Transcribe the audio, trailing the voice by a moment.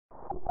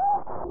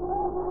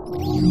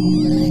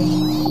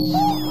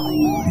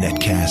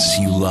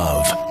Netcasts you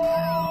love.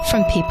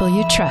 From people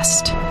you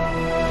trust.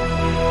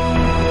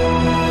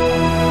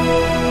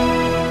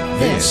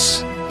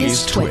 This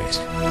is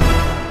Twit.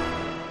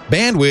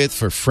 Bandwidth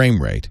for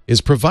Framerate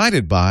is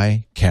provided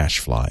by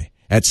CacheFly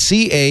at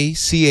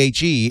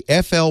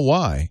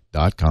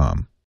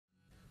CacheFly.com.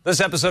 This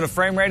episode of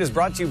Framerate is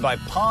brought to you by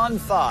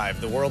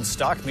Pond5, the world's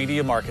stock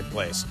media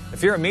marketplace.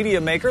 If you're a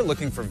media maker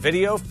looking for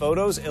video,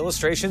 photos,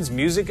 illustrations,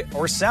 music,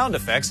 or sound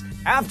effects,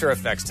 After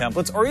Effects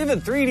templates, or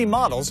even 3D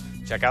models,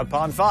 check out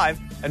Pond5.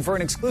 And for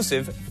an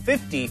exclusive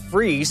 50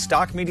 free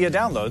stock media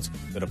downloads,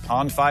 go to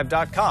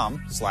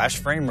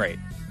pond5.com/framerate.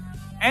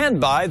 And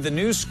by the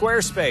new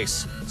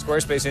Squarespace.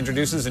 Squarespace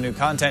introduces a new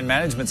content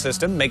management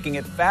system, making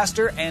it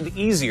faster and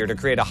easier to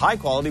create a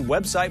high-quality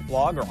website,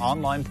 blog, or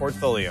online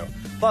portfolio.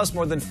 Plus,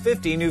 more than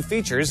 50 new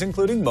features,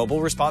 including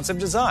mobile responsive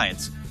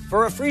designs.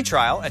 For a free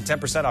trial and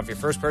 10% off your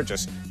first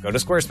purchase, go to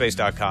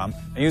squarespace.com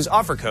and use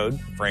offer code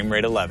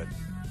FRAMERATE11.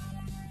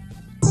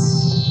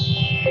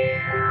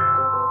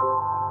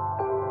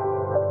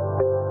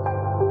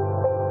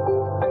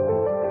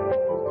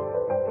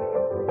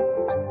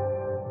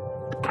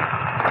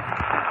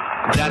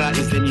 Data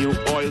is the new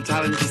oil,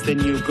 talent is the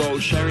new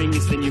gold, sharing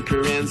is the new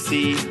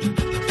currency.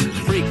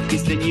 Freak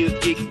is the new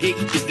geek, geek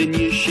is the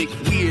new chic,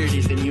 weird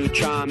is the new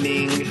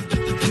charming.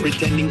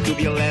 Pretending to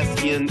be a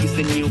lesbian is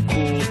the new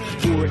cool,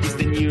 poor is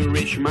the new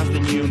rich, Mars the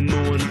new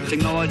moon.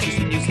 Technology is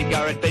the new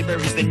cigarette, paper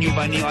is the new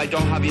vanilla, I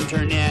don't have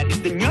internet, it's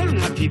the new I don't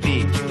have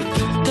TV.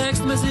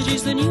 Text message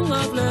is the new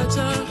love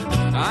letter,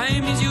 I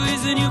miss you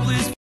is the new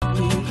bliss.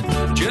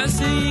 Just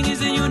saying is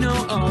the new no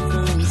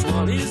offense,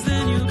 what is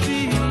the new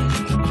key?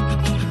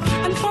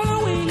 And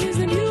following is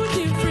the new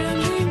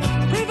different thing,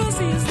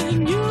 privacy is the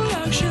new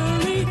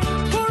luxury,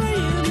 4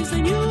 a.m. is the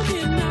new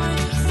midnight,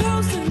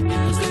 1,000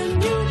 years the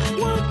new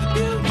what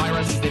you.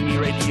 Pirates is the new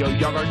radio,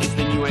 yogurt is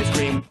the new ice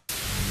cream.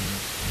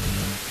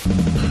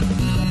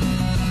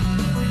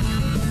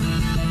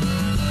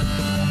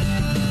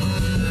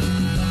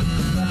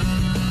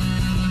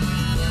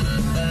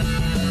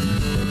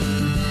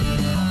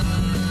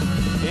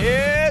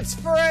 It's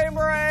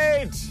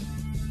Framerate!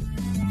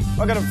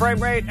 Welcome to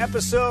Framerate,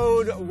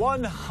 episode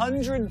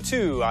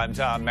 102. I'm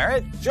Tom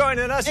Merritt.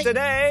 Joining us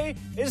today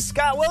is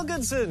Scott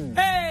Wilkinson.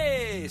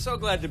 Hey! So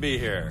glad to be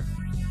here.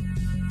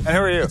 And who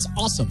are you? It's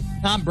awesome.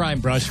 I'm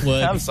Brian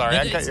Brushwood. I'm sorry,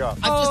 I cut you off.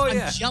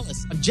 I'm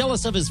jealous. I'm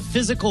jealous of his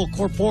physical,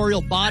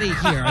 corporeal body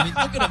here. I mean,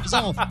 look at him. He's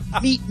all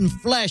meat and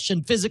flesh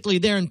and physically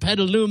there in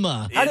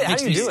Petaluma. How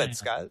do you do it,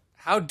 Scott?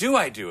 How do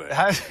I do it?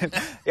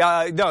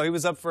 No, he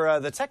was up for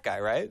the Tech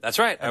Guy, right? That's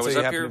right. I was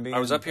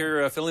up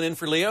here filling in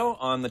for Leo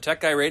on the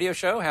Tech Guy radio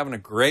show, having a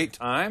great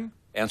time,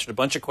 answered a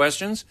bunch of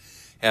questions,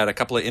 had a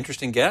couple of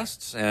interesting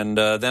guests, and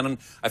then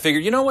I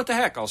figured, you know what the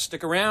heck, I'll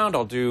stick around.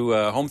 I'll do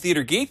Home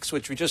Theater Geeks,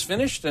 which we just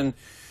finished, and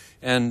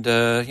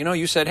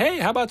you said, hey,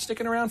 how about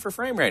sticking around for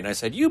Framerate? And I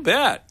said, you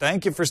bet.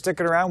 Thank you for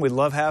sticking around. We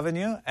love having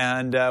you,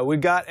 and we've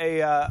got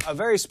a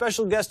very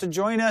special guest to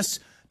join us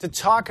to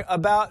talk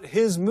about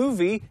his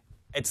movie.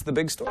 It's The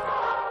Big Story.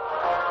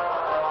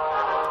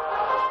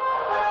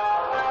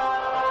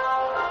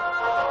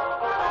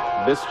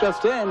 This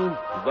just in,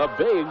 The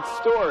Big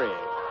Story.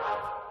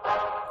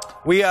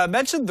 We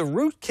mentioned the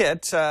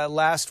Rootkit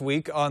last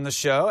week on the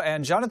show,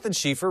 and Jonathan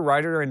Schieffer,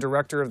 writer and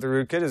director of the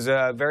Rootkit, is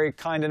very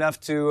kind enough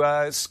to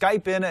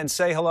Skype in and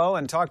say hello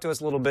and talk to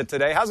us a little bit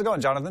today. How's it going,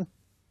 Jonathan?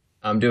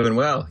 I'm doing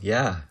well,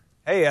 yeah.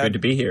 Hey, good to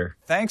be here.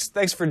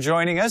 Thanks for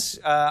joining us.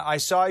 I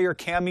saw your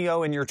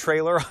cameo in your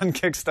trailer on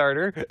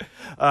Kickstarter,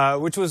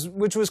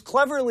 which was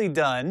cleverly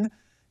done.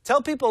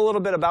 Tell people a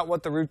little bit about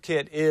what the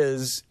Rootkit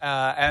is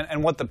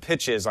and what the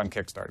pitch is on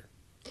Kickstarter.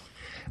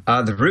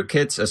 The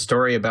Rootkit's a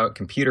story about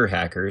computer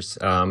hackers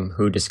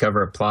who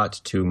discover a plot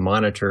to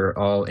monitor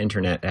all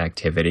internet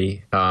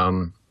activity.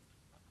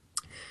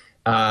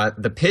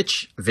 The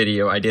pitch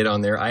video I did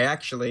on there, I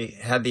actually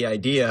had the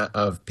idea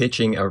of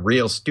pitching a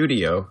real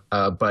studio,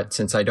 but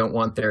since I don't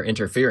want their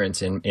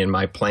interference in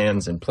my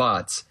plans and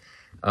plots,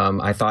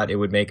 I thought it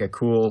would make a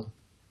cool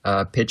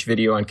pitch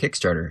video on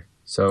Kickstarter.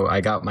 So I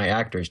got my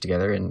actors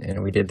together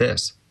and we did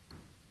this.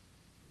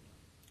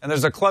 And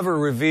there's a clever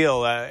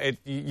reveal.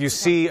 You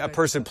see a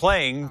person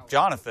playing,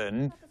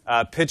 Jonathan,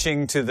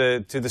 pitching to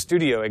the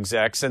studio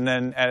execs, and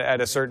then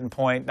at a certain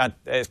point,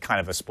 it's kind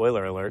of a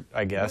spoiler alert,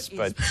 I guess,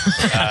 but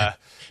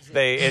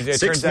it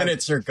 6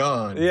 minutes are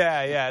gone.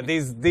 Yeah.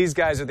 These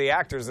guys are the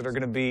actors that are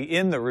going to be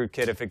in the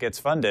Rootkit if it gets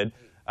funded.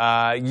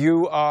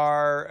 You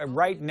are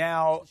right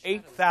now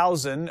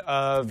 8,000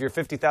 of your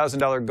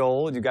 $50,000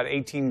 goal, and you've got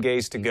 18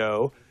 days to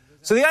go.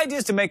 So the idea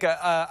is to make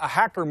a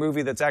hacker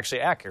movie that's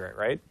actually accurate,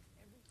 right?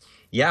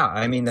 Yeah,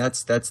 I mean,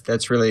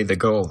 that's really the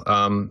goal,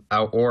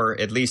 or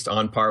at least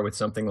on par with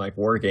something like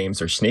War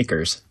Games or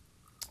Sneakers.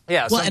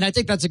 Yeah. Well, and I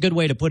think that's a good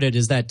way to put it,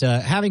 is that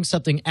having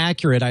something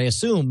accurate, I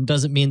assume,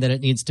 doesn't mean that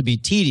it needs to be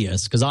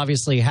tedious, because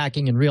obviously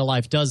hacking in real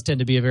life does tend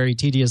to be a very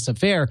tedious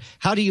affair.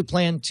 How do you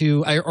plan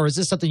to, or is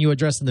this something you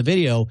address in the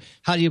video,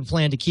 how do you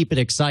plan to keep it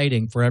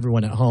exciting for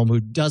everyone at home who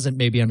doesn't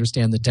maybe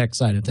understand the tech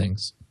side of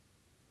things?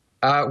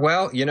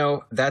 Well,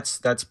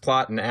 that's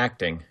plot and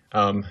acting.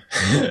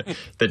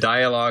 The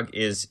dialogue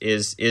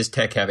is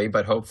tech heavy,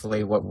 but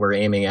hopefully what we're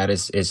aiming at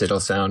is it'll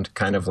sound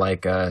kind of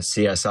like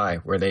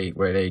CSI,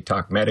 where they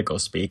talk medical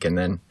speak, and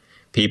then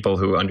people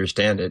who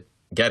understand it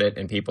get it,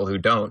 and people who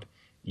don't,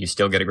 you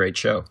still get a great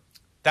show.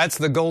 That's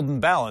the golden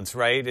balance,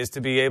 right? Is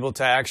to be able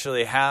to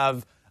actually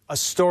have a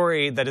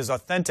story that is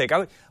authentic.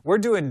 We're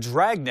doing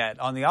Dragnet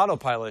on the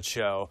Autopilot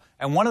show,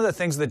 and one of the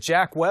things that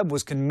Jack Webb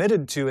was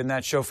committed to in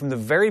that show from the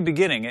very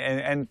beginning,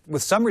 and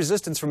with some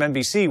resistance from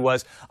NBC,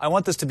 was, I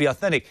want this to be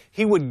authentic.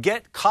 He would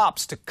get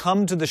cops to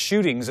come to the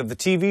shootings of the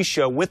TV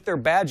show with their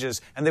badges,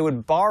 and they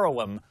would borrow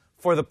them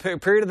for the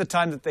period of the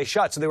time that they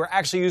shot. So they were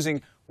actually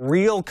using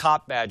real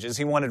cop badges.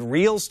 He wanted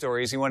real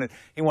stories. He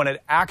wanted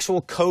actual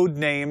code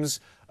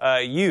names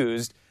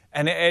used.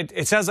 And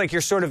it sounds like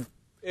you're sort of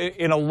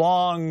in a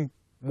long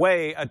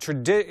way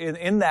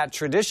in that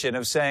tradition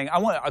of saying, I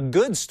want a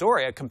good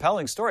story, a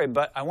compelling story,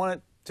 but I want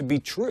it to be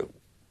true.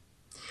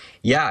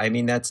 Yeah, I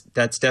mean, that's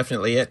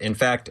definitely it. In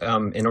fact,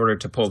 in order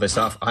to pull this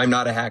off, I'm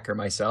not a hacker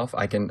myself.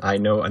 I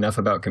know enough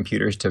about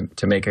computers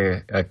to make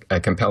a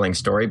compelling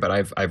story, but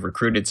I've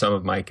recruited some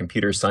of my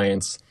computer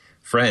science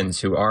friends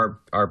who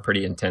are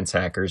pretty intense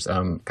hackers,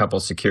 a couple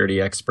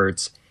security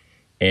experts,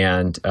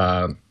 and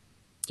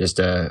just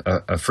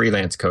a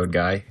freelance code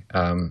guy,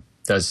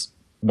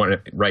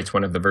 writes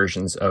one of the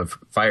versions of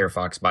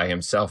Firefox by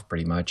himself,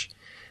 pretty much.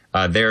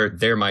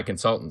 They're my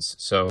consultants,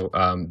 so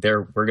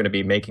we're going to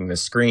be making the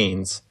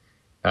screens,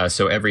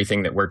 so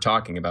everything that we're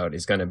talking about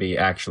is going to be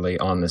actually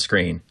on the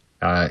screen.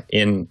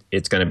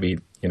 It's going to be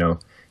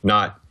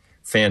not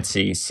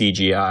fancy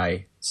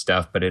CGI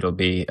stuff, but it'll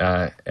be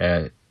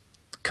a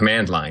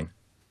command line.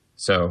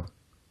 So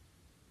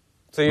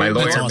my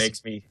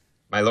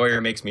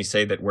lawyer makes me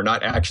say that we're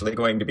not actually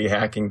going to be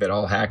hacking; that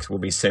all hacks will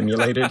be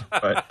simulated,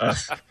 but.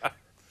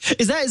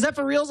 Is that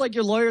for reals? Like,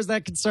 your lawyer's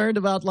that concerned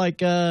about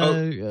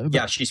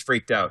yeah, she's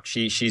freaked out.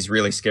 She's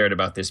really scared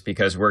about this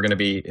because we're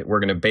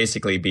gonna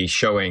basically be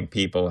showing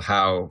people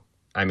how,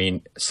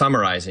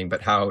 summarizing,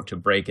 but how to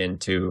break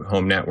into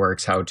home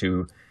networks, how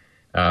to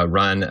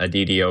run a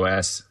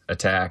DDoS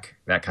attack,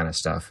 that kind of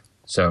stuff.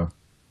 So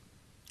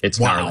it's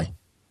gnarly.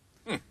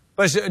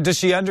 But does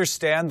she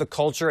understand the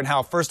culture and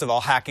how, first of all,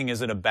 hacking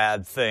isn't a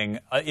bad thing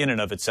in and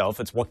of itself?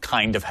 It's what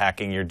kind of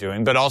hacking you're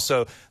doing. But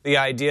also the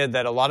idea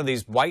that a lot of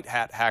these white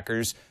hat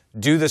hackers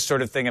do this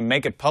sort of thing and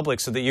make it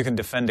public so that you can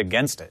defend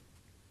against it.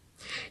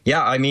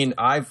 Yeah,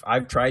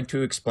 I've tried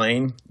to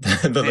explain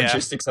the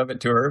logistics of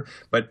it to her,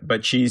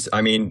 but she's,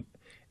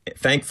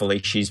 thankfully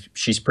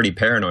she's pretty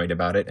paranoid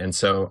about it, and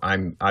so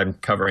I'm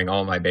covering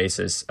all my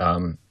bases.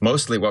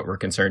 Mostly what we're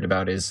concerned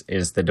about is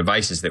the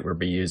devices that we'll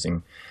be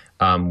using.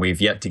 We've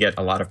yet to get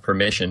a lot of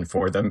permission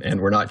for them, and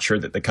we're not sure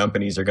that the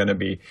companies are going to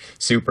be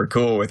super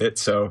cool with it.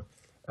 So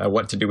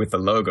what to do with the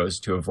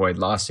logos to avoid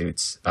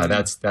lawsuits,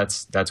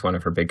 that's one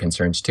of her big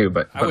concerns too.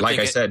 But like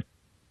I said,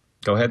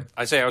 go ahead.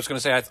 I was going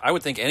to say, I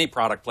would think any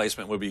product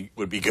placement would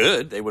be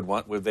good. They would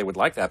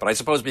like that. But I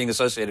suppose being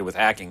associated with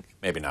hacking,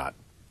 maybe not.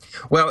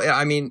 Well,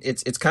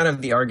 it's kind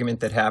of the argument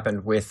that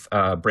happened with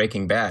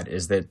Breaking Bad,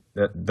 is that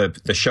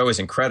the show is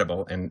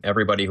incredible and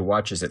everybody who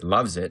watches it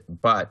loves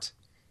it, but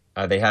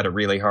they had a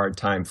really hard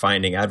time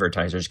finding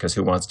advertisers because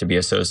who wants to be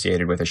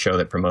associated with a show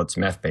that promotes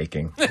meth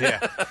baking? Yeah.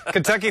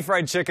 Kentucky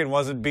Fried Chicken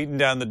wasn't beating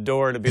down the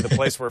door to be the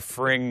place where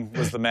Fring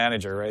was the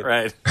manager, right?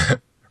 Right.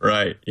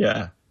 Right,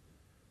 yeah.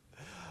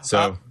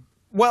 So...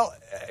 well,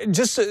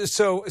 just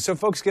so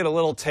folks get a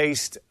little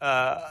taste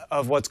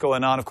of what's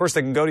going on, of course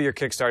they can go to your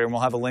Kickstarter, and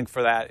we'll have a link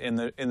for that in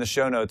the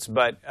show notes.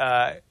 But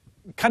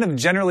kind of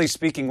generally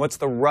speaking, what's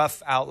the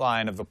rough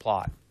outline of the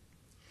plot?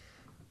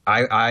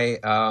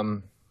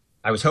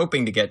 I was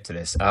hoping to get to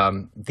this.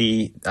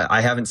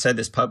 I haven't said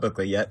this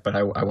publicly yet, but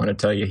I want to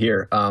tell you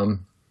here.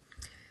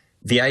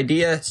 The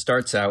idea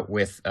starts out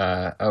with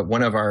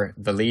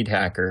the lead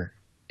hacker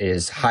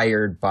is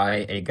hired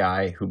by a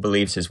guy who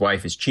believes his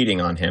wife is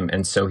cheating on him,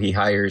 and so he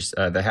hires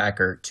the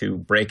hacker to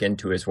break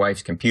into his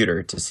wife's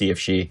computer to see if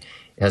she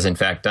has in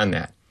fact done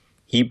that.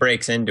 He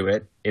breaks into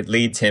it. It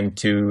leads him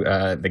to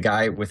the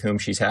guy with whom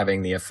she's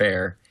having the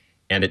affair,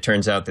 and it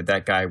turns out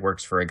that guy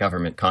works for a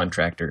government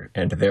contractor,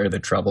 and there the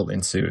trouble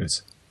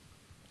ensues.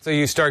 So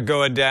you start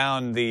going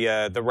down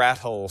the rat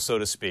hole, so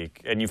to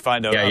speak, and you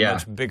find a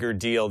much bigger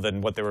deal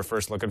than what they were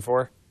first looking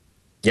for?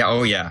 Yeah,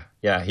 oh yeah.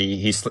 Yeah,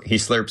 he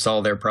slurps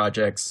all their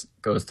projects,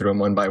 goes through them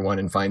one by one,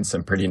 and finds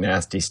some pretty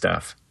nasty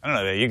stuff. I don't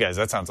know, you guys,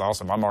 that sounds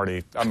awesome. I'm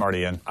already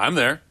in. I'm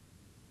there.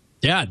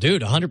 Yeah,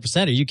 dude,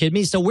 100%. Are you kidding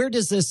me? So where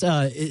does this,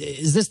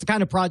 is this the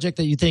kind of project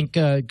that you think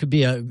could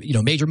be a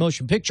major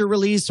motion picture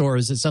release, or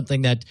is it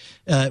something that,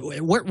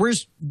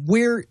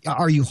 where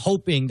are you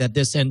hoping that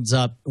this ends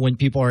up when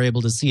people are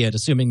able to see it,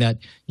 assuming that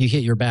you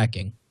hit your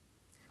backing?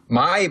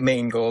 My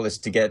main goal is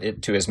to get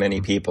it to as many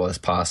people as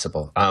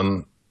possible.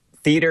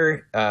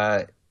 Theater,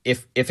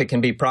 if it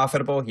can be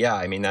profitable,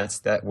 yeah,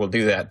 we'll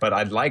do that. But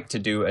I'd like to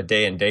do a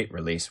day and date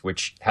release,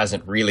 which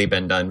hasn't really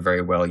been done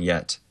very well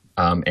yet.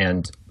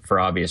 And for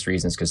obvious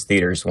reasons, because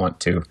theaters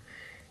want to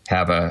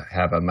have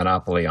a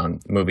monopoly on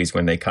movies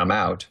when they come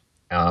out.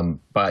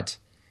 But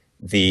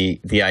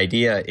the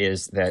idea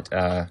is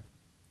that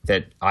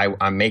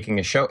I'm making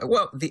a show.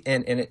 Well,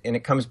 and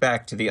it comes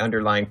back to the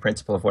underlying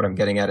principle of what I'm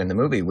getting at in the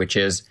movie, which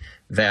is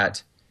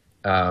that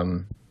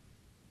why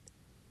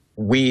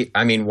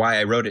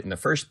I wrote it in the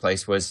first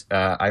place was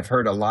I've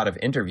heard a lot of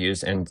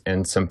interviews,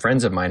 and some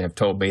friends of mine have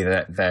told me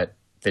that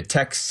the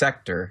tech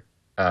sector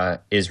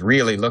is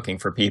really looking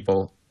for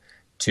people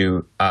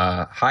to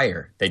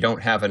hire. They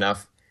don't have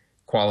enough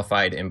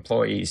qualified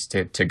employees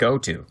to go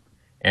to.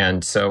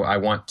 And so I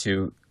want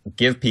to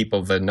give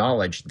people the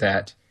knowledge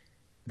that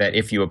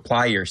if you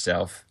apply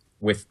yourself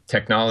with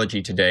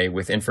technology today,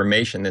 with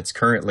information that's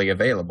currently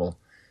available,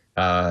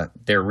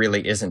 there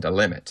really isn't a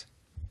limit.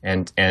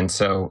 And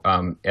so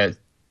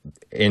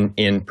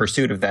in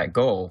pursuit of that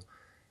goal,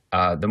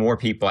 the more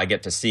people I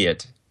get to see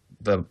it,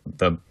 the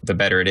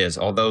better it is.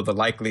 Although the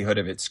likelihood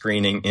of it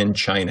screening in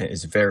China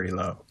is very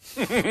low.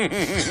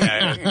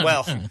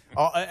 Well,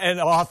 an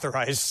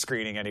authorized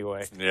screening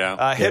anyway. Yeah.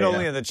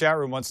 Only in the chat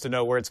room wants to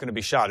know where it's going to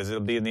be shot. Is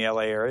it be in the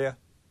LA area?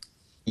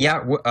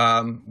 Yeah.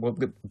 Well,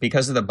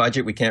 because of the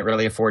budget, we can't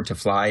really afford to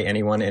fly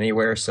anyone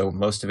anywhere. So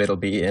most of it will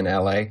be in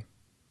LA.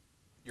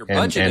 Your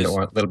budget and is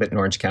a little bit in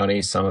Orange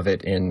County, some of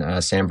it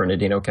in San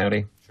Bernardino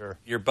County. Sure.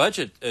 Your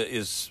budget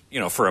is,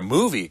 for a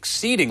movie,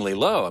 exceedingly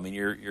low. I mean,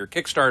 your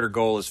Kickstarter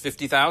goal is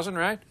 $50,000,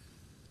 right?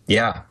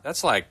 Yeah.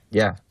 That's like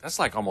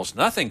almost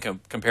nothing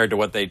compared to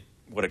what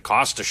it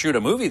costs to shoot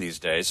a movie these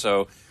days.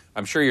 So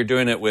I'm sure you're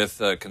doing it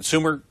with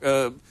consumer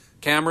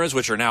cameras,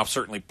 which are now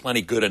certainly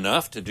plenty good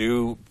enough to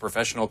do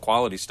professional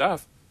quality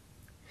stuff.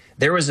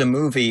 There was a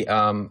movie,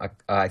 I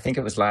think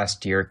it was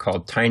last year,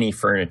 called Tiny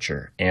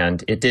Furniture,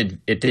 and it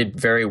did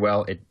very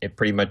well. It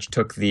pretty much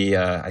took the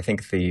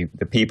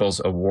People's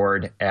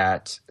Award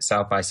at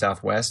South by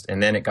Southwest,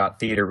 and then it got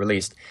theater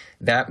released.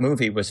 That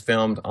movie was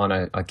filmed on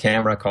a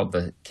camera called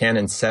the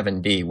Canon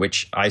 7D,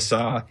 which I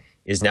saw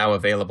is now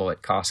available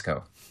at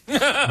Costco.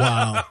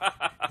 Wow,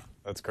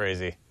 that's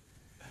crazy.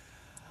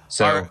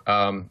 So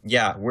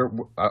we're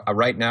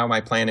right now.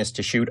 My plan is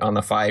to shoot on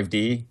the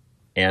 5D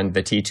and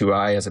the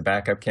T2i as a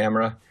backup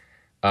camera.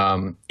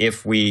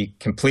 If we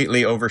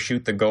completely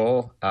overshoot the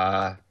goal,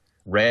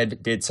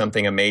 Red did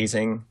something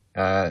amazing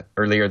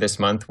earlier this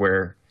month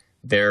where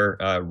their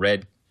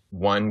Red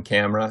 1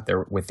 camera,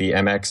 with the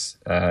MX,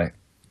 a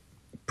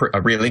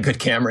really good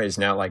camera, is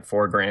now like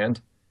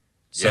 $4,000.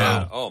 So,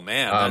 yeah. Oh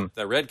man,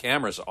 the Red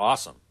camera is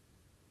awesome.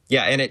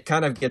 Yeah, and it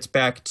kind of gets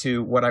back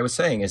to what I was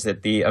saying, is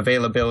that the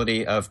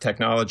availability of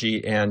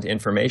technology and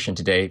information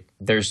today,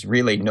 there's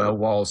really no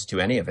walls to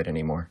any of it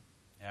anymore.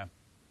 Yeah,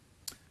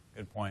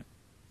 good point.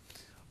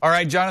 All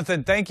right,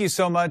 Jonathan, thank you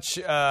so much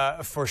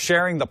for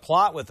sharing the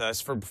plot with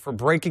us, for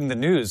breaking the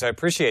news. I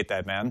appreciate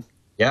that, man.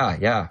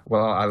 Yeah.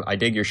 Well, I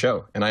dig your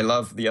show, and I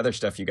love the other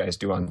stuff you guys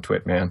do on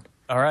Twit, man.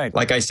 All right.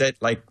 Like I said,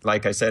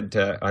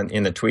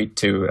 in the tweet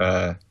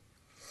to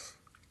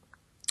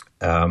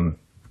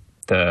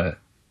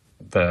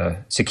the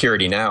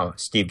Security Now,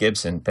 Steve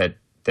Gibson,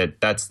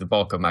 that's the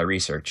bulk of my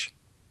research.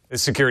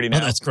 Is Security Now?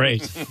 Oh, that's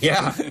great.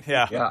 Yeah.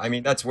 Yeah. I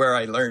mean, that's where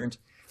I learned.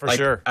 For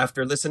sure.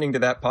 After listening to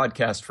that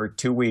podcast for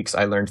 2 weeks,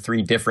 I learned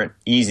 3 different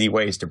easy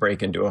ways to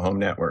break into a home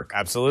network.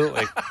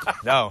 Absolutely.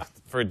 No.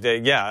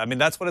 I mean,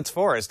 that's what it's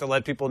for, is to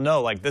let people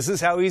know, like, this is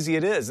how easy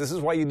it is. This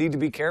is why you need to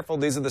be careful.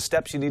 These are the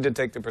steps you need to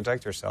take to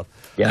protect yourself.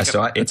 Yeah,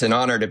 so it's an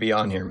honor to be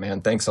on here, man.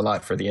 Thanks a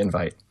lot for the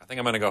invite. I think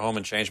I'm going to go home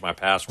and change my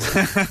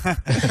password.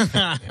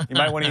 You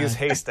might want to use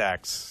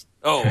haystacks.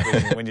 Oh,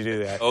 when you do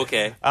that.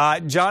 Okay.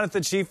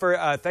 Jonathan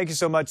Schiefer, thank you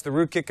so much. The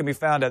Root Kit can be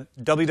found at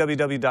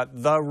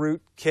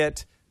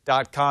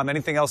www.therootkit.com.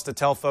 Anything else to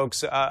tell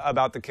folks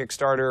about the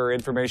Kickstarter or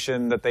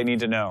information that they need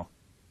to know?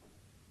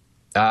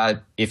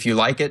 If you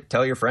like it,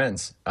 tell your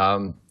friends.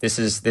 This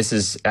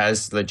is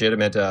as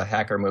legitimate a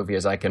hacker movie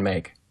as I can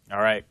make.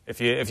 All right.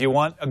 If you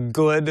want a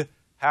good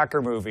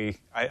hacker movie,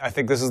 I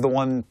think this is the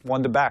one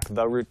to back,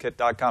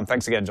 therootkit.com.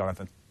 Thanks again,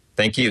 Jonathan.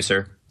 Thank you,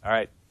 sir. All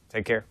right.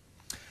 Take care.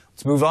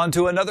 Let's move on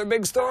to another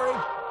big story.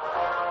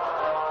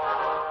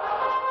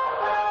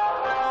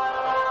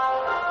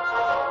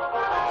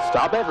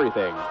 Stop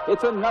everything.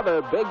 It's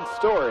another big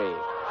story.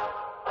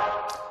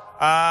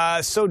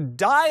 So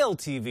Dyle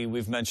TV,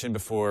 we've mentioned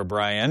before,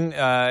 Brian,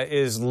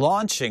 is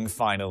launching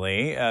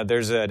finally.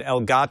 There's an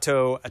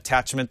Elgato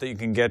attachment that you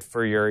can get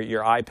for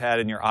your iPad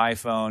and your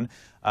iPhone,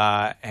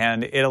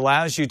 and it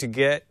allows you to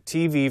get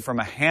TV from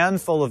a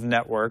handful of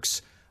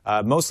networks,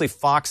 mostly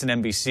Fox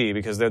and NBC,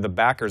 because they're the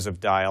backers of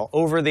Dyle,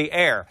 over the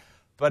air.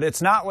 But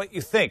it's not what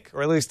you think,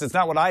 or at least it's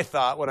not what I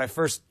thought when I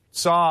first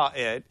saw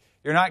it.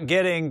 You're not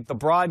getting the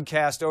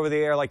broadcast over the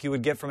air like you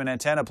would get from an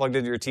antenna plugged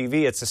into your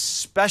TV. It's a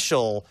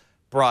special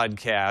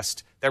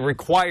broadcast that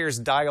requires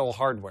Dyle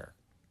hardware.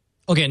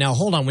 Okay, now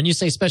hold on. When you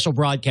say special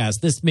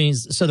broadcast, this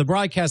means, so the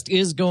broadcast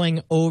is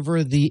going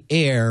over the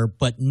air,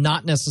 but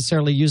not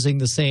necessarily using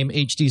the same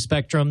HD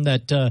spectrum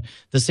that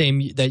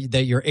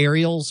that your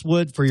aerials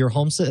would for your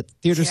home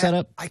theater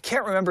setup? I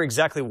can't remember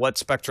exactly what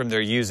spectrum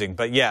they're using,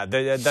 but yeah,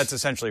 that's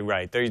essentially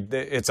right.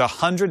 It's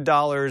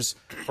 $100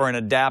 for an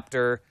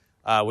adapter,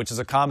 which is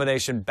a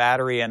combination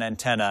battery and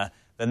antenna,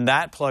 then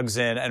that plugs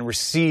in and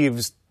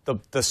receives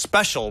the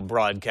special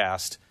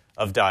broadcast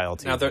of Dyle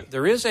TV. Now,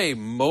 there is a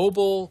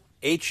mobile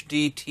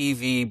HD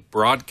TV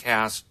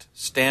broadcast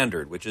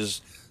standard, which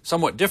is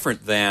somewhat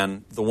different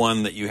than the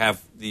one that you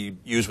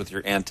use with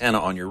your antenna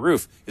on your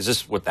roof. Is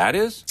this what that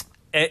is?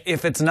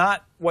 If it's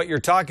not what you're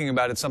talking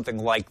about, it's something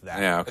like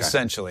that,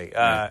 essentially.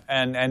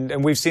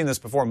 And we've seen this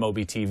before,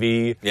 Mobi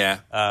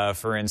TV,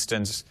 for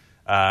instance.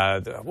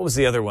 What was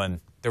the other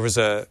one? There was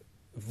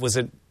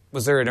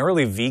was there an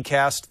early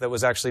Vcast that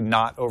was actually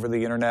not over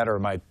the internet, or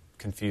am I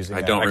confusing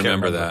that? I don't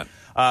remember that.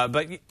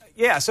 But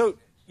yeah, so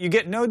you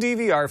get no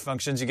DVR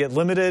functions, you get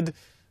limited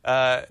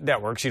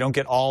networks, you don't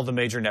get all the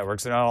major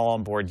networks, they're not all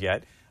on board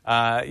yet.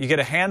 You get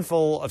a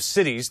handful of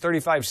cities,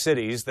 35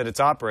 cities that it's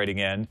operating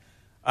in.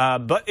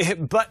 But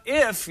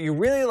if you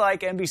really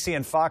like NBC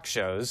and Fox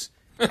shows,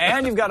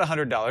 and you've got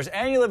 $100,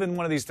 and you live in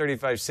one of these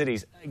 35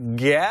 cities,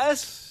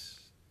 guess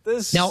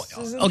this. Now,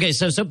 okay,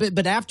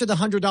 but after the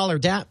 $100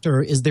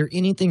 adapter, is there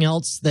anything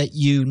else that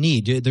you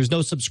need? There's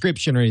no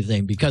subscription or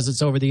anything because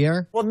it's over the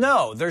air? Well,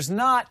 no, there's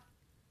not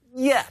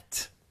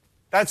yet.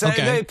 That's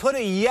okay. They put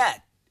a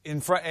yet in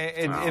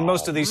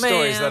most of these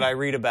stories that I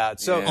read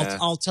about. So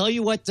I'll tell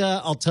you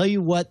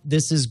what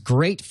this is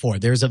great for.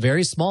 There's a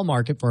very small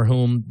market for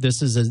whom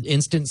this is an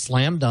instant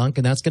slam dunk,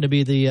 and that's going to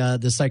be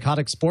the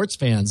psychotic sports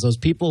fans. The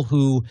people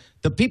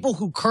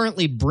who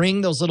currently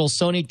bring those little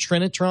Sony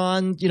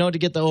Trinitron, to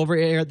get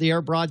the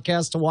air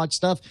broadcast to watch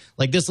stuff.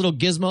 Like this little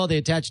gizmo they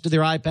attach to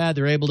their iPad,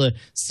 they're able to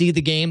see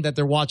the game that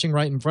they're watching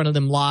right in front of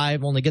them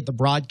live, only get the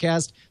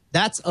broadcast.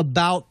 That's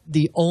about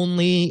the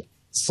only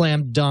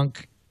slam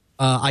dunk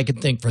I could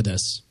think for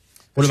this.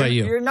 What about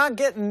you? You're not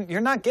getting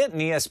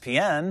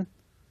ESPN.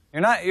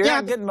 You're not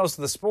getting most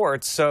of the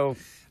sports. So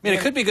I mean,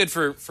 it could be good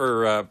for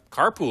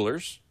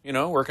carpoolers.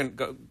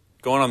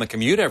 Going on the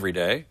commute every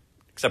day,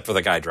 except for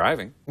the guy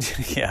driving.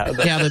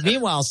 But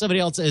meanwhile,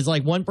 somebody else is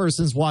like one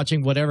person's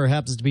watching whatever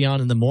happens to be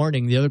on in the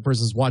morning. The other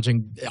person's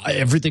watching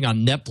everything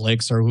on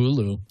Netflix or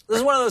Hulu. This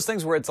is one of those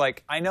things where it's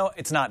like, I know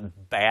it's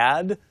not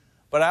bad,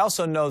 but I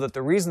also know that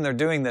the reason they're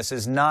doing this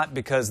is not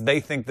because they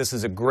think this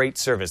is a great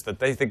service, that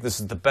they think this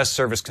is the best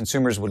service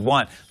consumers would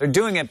want. They're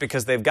doing it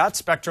because they've got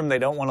spectrum they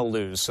don't want to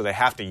lose, so they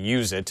have to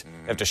use it.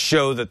 They have to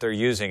show that they're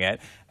using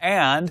it.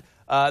 And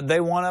they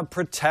want to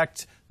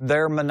protect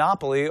their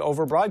monopoly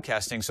over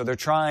broadcasting. So they're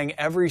trying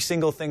every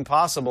single thing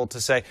possible to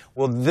say,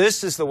 well,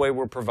 this is the way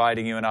we're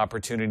providing you an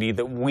opportunity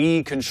that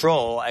we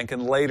control and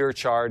can later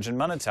charge and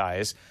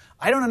monetize.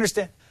 I don't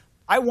understand.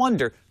 I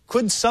wonder,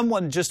 could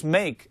someone just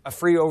make a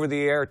free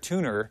over-the-air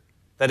tuner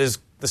that is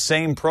the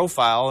same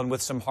profile and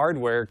with some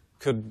hardware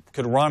could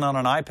run on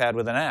an iPad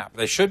with an app?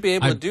 They should be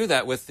able to do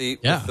that with the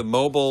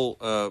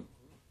mobile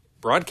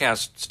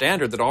broadcast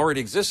standard that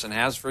already exists and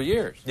has for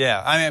years.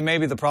 Yeah, I mean,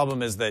 maybe the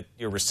problem is that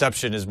your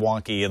reception is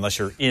wonky unless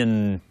you're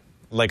in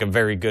like a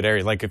very good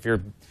area. Like if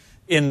you're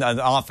in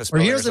an office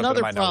building, here's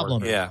another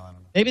problem.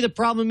 Maybe the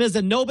problem is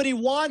that nobody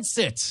wants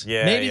it.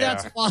 Maybe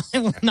that's why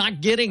we're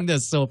not getting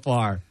this so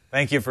far.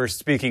 Thank you for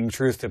speaking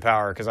truth to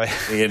power, because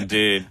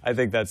Indeed. I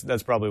think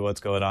that's probably what's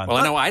going on. Well,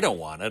 I know I don't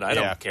want it. I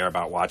don't care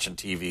about watching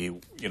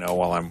TV,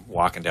 while I'm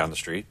walking down the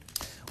street.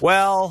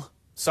 Well,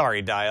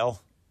 sorry,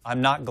 Dyle.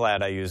 I'm not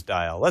glad I used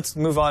Dyle. Let's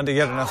move on to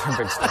yet another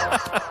big story.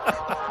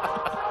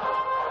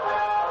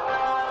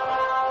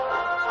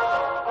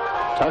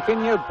 Tuck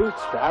in your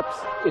bootstraps.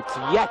 It's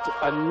yet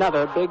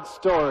another big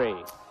story.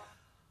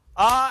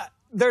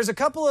 There's a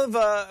couple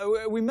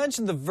of, we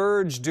mentioned The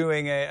Verge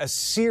doing a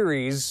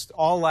series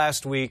all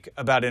last week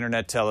about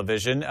internet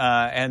television,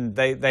 and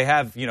they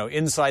have,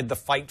 Inside the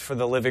Fight for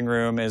the Living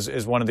Room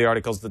is one of the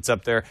articles that's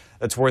up there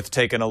that's worth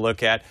taking a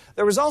look at.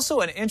 There was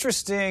also an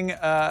interesting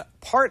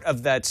part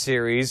of that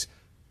series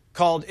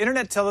called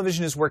Internet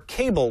Television is Where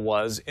Cable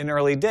Was in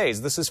Early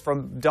Days. This is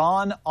from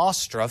Dawn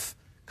Ostroff,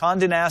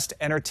 Condé Nast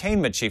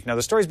Entertainment Chief. Now,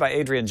 the story's by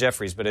Adrian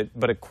Jeffries, but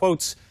it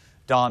quotes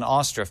Dawn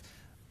Ostroff.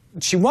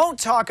 She won't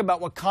talk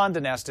about what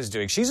Condé Nast is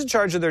doing. She's in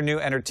charge of their new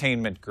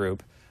entertainment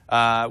group,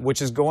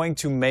 which is going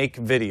to make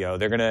video.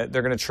 They're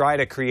gonna try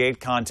to create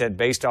content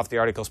based off the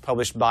articles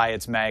published by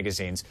its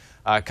magazines.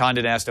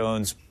 Condé Nast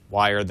owns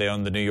Wired, they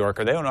own The New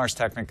Yorker, they own Ars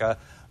Technica.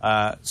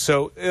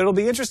 So it'll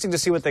be interesting to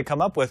see what they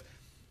come up with.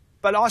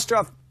 But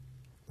Ostroff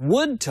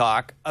would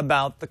talk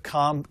about the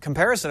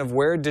comparison of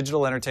where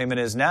digital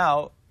entertainment is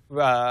now,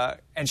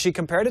 and she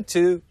compared it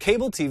to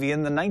cable TV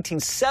in the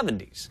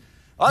 1970s.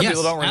 A lot of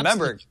people don't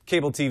remember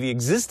cable TV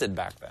existed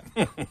back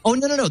then. Oh,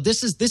 no.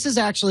 This is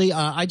actually,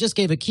 I just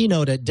gave a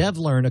keynote at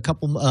DevLearn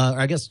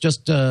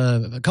just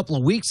a couple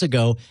of weeks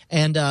ago,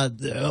 and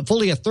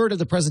fully a third of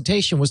the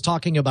presentation was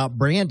talking about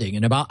branding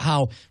and about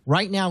how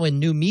right now in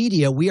new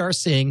media, we are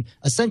seeing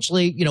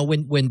essentially,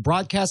 when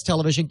broadcast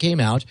television came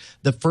out,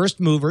 the first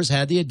movers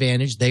had the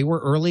advantage. They were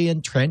early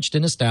entrenched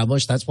and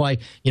established. That's why,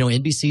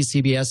 NBC,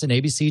 CBS, and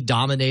ABC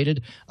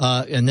dominated,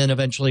 and then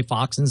eventually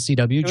Fox and CW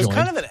joined. It was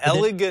kind of an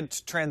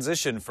elegant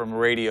transition from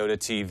radio to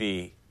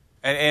TV,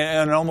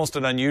 and in almost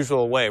an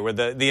unusual way, where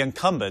the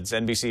incumbents,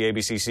 NBC,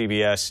 ABC,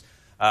 CBS,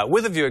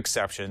 with a few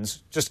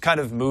exceptions, just kind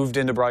of moved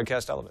into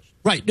broadcast television.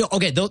 Right. No,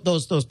 okay,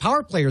 those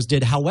power players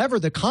did. However,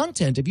 the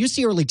content, if you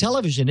see early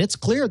television, it's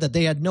clear that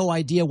they had no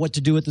idea what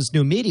to do with this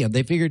new medium.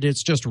 They figured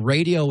it's just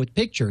radio with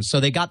pictures. So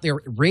they got their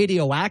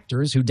radio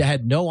actors who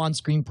had no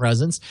on-screen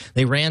presence.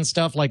 They ran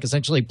stuff like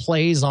essentially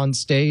plays on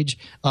stage,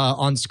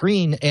 on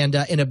screen, and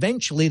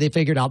eventually they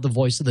figured out the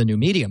voice of the new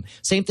medium.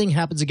 Same thing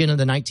happens again in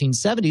the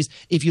 1970s.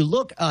 If you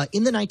look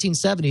in the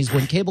 1970s,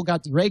 when cable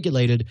got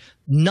deregulated,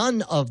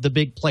 none of the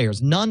big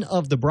players, none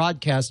of the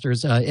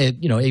broadcasters,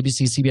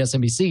 ABC, CBS,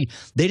 NBC,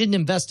 they didn't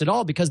invest at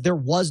all because there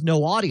was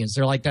no audience.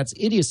 They're like, that's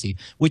idiocy,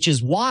 which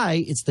is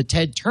why it's the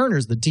Ted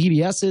Turners, the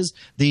TBSs,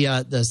 the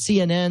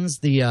CNNs,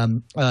 the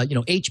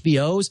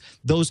HBOs.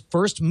 Those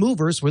first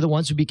movers were the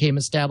ones who became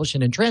established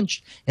and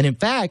entrenched. And in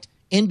fact,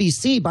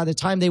 NBC, by the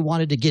time they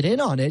wanted to get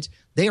in on it,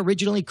 they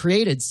originally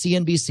created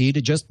CNBC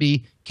to just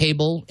be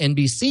cable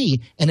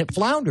NBC, and it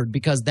floundered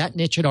because that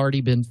niche had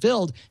already been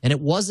filled. And it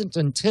wasn't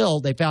until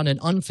they found an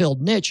unfilled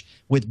niche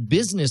with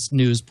business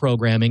news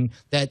programming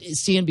that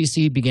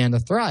CNBC began to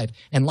thrive.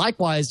 And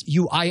likewise,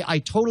 I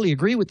totally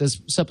agree with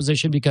this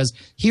supposition, because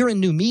here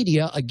in new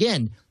media,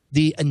 again,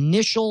 the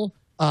initial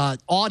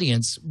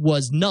audience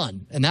was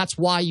none, and that's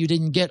why you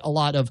didn't get a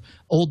lot of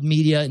old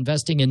media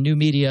investing in new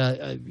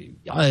media,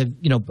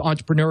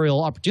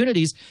 entrepreneurial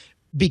opportunities,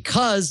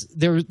 because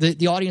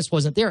the audience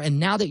wasn't there. And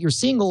now that you're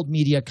seeing old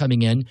media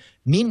coming in,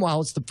 meanwhile,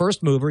 it's the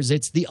first movers,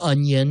 it's the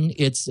Onion,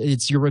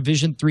 it's your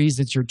Revision 3s,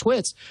 it's your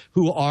Twits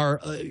who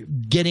are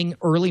getting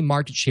early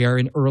market share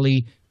and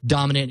early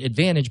dominant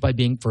advantage by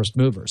being first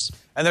movers.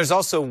 And there's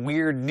also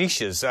weird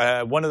niches.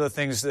 One of the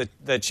things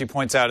that she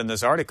points out in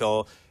this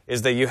article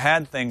is that you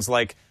had things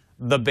like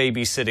the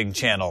babysitting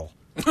channel,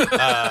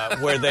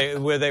 where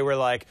they were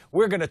like,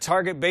 we're going to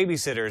target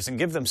babysitters and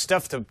give them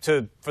stuff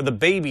for the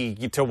baby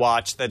to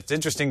watch that's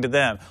interesting to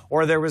them.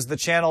 Or there was the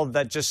channel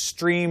that just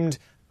streamed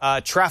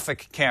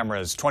traffic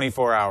cameras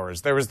 24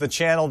 hours. There was the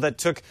channel that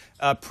took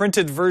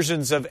printed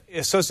versions of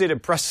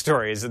Associated Press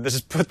stories and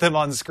just put them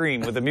on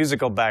screen with a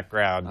musical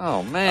background.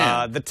 Oh,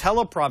 man. The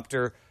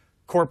teleprompter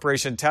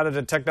corporation touted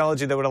a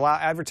technology that would allow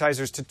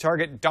advertisers to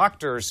target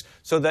doctors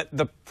so that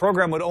the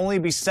program would only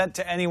be sent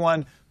to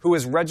anyone who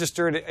is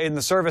registered in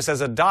the service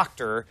as a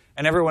doctor,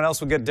 and everyone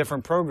else would get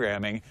different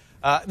programming.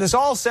 This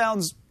all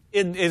sounds,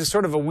 in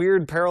sort of a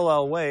weird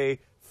parallel way,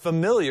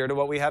 familiar to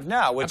what we have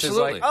now, which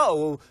Absolutely. is like,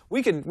 oh,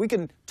 we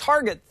can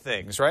target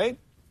things, right?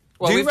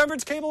 Well, do you remember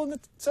cable in the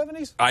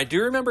 70s? I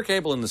do remember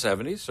cable in the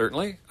 70s,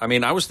 certainly. I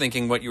mean, I was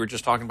thinking what you were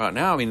just talking about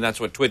now. I mean, that's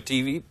what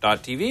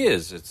TwitTV.tv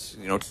is. It's,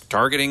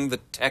 targeting the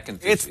tech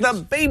enthusiasts. It's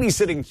the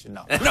babysitting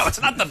channel. No,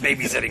 it's not the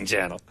babysitting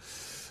channel.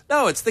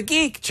 No, it's the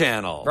geek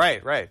channel.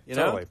 Right,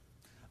 totally.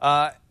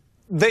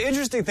 The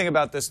interesting thing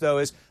about this, though,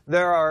 is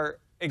there are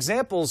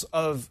examples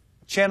of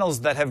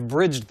channels that have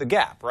bridged the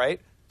gap, right?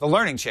 The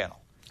Learning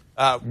Channel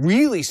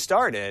really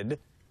started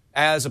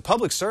as a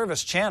public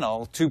service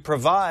channel to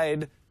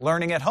provide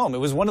learning at home. It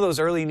was one of those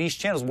early niche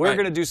channels. We're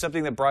going to do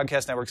something that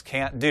broadcast networks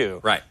can't do,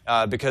 right?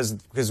 Because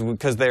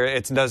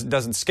it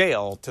doesn't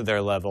scale to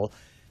their level.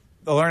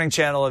 The Learning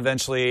Channel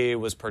eventually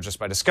was purchased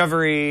by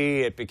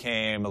Discovery. It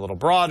became a little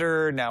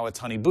broader. Now it's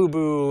Honey Boo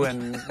Boo,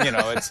 and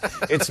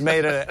it's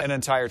made an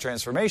entire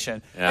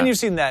transformation. Yeah. And you've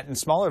seen that in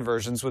smaller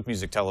versions with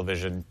music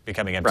television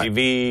becoming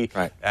MTV,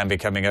 right. And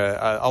becoming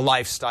a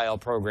lifestyle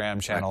program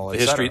channel.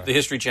 Right. The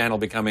History Channel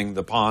becoming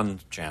the Pawn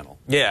Channel.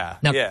 Yeah,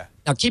 yeah.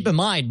 Now, keep in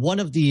mind, one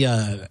of the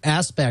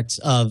aspects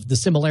of the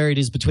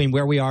similarities between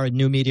where we are in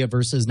new media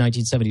versus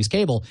 1970s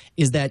cable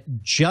is that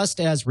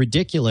just as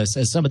ridiculous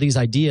as some of these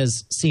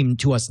ideas seem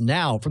to us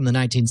now from the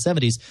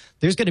 1970s,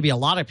 there's going to be a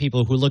lot of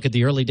people who look at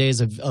the early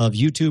days of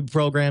YouTube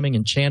programming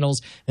and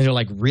channels, and they're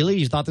like, really?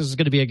 You thought this was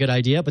going to be a good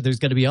idea? But there's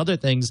going to be other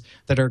things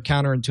that are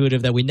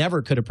counterintuitive that we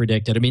never could have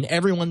predicted. I mean,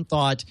 everyone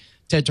thought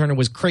Ted Turner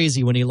was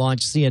crazy when he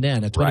launched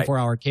CNN, a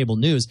 24-hour cable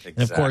news. Exactly.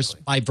 And, of course,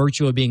 by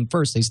virtue of being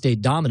first, they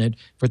stayed dominant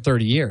for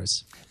 30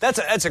 years.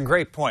 That's a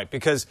great point,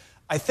 because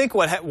I think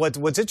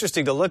what's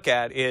interesting to look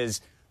at is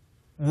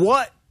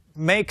what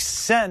makes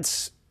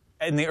sense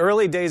in the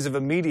early days of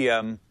a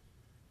medium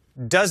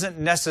doesn't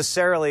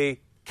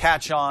necessarily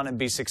catch on and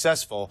be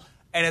successful.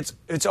 And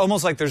it's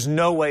almost like there's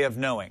no way of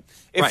knowing.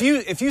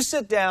 If you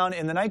sit down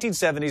in the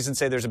 1970s and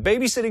say there's a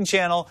babysitting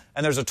channel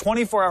and there's a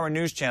 24-hour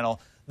news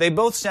channel, they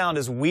both sound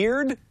as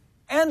weird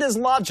and as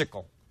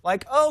logical.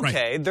 Like,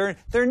 okay, right.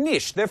 They're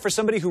niche. They're for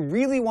somebody who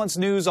really wants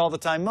news all the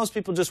time. Most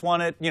people just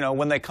want it,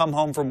 when they come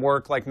home from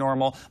work like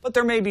normal. But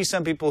there may be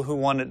some people who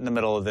want it in the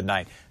middle of the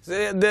night.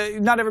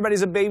 Not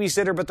everybody's a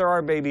babysitter, but there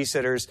are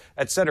babysitters,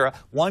 etc.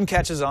 One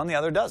catches on, the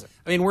other doesn't.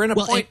 I mean, we're in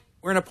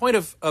a point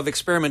of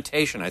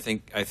experimentation, I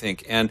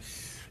think, and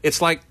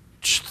it's like,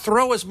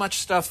 throw as much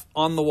stuff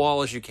on the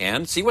wall as you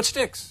can, see what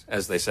sticks,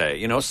 as they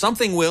say.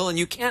 Something will, and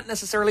you can't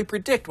necessarily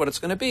predict what it's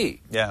going to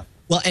be. Yeah.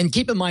 Well, and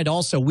keep in mind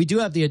also, we do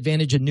have the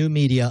advantage in new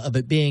media of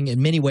it being in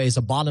many ways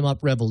a bottom-up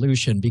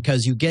revolution,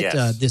 because you get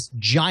this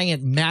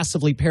giant,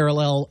 massively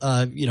parallel,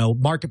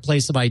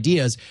 marketplace of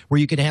ideas where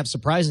you can have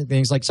surprising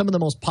things. Like some of the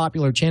most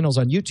popular channels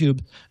on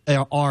YouTube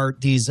are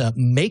these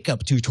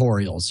makeup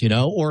tutorials,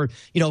 or,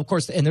 of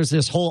course, and there's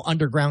this whole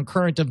underground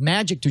current of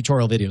magic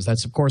tutorial videos.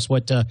 That's, of course,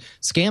 what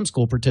Scam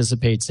School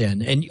participates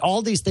in. And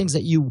all these things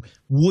that you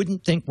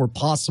wouldn't think were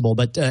possible.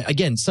 But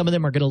again, some of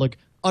them are going to look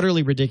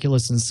utterly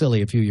ridiculous and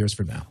silly a few years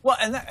from now. Well,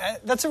 and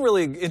that's a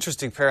really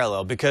interesting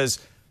parallel, because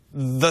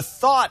the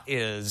thought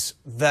is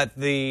that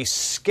the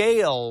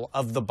scale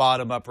of the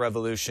bottom-up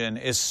revolution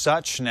is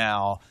such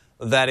now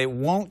that it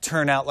won't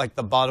turn out like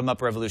the bottom-up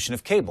revolution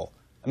of cable.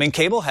 I mean,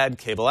 cable had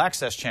cable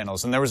access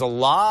channels, and there was a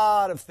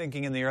lot of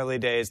thinking in the early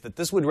days that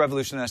this would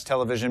revolutionize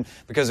television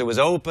because it was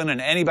open and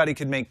anybody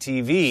could make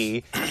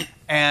TV,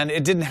 and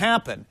it didn't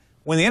happen.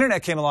 When the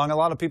internet came along, a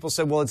lot of people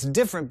said, well, it's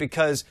different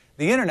because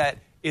the internet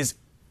is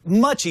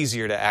much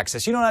easier to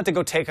access. You don't have to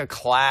go take a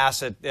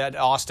class at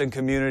Austin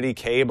Community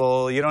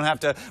Cable. You don't have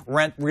to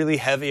rent really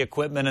heavy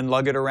equipment and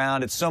lug it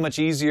around. It's so much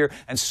easier,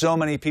 and so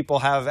many people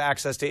have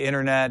access to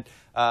internet.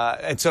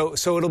 And so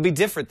it'll be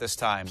different this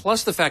time.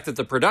 Plus the fact that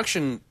the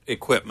production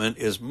equipment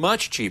is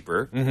much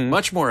cheaper,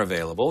 much more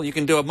available. You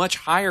can do a much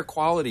higher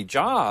quality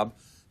job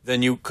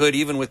than you could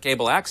even with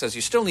cable access.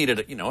 You still needed,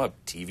 a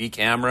TV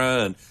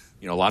camera and,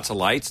 lots of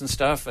lights and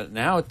stuff. And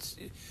now it's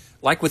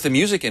like with the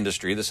music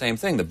industry, the same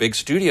thing. The big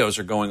studios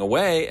are going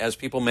away as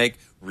people make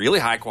really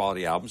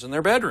high-quality albums in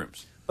their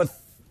bedrooms. But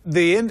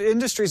the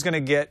industry is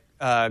going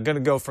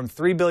to go from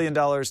 $3 billion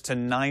to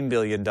 $9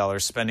 billion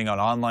spending on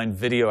online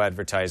video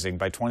advertising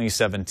by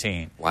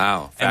 2017.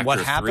 Wow. And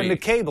what happened to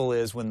cable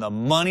is when the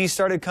money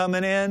started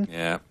coming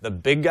in, the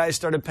big guys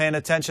started paying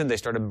attention. They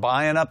started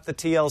buying up the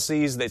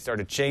TLCs. They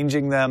started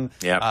changing them.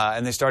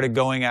 And they started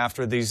going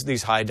after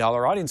these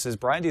high-dollar audiences.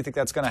 Brian, do you think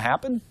that's going to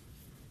happen?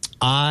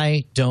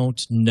 I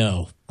don't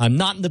know. I'm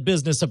not in the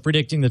business of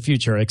predicting the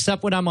future,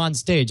 except when I'm on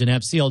stage and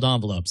have sealed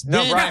envelopes.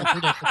 No, then Brian. I'll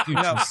predict the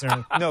future,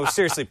 sir. No,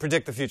 seriously,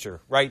 predict the future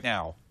right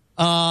now.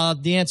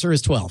 The answer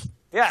is 12.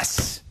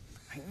 Yes.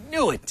 I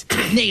knew it.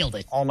 Nailed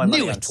it. All my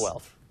money on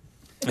 12.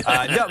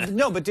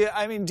 But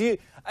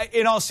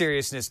in all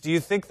seriousness, do you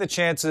think the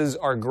chances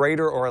are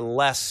greater or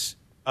less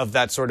of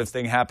that sort of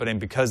thing happening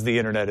because the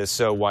internet is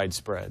so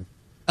widespread?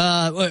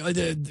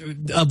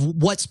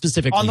 Of what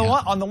specifically?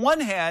 On the one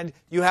hand,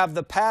 you have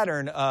the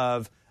pattern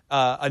of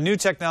a new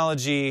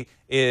technology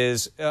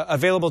is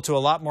available to a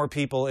lot more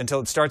people until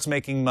it starts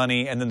making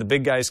money, and then the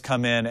big guys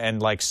come in and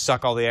like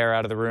suck all the air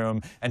out of the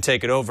room and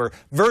take it over,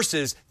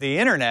 versus the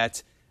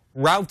internet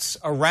routes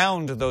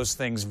around those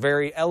things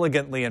very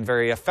elegantly and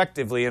very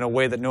effectively in a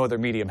way that no other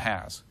medium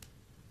has.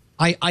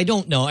 I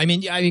don't know. I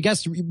mean, I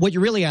guess what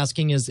you're really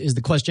asking is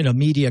the question of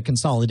media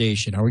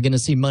consolidation. Are we going to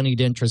see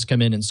moneyed interests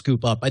come in and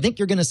scoop up? I think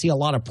you're going to see a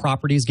lot of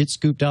properties get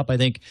scooped up. I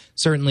think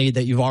certainly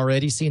that you've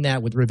already seen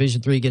that with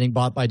Revision 3 getting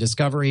bought by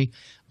Discovery.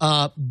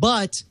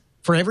 But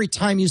for every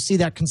time you see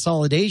that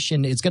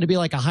consolidation, it's going to be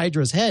like a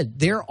Hydra's head.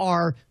 There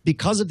are,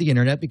 because of the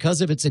internet,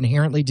 because of its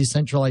inherently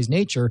decentralized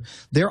nature,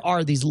 there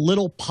are these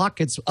little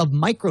pockets of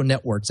micro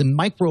networks and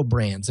micro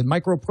brands and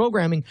micro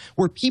programming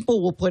where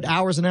people will put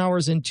hours and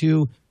hours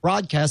into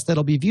broadcasts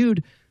that'll be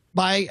viewed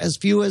by as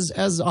few as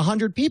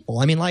 100 people.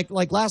 I mean, like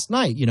last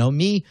night,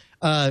 me,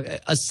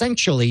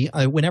 essentially,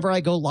 whenever I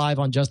go live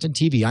on Justin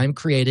TV, I'm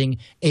creating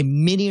a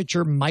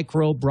miniature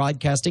micro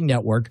broadcasting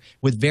network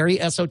with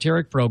very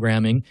esoteric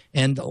programming.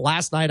 And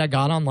last night I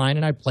got online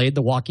and I played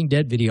the Walking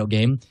Dead video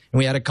game, and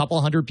we had a couple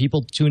hundred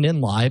people tune in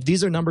live.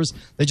 These are numbers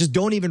that just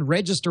don't even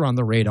register on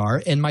the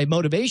radar. And my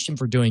motivation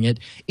for doing it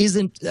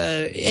isn't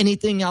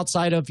anything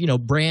outside of,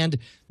 brand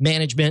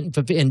management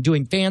and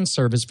doing fan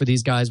service for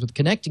these guys with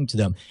connecting to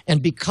them.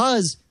 And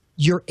because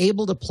you're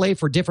able to play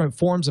for different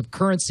forms of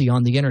currency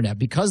on the internet,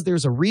 because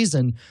there's a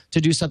reason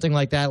to do something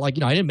like that.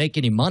 Like, I didn't make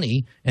any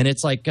money, and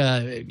it's like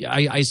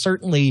I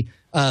certainly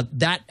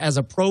that as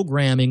a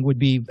programming would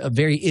be a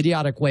very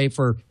idiotic way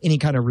for any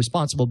kind of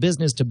responsible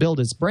business to build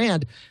its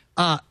brand.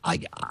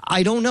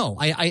 I don't know.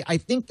 I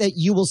think that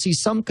you will see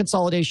some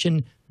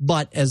consolidation,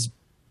 but as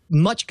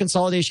much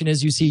consolidation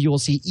as you see, you will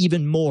see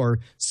even more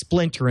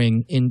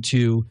splintering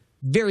into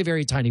very,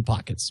 very tiny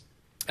pockets.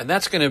 And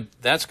that's going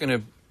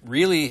to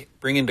really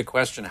bring into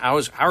question how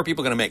are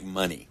people going to make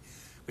money,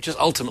 which is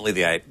ultimately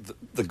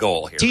the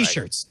goal here.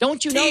 T-shirts. Right?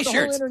 Don't you know the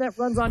whole internet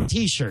runs on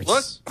T-shirts?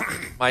 Look,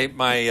 my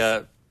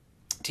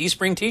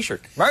Teespring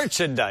T-shirt.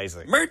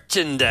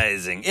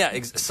 Merchandising.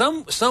 Yeah,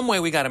 some way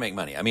we got to make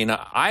money. I mean,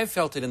 I've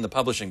felt it in the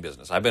publishing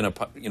business. I've been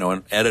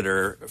an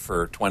editor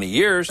for 20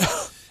 years.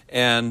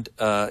 And,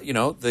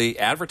 the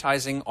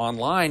advertising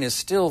online is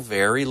still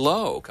very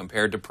low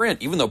compared to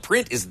print, even though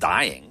print is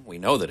dying. We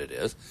know that it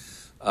is.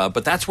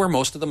 But that's where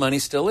most of the money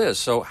still is.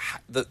 So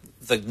the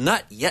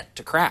nut yet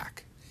to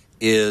crack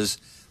is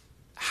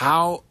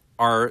how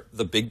are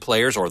the big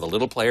players or the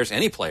little players,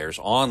 any players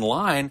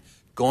online,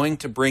 going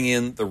to bring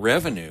in the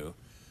revenue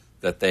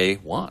that they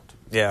want.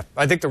 Yeah,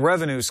 I think the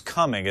revenue's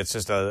coming. It's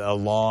just a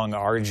long,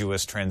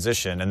 arduous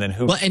transition, and then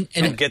who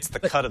gets the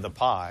cut of the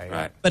pie?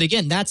 Right. But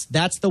again, that's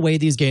the way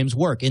these games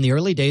work. In the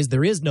early days,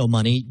 there is no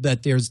money,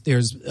 but there's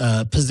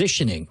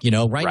positioning. You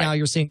know, right now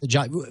you're seeing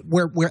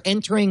we're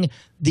entering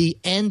the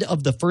end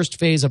of the first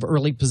phase of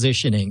early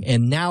positioning,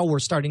 and now we're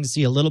starting to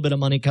see a little bit of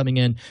money coming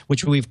in,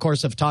 which we of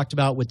course have talked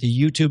about with the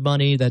YouTube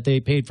money that they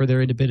paid for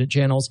their independent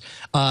channels,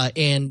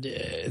 and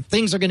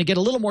things are going to get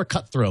a little more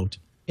cutthroat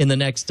in the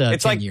next 10 years.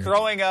 It's like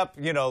throwing up,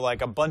 you know,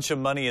 like a bunch of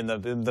money in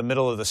the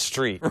middle of the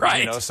street. Right.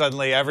 You know,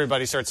 suddenly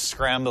everybody starts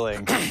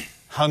scrambling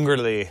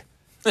hungrily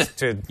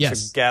to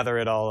gather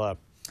it all up.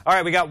 All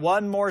right, we got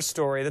one more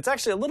story that's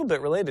actually a little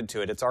bit related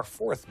to it. It's our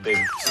fourth big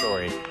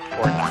story,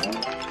 or not.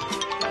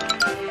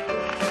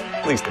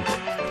 At least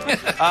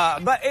important.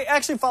 But it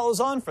actually follows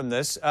on from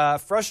this.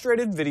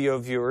 Frustrated video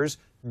viewers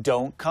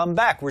don't come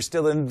back. We're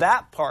still in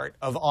that part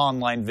of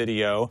online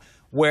video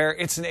where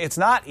it's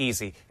not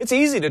easy. It's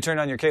easy to turn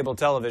on your cable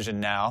television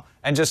now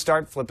and just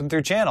start flipping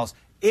through channels.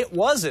 It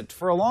wasn't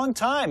for a long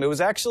time. It was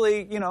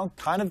actually, you know,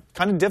 kind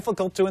of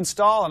difficult to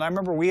install. And I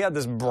remember we had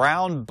this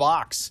brown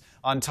box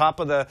on top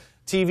of the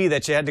TV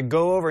that you had to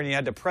go over, and you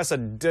had to press a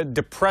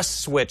depress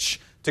switch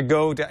to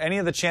go to any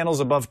of the channels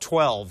above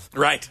 12.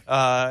 Right.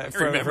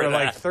 For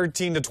like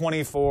 13 to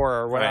 24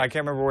 or what. I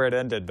can't remember where it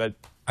ended, but.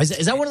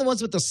 Is that one of the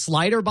ones with the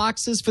slider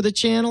boxes for the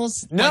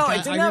channels? No,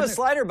 it didn't have a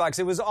slider box.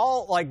 It was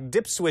all like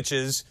dip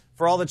switches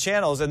for all the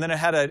channels, and then it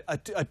had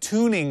a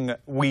tuning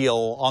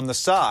wheel on the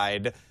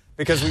side.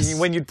 Because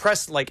when you'd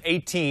press like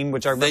 18,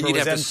 which I remember then you'd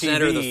was have MTV, to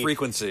center the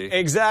frequency.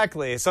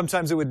 Exactly.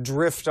 Sometimes it would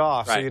drift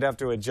off, so you'd have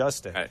to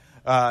adjust it.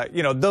 Right.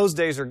 You know, those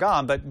days are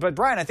gone. But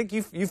Brian, I think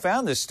you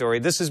found this story.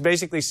 This is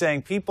basically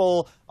saying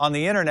people on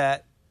the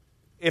internet,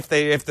 if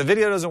the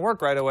video doesn't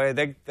work right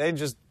away,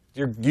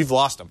 you've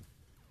lost them.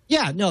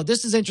 Yeah, no,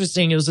 this is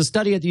interesting. It was a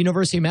study at the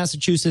University of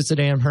Massachusetts at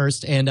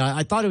Amherst, and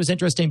I thought it was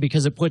interesting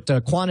because it put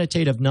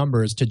quantitative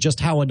numbers to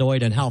just how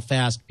annoyed and how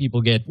fast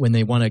people get when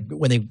they want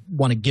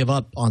to give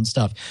up on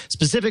stuff.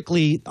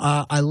 Specifically,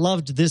 I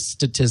loved this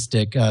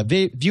statistic.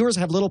 Viewers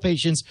have little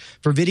patience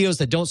for videos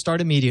that don't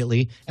start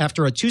immediately.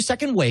 After a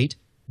 2-second wait,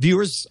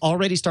 viewers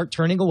already start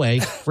turning away.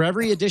 For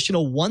every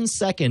additional 1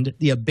 second,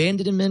 the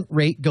abandonment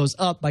rate goes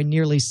up by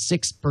nearly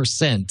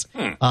 6%.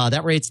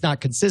 That rate's not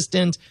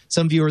consistent.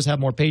 Some viewers have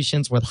more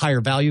patience with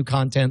higher value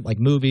content like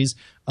movies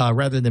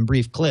rather than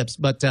brief clips.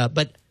 But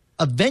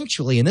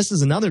eventually, and this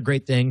is another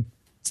great thing,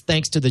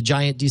 thanks to the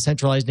giant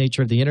decentralized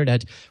nature of the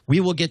internet, we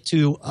will get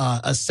to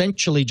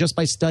essentially, just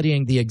by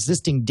studying the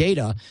existing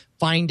data,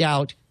 find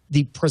out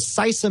the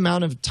precise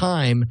amount of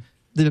time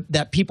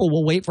that people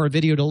will wait for a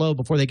video to load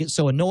before they get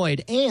so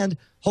annoyed. And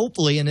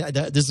hopefully, and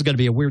this is going to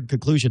be a weird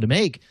conclusion to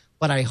make,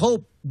 but I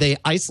hope they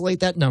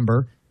isolate that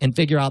number and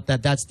figure out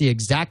that that's the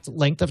exact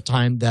length of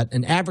time that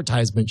an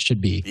advertisement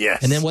should be.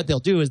 Yes. And then what they'll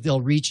do is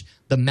they'll reach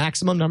the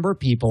maximum number of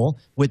people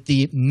with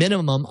the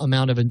minimum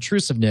amount of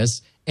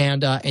intrusiveness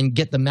and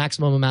get the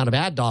maximum amount of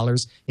ad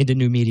dollars into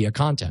new media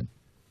content.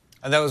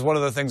 And that was one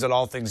of the things at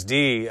All Things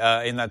D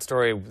in that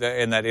story,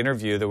 in that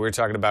interview that we were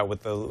talking about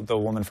with the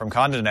woman from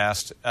Condé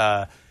Nast,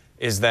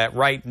 is that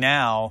right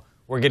now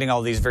we're getting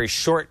all these very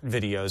short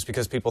videos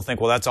because people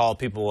think, well, that's all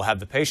people will have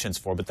the patience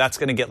for. But that's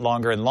going to get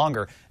longer and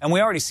longer. And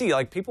we already see,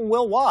 like, people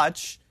will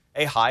watch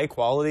a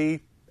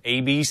high-quality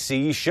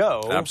ABC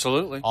show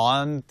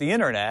on the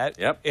internet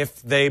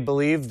if they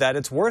believe that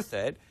it's worth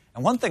it.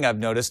 And one thing I've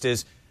noticed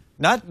is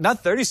not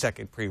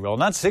 30-second pre-roll,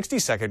 not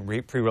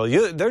 60-second pre-roll.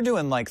 They're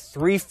doing like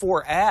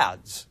 3-4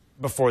 ads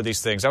before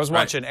these things. I was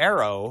watching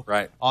Arrow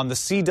on the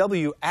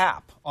CW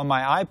app on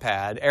my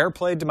iPad,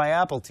 AirPlayed to my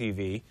Apple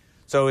TV.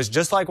 So it was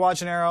just like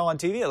watching Arrow on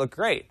TV. It looked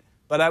great.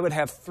 But I would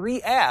have 3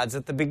 ads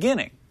at the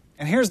beginning.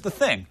 And here's the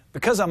thing.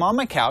 Because I'm on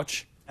my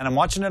couch and I'm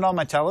watching it on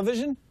my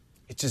television,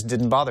 it just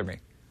didn't bother me.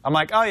 I'm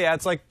like, oh, yeah,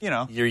 it's like, you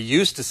know. You're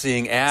used to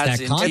seeing ads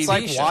in TV It's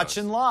like shows.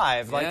 watching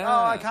live. Like,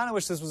 oh, I kind of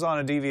wish this was on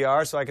a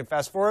DVR so I could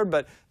fast forward.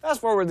 But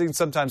fast forwarding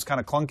sometimes kind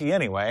of clunky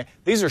anyway.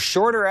 These are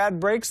shorter ad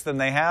breaks than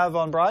they have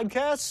on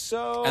broadcasts.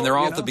 So, and they're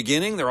all at the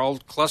beginning? They're all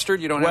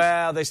clustered? You don't have...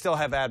 Well, they still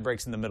have ad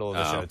breaks in the middle of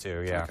the show,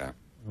 too, yeah. Okay.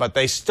 But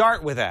they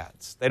start with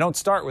ads. They don't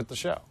start with the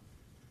show,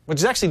 which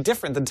is actually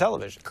different than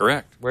television.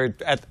 Correct. Where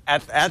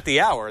at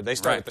the hour, they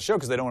start with the show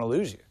because they don't want to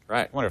lose you.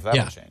 Right. I wonder if that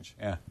will change.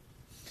 Yeah.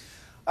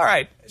 All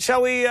right.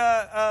 Shall we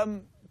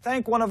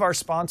thank one of our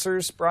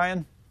sponsors,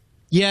 Brian?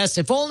 Yes,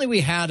 if only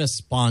we had a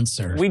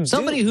sponsor.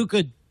 Somebody who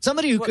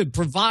could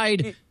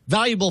provide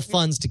valuable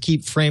funds to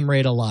keep frame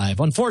rate alive.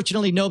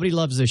 Unfortunately, nobody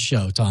loves this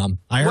show, Tom.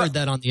 I heard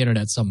that on the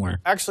internet somewhere.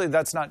 Actually,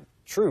 that's not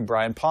true,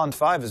 Brian. Pond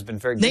 5 has been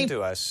very good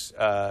to us.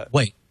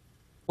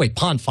 Wait,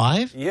 Pond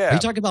 5? Yeah. Are you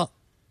talking about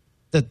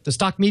the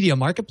stock media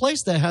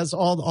marketplace that has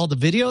all the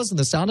videos and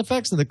the sound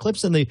effects and the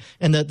clips and the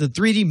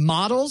 3D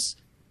models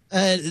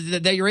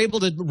that you're able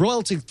to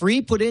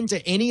royalty-free put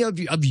into any of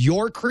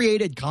your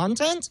created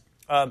content?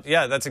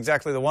 Yeah, that's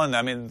exactly the one.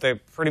 I mean, they're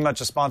pretty much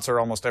a sponsor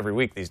almost every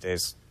week these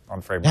days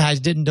on Frame Rate. Yeah, I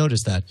didn't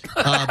notice that.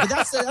 But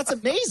that's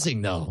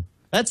amazing, though.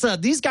 That's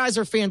these guys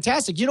are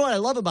fantastic. You know what I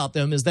love about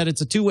them is that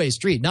it's a two-way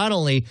street. Not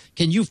only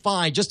can you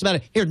find just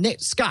about here,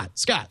 Scott.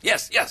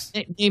 Yes.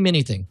 Name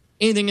anything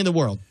in the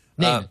world.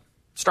 Name it.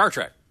 Star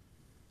Trek.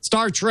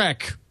 Star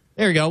Trek.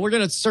 There you go. We're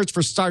going to search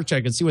for Star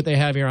Trek and see what they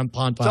have here on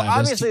Pond 5. So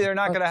obviously they're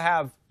not going to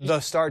have the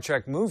Star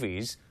Trek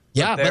movies.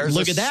 Yeah, but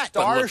look at that.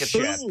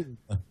 Starship.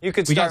 You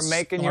could start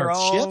making your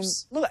own.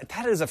 Ships? Look,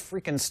 that is a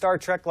freaking Star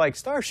Trek-like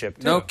starship,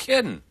 too. No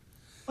kidding.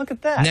 Look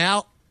at that.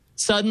 Now,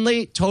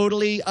 suddenly,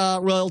 totally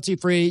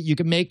royalty-free. You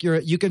can make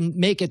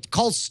it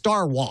called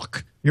Star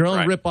Walk, your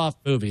own rip-off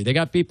movie. They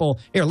got people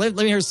here. Let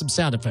me hear some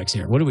sound effects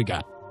here. What do we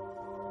got?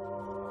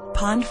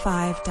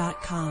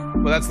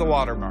 Pond5.com. Well, that's the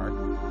watermark.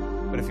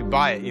 But if you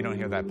buy it, you don't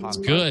hear that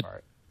Pond5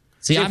 part.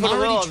 See, so I'm put a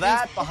little already of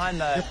that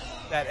behind that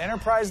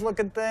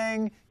Enterprise-looking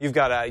thing. You've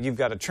got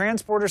a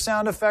transporter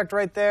sound effect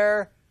right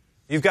there.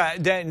 You've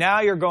got now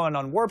you're going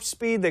on warp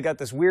speed. They got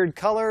this weird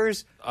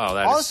colors. Oh,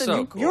 that All is of a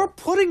sudden, so cool. You're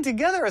putting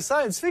together a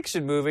science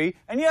fiction movie,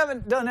 and you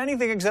haven't done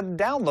anything except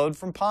download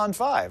from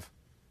Pond5.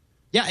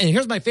 Yeah, and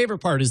here's my favorite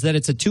part is that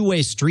it's a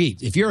two-way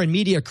street. If you're a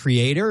media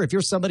creator, if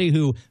you're somebody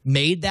who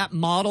made that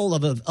model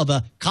of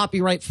a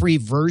copyright-free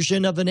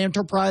version of an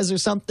Enterprise or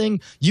something,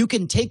 you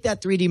can take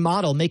that 3D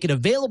model, make it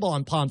available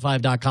on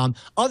pond5.com.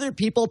 Other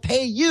people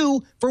pay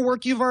you for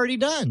work you've already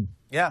done.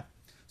 Yeah.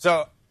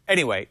 So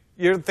anyway,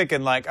 you're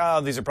thinking like, oh,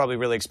 these are probably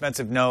really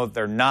expensive. No,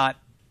 they're not.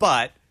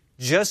 But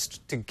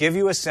just to give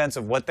you a sense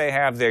of what they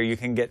have there, you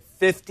can get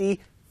 50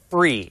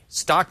 free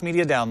stock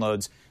media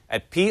downloads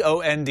at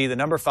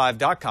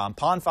pond5.com,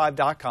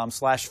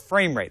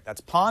 pond5.com/framerate. That's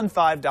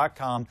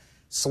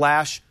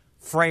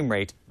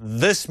pond5.com/framerate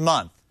this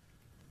month.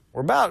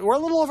 We're a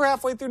little over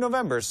halfway through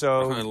November,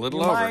 so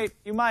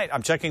you might.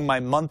 I'm checking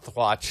my month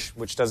watch,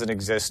 which doesn't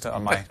exist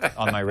on my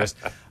wrist.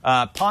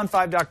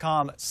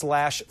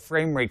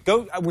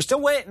 Pond5.com/framerate. We're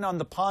still waiting on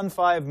the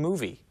Pond5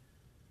 movie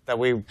that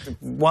we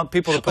want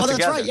people to put together. Oh,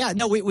 that's right. Yeah,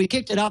 no, we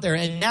kicked it out there,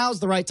 and now's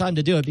the right time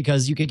to do it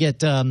because you could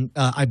get,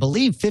 I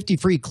believe, 50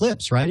 free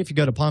clips, right? If you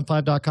go to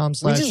pond5.com/.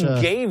 We just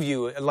gave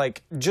you,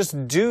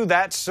 just do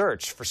that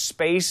search for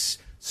space,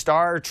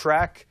 Star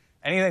Trek,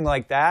 anything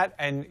like that,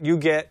 and you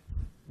get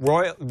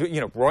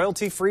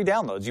royalty-free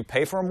downloads. You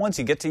pay for them once,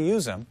 you get to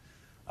use them.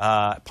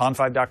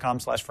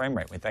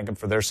 Pond5.com/framerate. We thank them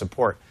for their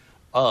support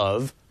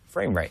of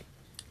Framerate.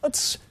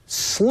 Let's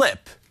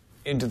slip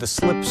into the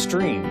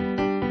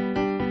slipstream.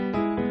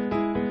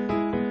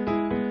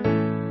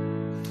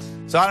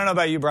 So I don't know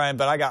about you, Brian,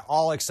 but I got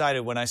all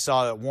excited when I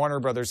saw that Warner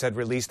Brothers had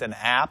released an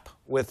app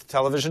with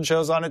television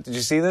shows on it. Did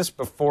you see this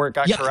before it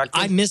got corrected?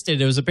 I missed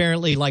it. It was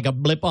apparently like a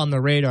blip on the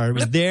radar. It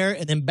was there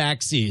and then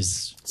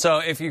backseas. So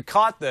if you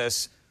caught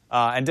this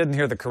and didn't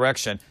hear the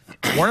correction,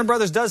 Warner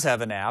Brothers does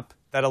have an app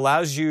that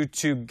allows you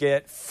to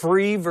get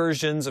free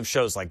versions of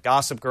shows like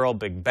Gossip Girl,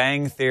 Big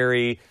Bang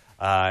Theory,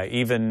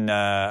 even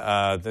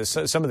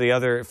some of the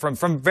other,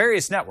 from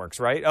various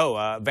networks, right?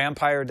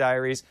 Vampire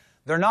Diaries.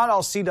 They're not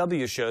all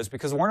CW shows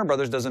because Warner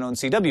Brothers doesn't own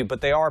CW,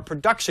 but they are a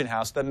production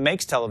house that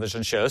makes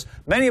television shows,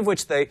 many of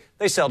which they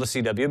sell to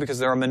CW because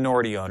they're a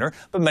minority owner,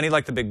 but many,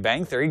 like The Big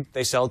Bang Theory,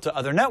 they sell to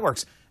other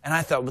networks. And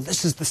I thought, well,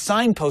 this is the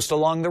signpost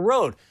along the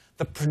road.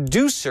 The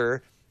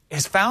producer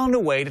has found a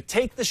way to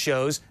take the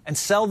shows and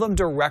sell them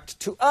direct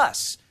to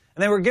us.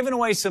 And they were giving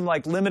away some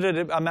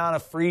limited amount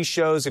of free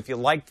shows if you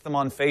liked them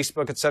on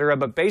Facebook, etc.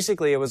 But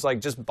basically it was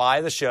just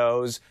buy the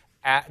shows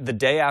at the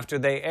day after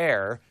they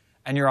air,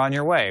 and you're on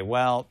your way.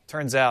 Well,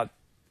 turns out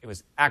it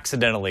was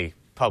accidentally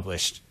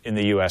published in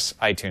the U.S.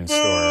 iTunes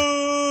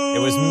store. It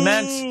was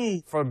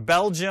meant for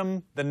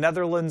Belgium, the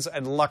Netherlands,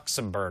 and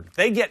Luxembourg.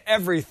 They get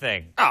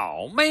everything.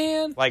 Oh,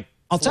 man.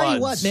 I'll tell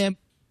you what, man.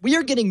 We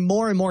are getting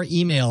more and more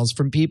emails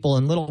from people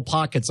in little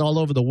pockets all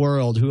over the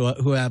world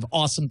who have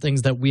awesome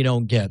things that we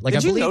don't get.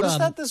 Did you notice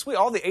that this week?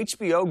 All the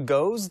HBO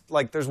Goes,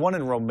 there's one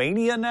in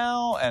Romania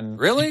now, and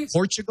really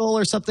Portugal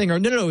or something, or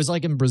no, it was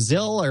in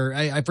Brazil, or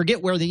I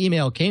forget where the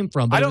email came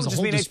from. But I don't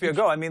just mean HBO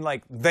Go. I mean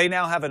they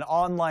now have an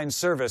online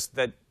service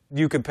that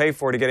you could pay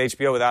for to get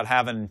HBO without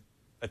having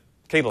a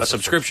cable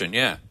subscription.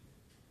 Yeah.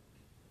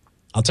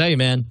 I'll tell you,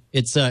 man,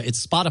 it's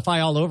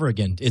Spotify all over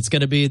again. It's going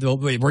to be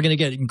we're going to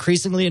get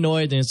increasingly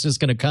annoyed, and it's just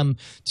going to come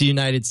to the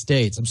United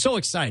States. I'm so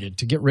excited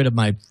to get rid of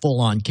my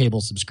full-on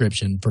cable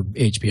subscription for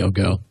HBO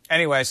Go.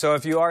 Anyway, so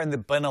if you are in the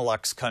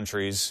Benelux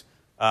countries,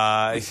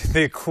 the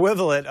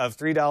equivalent of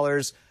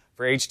 $3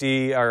 for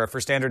HD or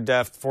for standard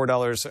def,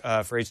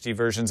 $4 for HD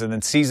versions, and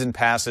then season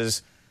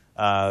passes.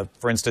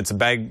 For instance,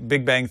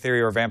 Big Bang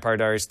Theory or Vampire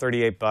Diaries,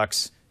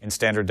 $38 in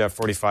standard def,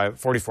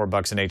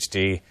 $44 in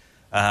HD.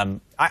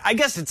 I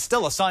guess it's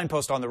still a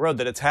signpost on the road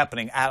that it's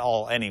happening at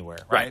all anywhere,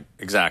 right?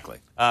 Exactly.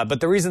 But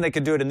the reason they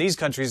could do it in these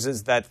countries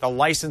is that the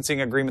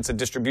licensing agreements and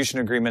distribution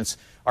agreements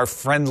are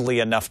friendly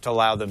enough to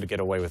allow them to get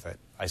away with it,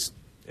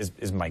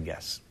 is my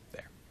guess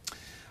there.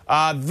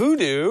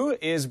 Vudu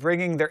is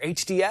bringing their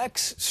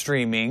HDX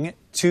streaming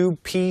to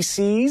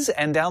PCs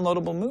and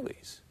downloadable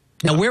movies.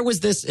 Now, where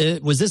was this?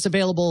 Was this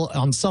available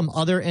on some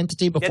other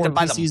entity before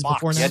PCs?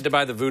 Before now? You had to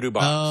buy the Vudu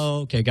box.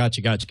 Oh, okay.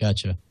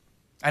 Gotcha.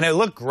 And it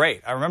looked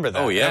great. I remember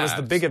that. Oh, yeah. That was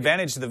the big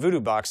advantage to the Voodoo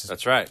boxes.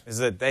 That's right. Is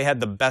that they had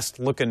the best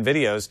looking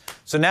videos.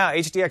 So now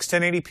HDX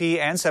 1080p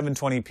and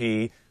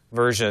 720p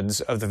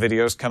versions of the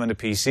videos come into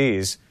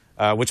PCs,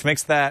 which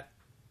makes that,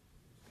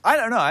 I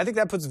don't know, I think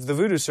that puts the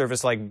Voodoo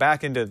service like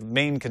back into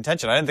main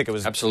contention. I didn't think it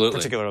was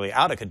particularly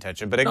out of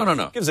contention, but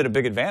it gives it a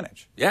big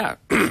advantage. Yeah,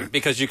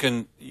 because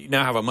you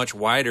now have a much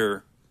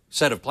wider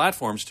set of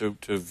platforms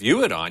to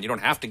view it on. You don't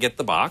have to get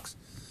the box.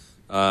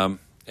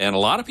 And a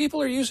lot of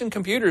people are using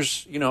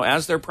computers,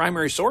 as their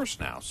primary source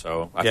now.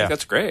 So I think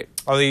that's great.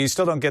 Although you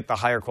still don't get the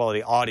higher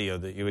quality audio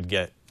that you would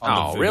get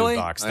on the Voodoo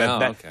box.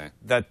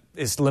 That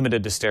is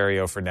limited to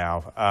stereo for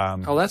now.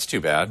 That's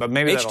too bad. But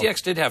maybe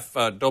HDX did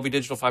have Dolby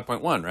Digital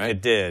 5.1, right?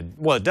 It did.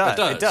 Well, it does.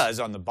 It does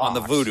on the box. On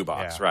the Voodoo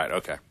box, right?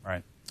 Okay.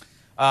 Right.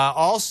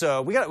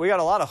 Also, we got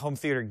a lot of home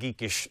theater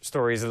geekish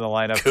stories in the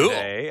lineup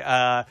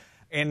today.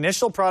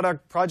 Initial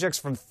projects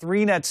from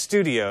 3Net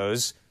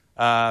Studios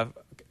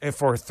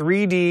for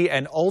 3D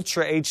and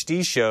Ultra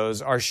HD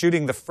shows are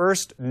shooting the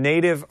first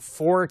native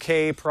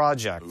 4K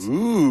project.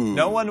 Ooh.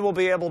 No one will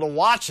be able to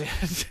watch it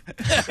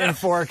in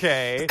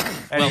 4K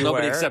Well,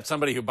 nobody except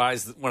somebody who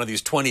buys one of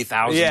these $20,000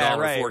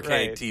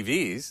 4K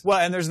TVs. Well,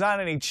 and there's not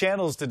any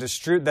channels to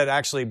distribute that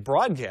actually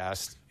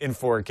broadcast in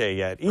 4K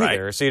yet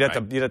either. So you'd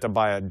have to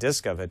buy a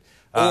disc of it.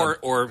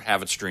 Or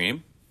have it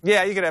stream.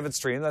 Yeah, you could have it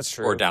stream. That's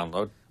true. Or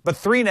download. But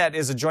 3Net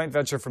is a joint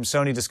venture from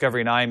Sony,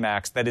 Discovery, and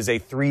IMAX that is a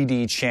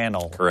 3D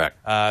channel. Correct.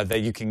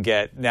 That you can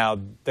get. Now,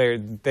 they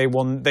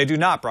do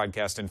not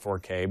broadcast in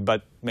 4K,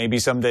 but maybe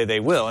someday they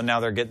will, and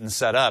now they're getting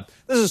set up.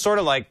 This is sort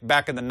of like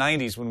back in the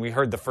 90s when we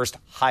heard the first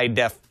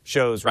high-def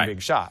shows were being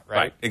shot, right?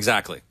 Right,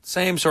 exactly.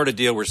 Same sort of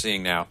deal we're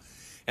seeing now.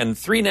 And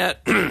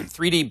 3Net,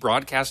 3D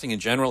broadcasting in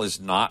general is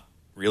not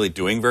really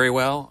doing very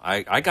well.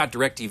 I got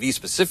DirecTV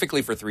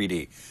specifically for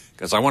 3D.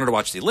 Because I wanted to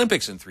watch the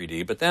Olympics in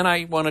 3D, but then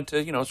I wanted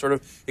to, sort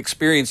of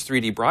experience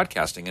 3D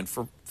broadcasting. And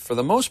for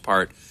the most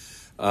part,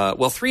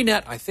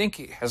 3Net, I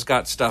think, has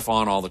got stuff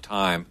on all the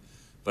time.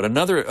 But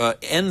another,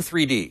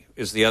 N3D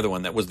is the other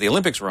one that was the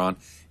Olympics were on.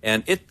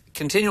 And it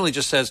continually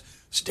just says,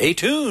 stay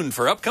tuned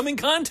for upcoming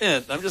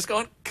content. I'm just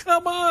going,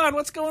 come on,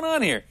 what's going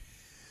on here?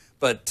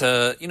 But,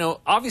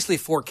 obviously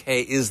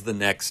 4K is the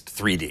next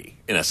 3D,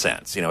 in a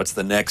sense. It's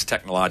the next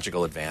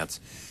technological advance.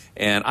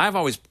 And I've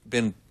always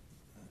been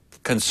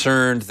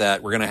concerned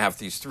that we're going to have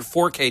these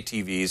 4K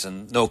TVs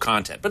and no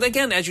content. But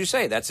again, as you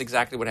say, that's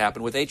exactly what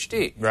happened with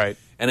HD. Right.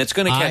 And it's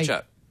going to catch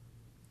up.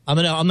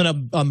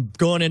 I'm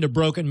going into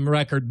broken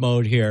record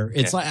mode here.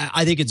 It's like,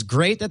 I think it's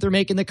great that they're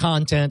making the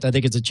content. I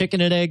think it's a chicken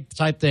and egg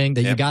type thing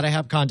that you got to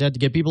have content to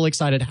get people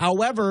excited.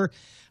 However,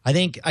 I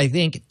think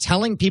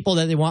telling people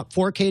that they want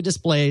 4K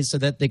displays so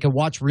that they can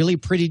watch really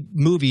pretty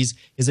movies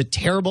is a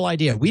terrible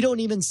idea. We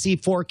don't even see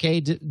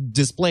 4K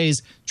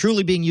displays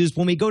truly being used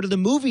when we go to the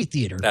movie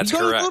theater. That's correct. You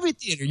go to correct. the movie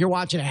theater, you're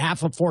watching a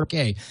half of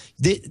 4K.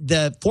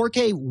 The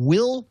 4K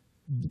will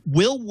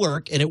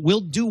work and it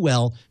will do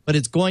well, but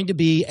it's going to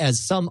be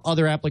as some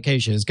other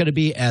application. It's going to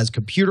be as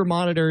computer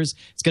monitors.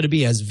 It's going to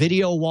be as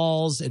video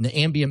walls and the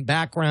ambient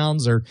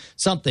backgrounds or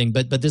something.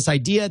 But this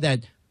idea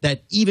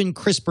that even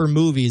crisper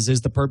movies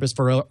is the purpose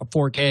for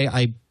 4K,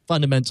 I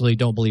fundamentally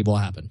don't believe will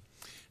happen.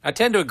 I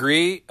tend to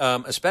agree,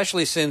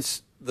 especially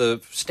since the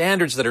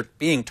standards that are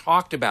being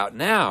talked about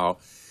now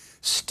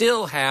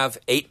still have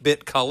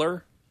 8-bit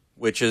color,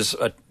 which is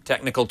a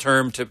technical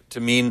term to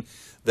mean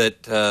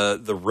that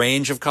the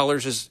range of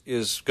colors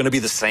is going to be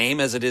the same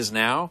as it is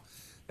now.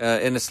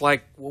 And it's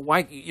like, well,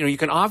 why? You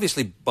can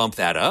obviously bump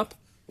that up.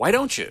 Why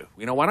don't you?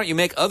 Why don't you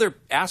make other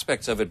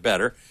aspects of it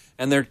better?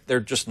 And they're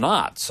just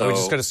not. So we're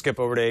just going to skip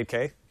over to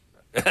 8K?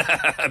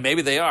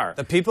 Maybe they are.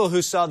 The people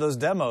who saw those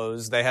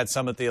demos, they had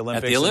some at the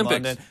Olympics in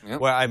London. Yep.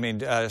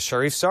 Well,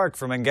 Sharif Sark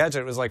from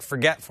Engadget was like,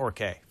 forget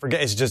 4K.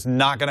 It's just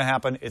not going to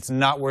happen. It's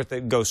not worth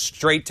it. Go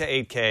straight to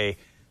 8K.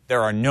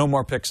 There are no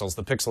more pixels.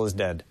 The pixel is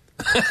dead.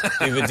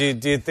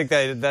 do you think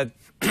that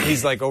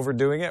he's like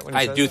overdoing it? When he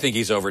I says do that? think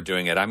he's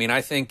overdoing it. I mean, I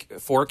think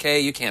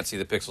 4K, you can't see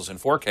the pixels in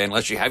 4K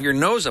unless you have your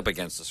nose up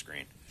against the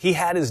screen. He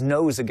had his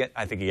nose against.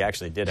 I think he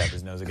actually did have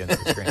his nose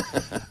against the screen.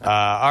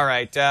 All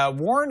right.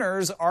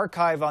 Warner's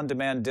Archive on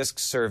Demand disc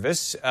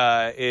service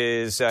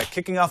is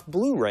kicking off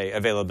Blu-ray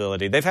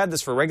availability. They've had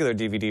this for regular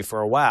DVD for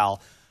a while,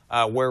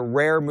 where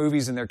rare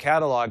movies in their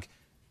catalog,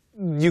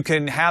 you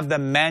can have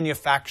them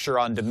manufacture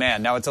on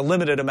demand. Now, it's a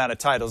limited amount of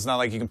titles. It's not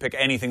like you can pick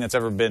anything that's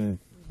ever been,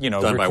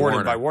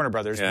 recorded by Warner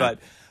Brothers. Yeah.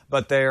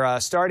 But they're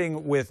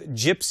starting with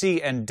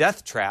Gypsy and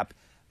Death Trap.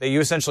 That you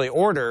essentially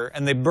order,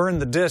 and they burn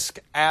the disc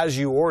as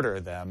you order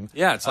them.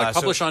 Yeah, it's like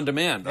publish on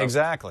demand.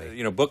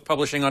 Exactly. Book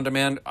publishing on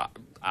demand.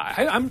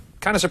 I'm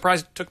kind of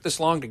surprised it took this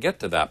long to get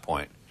to that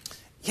point.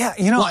 Yeah,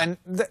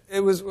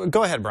 it was.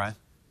 Go ahead, Brian.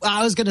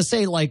 I was going to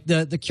say, like,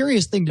 the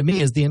curious thing to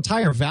me is the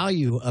entire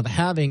value of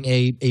having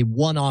a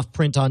one-off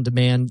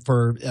print-on-demand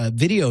for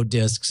video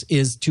discs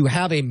is to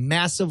have a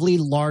massively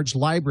large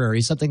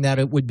library, something that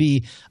it would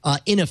be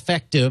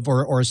ineffective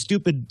or a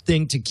stupid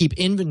thing to keep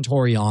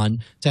inventory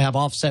on, to have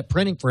offset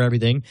printing for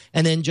everything,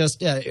 and then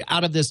just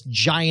out of this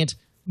giant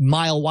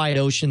mile-wide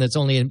ocean that's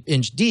only an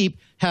inch deep,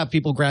 have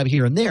people grab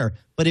here and there.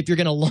 But if you're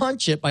going to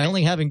launch it by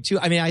only having two,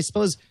 I mean, I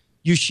suppose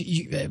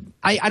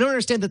I don't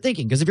understand the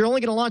thinking, because if you're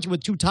only going to launch it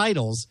with 2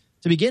 titles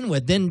to begin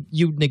with, then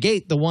you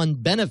negate the one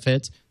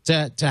benefit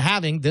to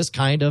having this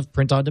kind of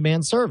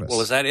print-on-demand service.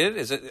 Well, is that it?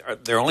 Is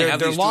it? They're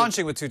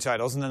launching with 2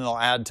 titles, and then they'll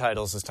add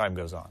titles as time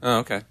goes on. Oh,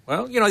 okay.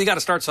 Well, you got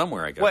to start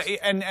somewhere, I guess.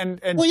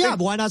 Well,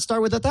 but why not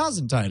start with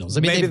 1,000 titles? I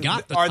mean, they've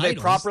got the Are titles.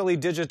 they properly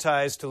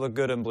digitized to look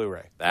good on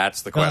Blu-ray?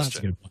 That's the question. That's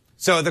a good point.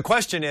 So the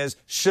question is,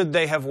 should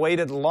they have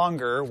waited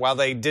longer while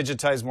they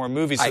digitize more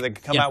movies so they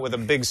could come out with a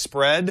big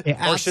spread?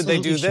 Or should they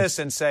do this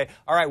and say,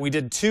 all right, we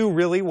did 2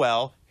 really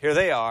well. Here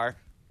they are.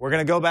 We're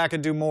going to go back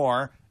and do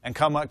more and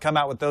come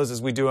out with those as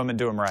we do them and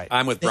do them right.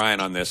 I'm with Brian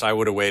on this. I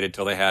would have waited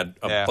till they had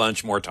a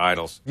bunch more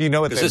titles. You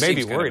know what they may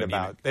be worried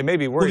about? They may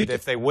be worried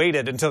if they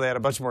waited until they had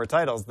a bunch more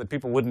titles that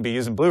people wouldn't be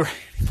using Blu-ray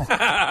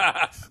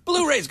anymore.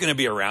 Blu-ray's going to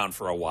be around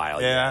for a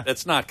while. Yeah.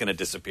 It's not going to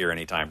disappear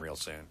anytime real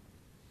soon.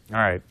 All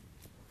right.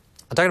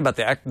 I'm talking about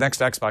the next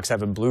Xbox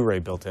having Blu-ray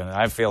built in.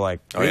 I feel like,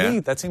 really?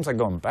 That seems like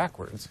going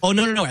backwards. Oh,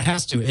 no, it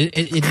has to.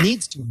 It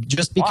needs to,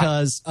 just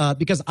because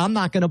I'm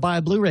not going to buy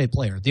a Blu-ray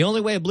player. The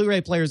only way a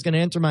Blu-ray player is going to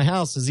enter my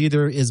house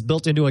is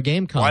built into a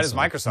game console. Why does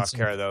Microsoft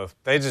care, though?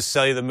 They just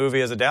sell you the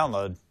movie as a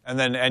download,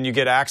 and you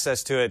get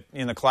access to it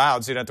in the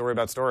cloud, so you don't have to worry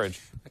about storage.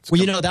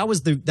 Well, that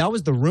was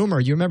the rumor.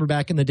 You remember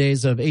back in the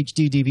days of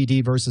HD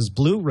DVD versus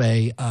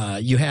Blu-ray,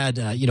 you had,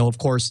 of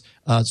course,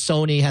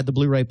 Sony had the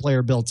Blu-ray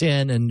player built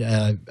in, and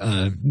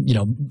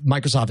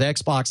Microsoft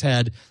Xbox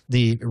had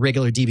the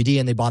regular DVD,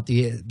 and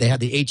they had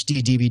the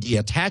HD DVD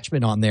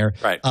attachment on there.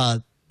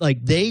 Right.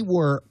 They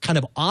were kind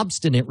of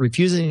obstinate,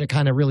 refusing to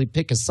kind of really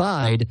pick a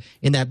side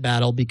in that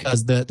battle,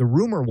 because the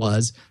rumor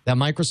was that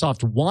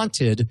Microsoft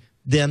wanted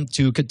them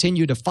to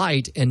continue to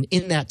fight, and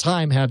in that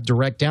time have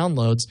direct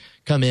downloads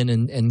come in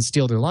and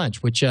steal their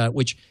lunch, which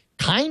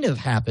kind of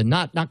happened,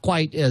 not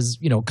quite as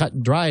cut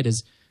and dried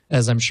as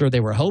I'm sure they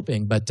were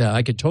hoping, but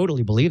I could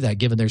totally believe that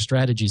given their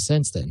strategy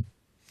since then.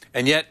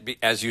 And yet,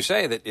 as you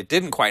say, that it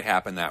didn't quite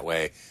happen that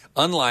way.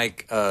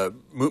 Unlike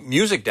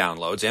music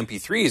downloads,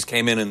 MP3s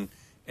came in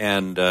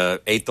and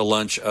ate the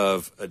lunch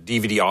of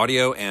DVD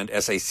audio and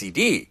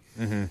SACD.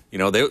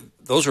 Mm-hmm.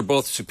 Those are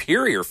both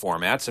superior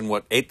formats, and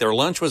what ate their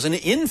lunch was an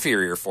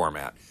inferior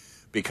format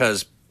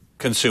because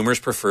consumers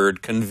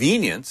preferred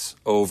convenience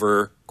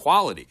over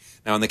quality.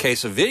 Now, in the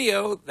case of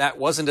video, that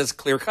wasn't as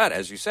clear-cut,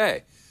 as you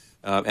say.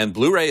 And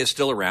Blu-ray is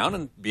still around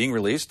and being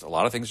released. A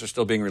lot of things are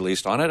still being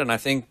released on it, and I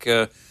think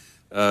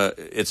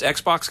it's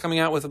Xbox coming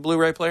out with a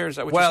Blu-ray player? Is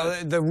that what you said?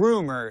 Well, the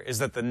rumor is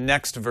that the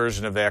next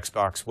version of the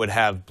Xbox would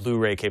have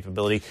Blu-ray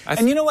capability.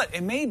 And you know what?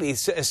 It may be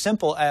as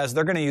simple as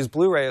they're going to use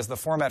Blu-ray as the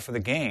format for the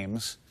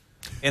games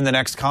in the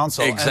next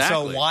console. Exactly.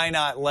 And so why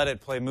not let it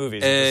play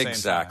movies at the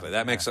same time?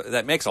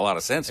 That makes a lot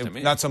of sense to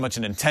me. Not so much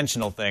an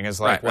intentional thing as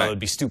like, it would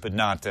be stupid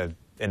not to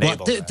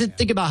enable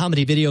Think about how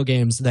many video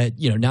games that,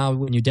 now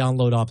when you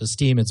download off of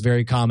Steam, it's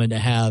very common to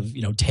have,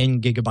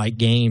 10 gigabyte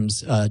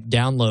games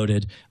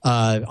downloaded.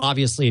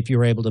 Obviously, if you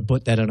were able to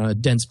put that in a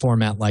dense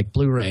format like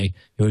Blu-ray,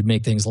 it would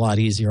make things a lot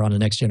easier on a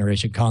next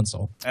generation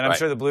console. And I'm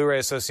sure the Blu-ray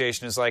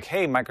Association is like,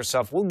 hey,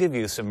 Microsoft, we'll give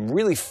you some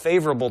really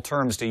favorable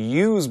terms to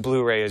use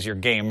Blu-ray as your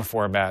game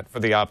format for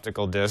the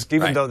optical disc,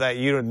 even though that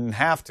you didn't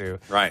have to.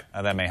 Right.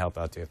 That may help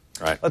out too.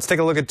 Right. Let's take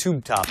a look at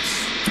tube tops.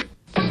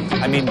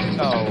 I meant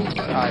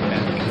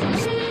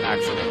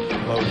actually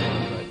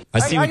loading. I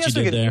see what you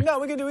did there. No,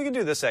 we can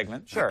do this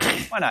segment. Sure,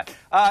 why not?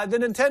 The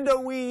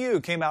Nintendo Wii U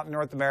came out in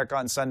North America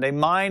on Sunday.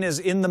 Mine is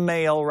in the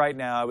mail right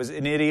now. I was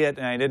an idiot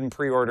and I didn't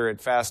pre-order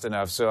it fast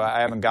enough, so I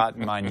haven't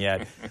gotten mine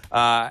yet.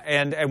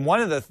 And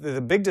one of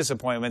the big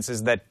disappointments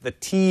is that the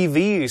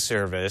TV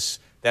service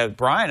that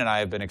Brian and I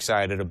have been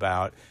excited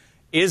about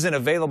isn't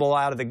available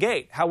out of the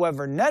gate.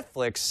 However,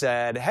 Netflix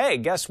said, hey,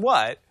 guess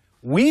what?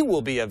 We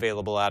will be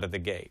available out of the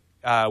gate.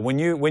 When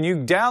you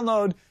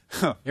download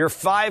your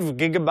 5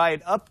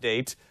 gigabyte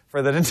update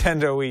for the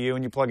Nintendo Wii U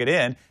and you plug it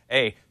in,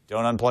 A,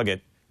 don't unplug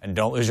it and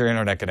don't lose your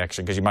internet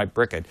connection because you might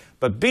brick it.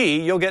 But B,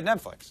 you'll get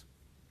Netflix.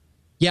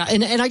 Yeah,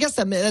 and I guess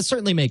that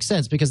certainly makes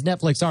sense because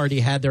Netflix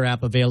already had their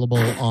app available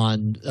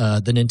on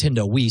the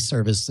Nintendo Wii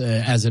service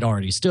as it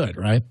already stood,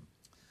 right?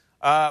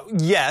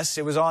 Yes,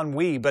 it was on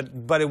Wii,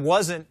 but it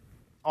wasn't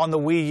on the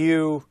Wii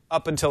U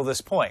up until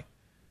this point.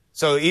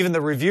 So even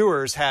the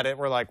reviewers had it.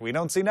 We're like, we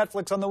don't see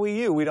Netflix on the Wii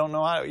U. We don't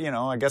know how.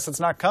 I guess it's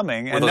not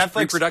coming. Were those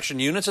pre-production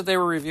units that they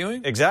were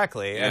reviewing?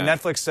 Exactly. Yeah. And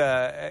Netflix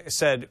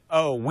said,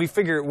 "Oh, we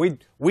figure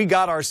we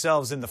got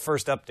ourselves in the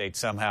first update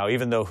somehow,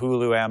 even though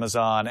Hulu,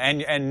 Amazon,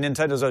 and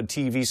Nintendo's own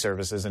TV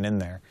service isn't in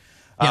there."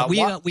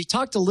 Yeah, we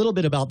talked a little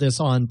bit about this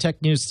on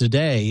Tech News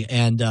Today,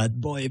 and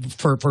boy,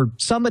 for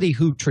somebody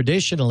who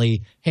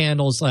traditionally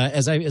handles,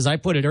 as I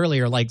put it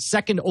earlier, like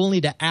second only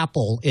to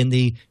Apple in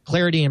the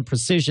clarity and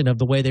precision of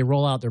the way they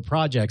roll out their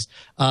projects,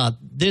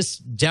 this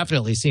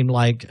definitely seemed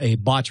like a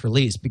botch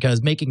release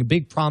because making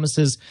big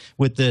promises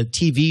with the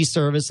TV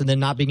service and then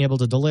not being able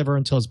to deliver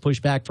until it's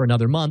pushed back for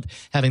another month,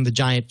 having the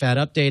giant fat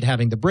update,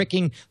 having the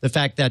bricking, the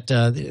fact that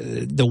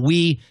the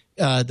Wii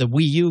the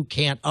Wii U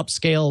can't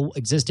upscale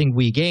existing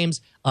Wii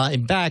games.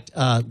 In fact,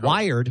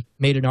 Wired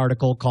made an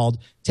article called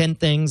 10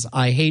 Things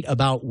I Hate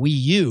About Wii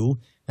U,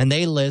 and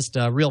they list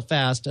real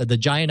fast the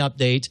giant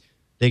update.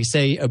 They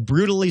say a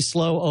brutally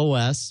slow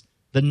OS,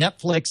 the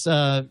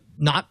Netflix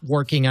not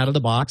working out of the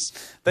box.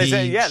 They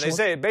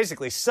say it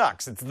basically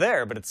sucks. It's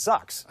there, but it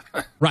sucks.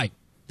 Right.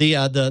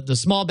 The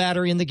small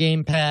battery in the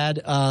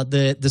gamepad,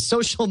 the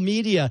social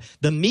media,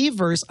 the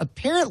Miiverse.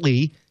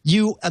 Apparently,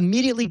 you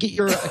immediately get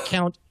your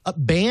account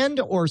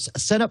banned or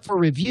set up for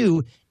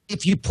review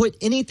if you put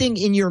anything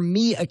in your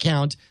Me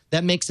account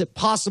that makes it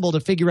possible to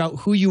figure out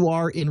who you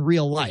are in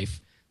real life.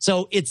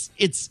 So it's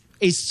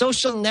a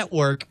social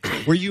network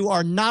where you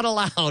are not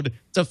allowed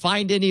to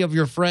find any of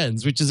your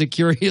friends, which is a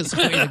curious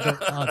way to go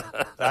about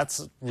it.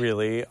 That's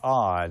really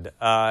odd.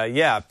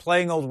 Yeah,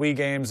 playing old Wii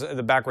games,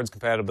 the backwards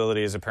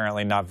compatibility is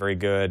apparently not very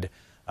good.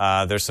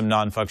 There's some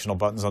non-functional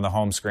buttons on the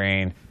home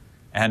screen.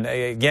 And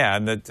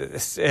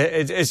it's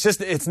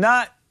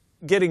not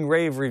getting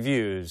rave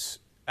reviews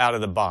out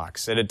of the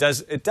box. And it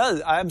does.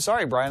 I'm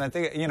sorry, Brian. I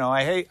think,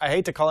 I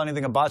hate to call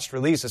anything a botched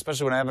release,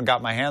 especially when I haven't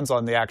got my hands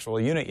on the actual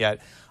unit yet.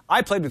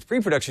 I played with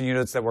pre-production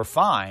units that were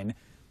fine,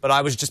 but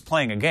I was just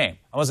playing a game.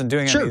 I wasn't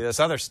doing any of this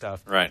other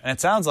stuff. Right. And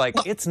it sounds like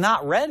it's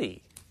not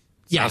ready.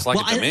 Yeah, Sounds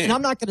like it to me. And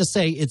I'm not going to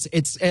say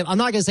I'm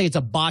not going to say it's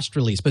a botched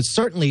release, but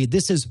certainly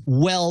this is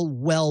well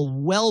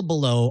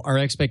below our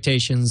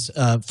expectations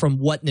from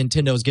what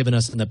Nintendo's given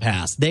us in the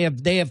past. They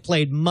have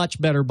played much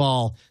better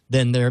ball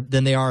than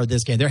they are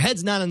this game. Their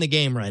head's not in the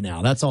game right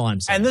now. That's all I'm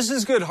saying. And this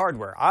is good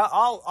hardware.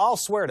 I'll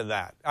swear to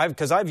that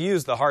because I've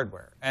used the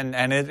hardware and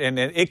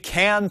it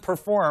can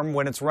perform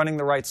when it's running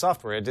the right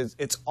software.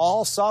 It's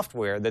all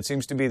software that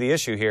seems to be the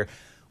issue here,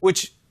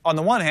 which on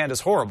the one hand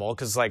is horrible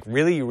because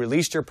really you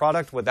released your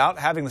product without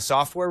having the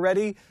software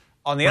ready.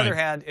 On the other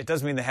hand, it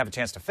doesn't mean they have a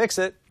chance to fix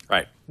it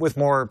with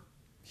more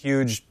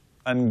huge,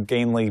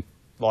 ungainly,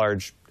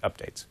 large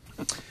updates.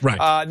 Right.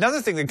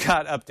 Another thing that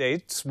got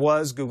updates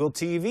was Google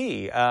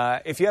TV.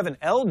 If you have an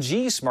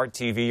LG Smart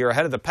TV, you're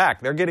ahead of the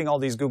pack. They're getting all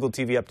these Google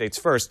TV updates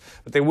first,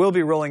 but they will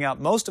be rolling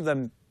out most of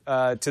them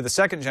to the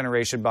second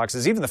generation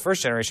boxes. Even the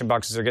first generation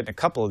boxes are getting a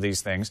couple of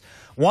these things.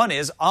 One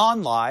is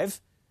On Live.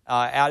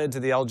 Added to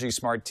the LG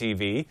Smart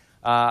TV.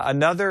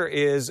 Another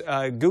is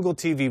Google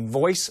TV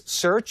Voice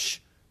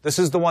Search. This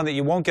is the one that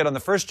you won't get on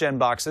the first-gen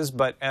boxes,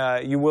 but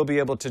you will be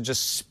able to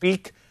just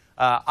speak,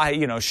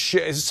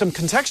 some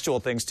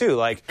contextual things, too,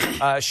 like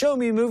show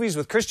me movies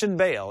with Christian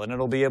Bale, and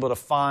it'll be able to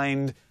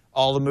find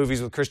all the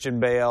movies with Christian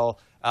Bale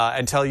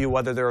and tell you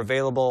whether they're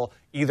available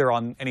either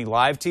on any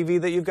live TV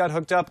that you've got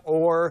hooked up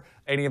or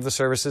any of the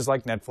services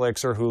like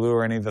Netflix or Hulu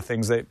or any of the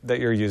things that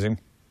you're using.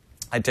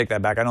 I take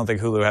that back. I don't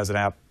think Hulu has an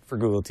app for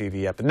Google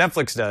TV yet, but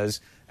Netflix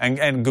does,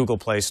 and Google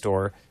Play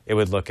Store it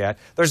would look at.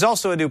 There's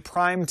also a new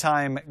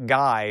primetime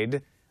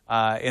guide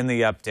in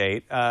the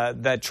update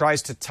that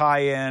tries to tie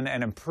in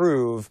and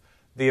improve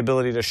the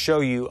ability to show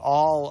you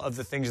all of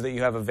the things that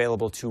you have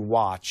available to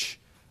watch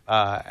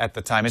at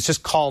the time. It's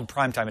just called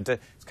primetime.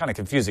 It's kind of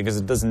confusing because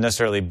it doesn't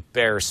necessarily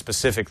bear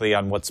specifically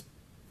on what's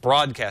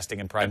broadcasting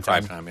in prime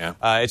time.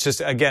 It's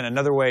just, again,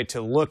 another way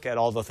to look at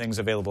all the things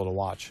available to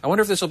watch. I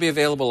wonder if this will be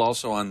available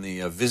also on the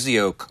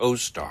Vizio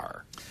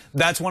Co-Star.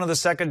 That's one of the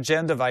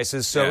second-gen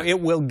devices, so it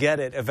will get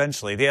it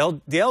eventually. The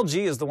LG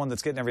is the one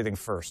that's getting everything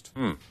first.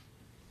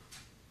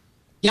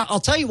 Yeah, I'll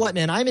tell you what,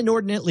 man, I'm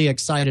inordinately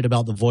excited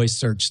about the voice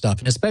search stuff,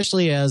 and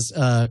especially as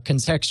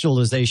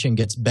contextualization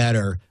gets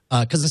better.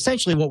 Because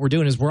essentially what we're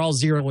doing is we're all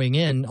zeroing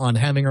in on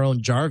having our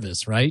own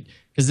Jarvis, right?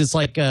 Because it's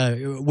like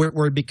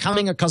we're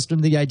becoming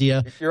accustomed to the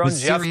idea. Your own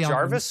Jeff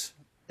Jarvis?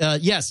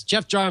 Yes,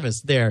 Jeff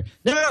Jarvis there.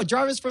 No,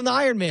 Jarvis from the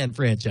Iron Man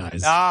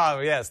franchise.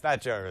 Oh, yes,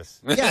 that Jarvis.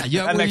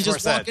 Yeah, where you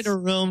just walk into a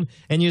room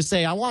and you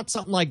say, I want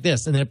something like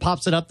this, and then it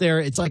pops it up there.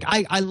 It's like,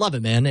 I love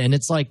it, man. And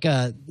it's like,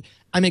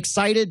 I'm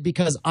excited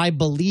because I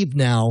believe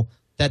now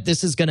that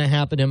this is going to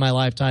happen in my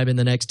lifetime in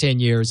the next 10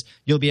 years.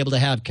 You'll be able to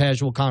have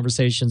casual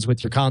conversations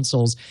with your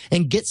consoles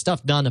and get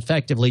stuff done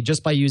effectively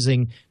just by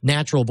using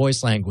natural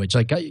voice language.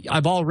 Like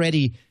I've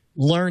already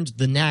learned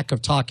the knack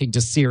of talking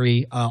to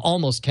Siri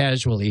almost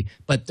casually,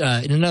 but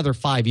in another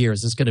 5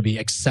 years, it's going to be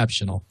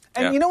exceptional.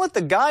 And you know what?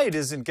 The guide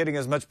isn't getting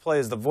as much play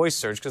as the voice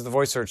search because the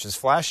voice search is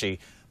flashy.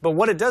 But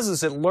what it does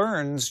is it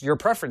learns your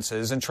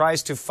preferences and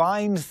tries to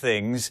find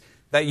things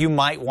that you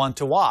might want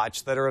to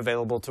watch that are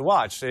available to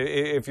watch.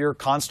 If you're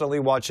constantly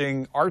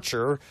watching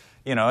Archer,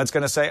 it's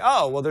going to say,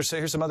 oh, well,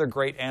 here's some other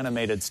great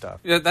animated stuff.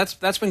 Yeah,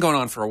 that's been going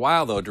on for a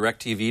while, though.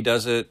 DirecTV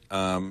does it.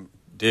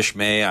 Dish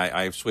may.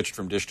 I've switched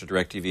from Dish to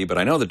DirecTV, but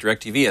I know that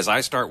DirecTV, as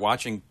I start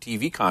watching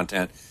TV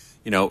content,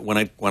 when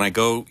I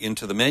go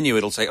into the menu,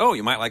 it'll say, oh,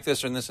 you might like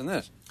this and this and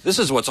this. This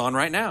is what's on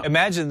right now.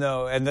 Imagine,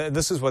 though, and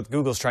this is what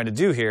Google's trying to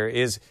do here,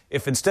 is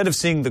if instead of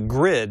seeing the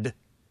grid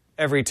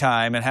every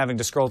time and having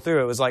to scroll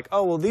through, it was like,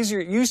 oh, well,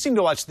 you seem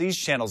to watch these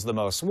channels the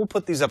most, so we'll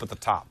put these up at the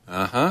top.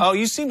 Oh,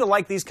 you seem to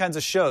like these kinds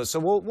of shows, so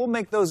we'll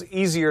make those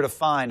easier to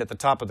find at the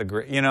top of the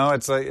grid.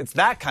 It's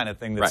that kind of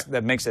thing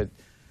that makes it,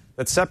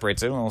 that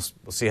separates it. We'll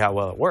see how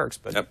well it works,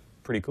 but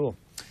pretty cool.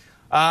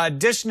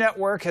 Dish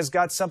Network has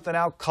got something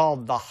out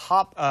called the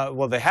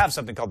well, they have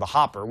something called the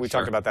Hopper. We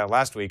talked about that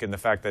last week, and the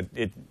fact that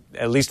it,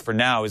 at least for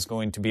now, is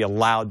going to be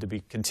allowed to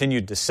be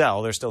continued to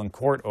sell. They're still in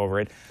court over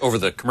it. Over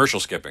the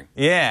commercial skipping.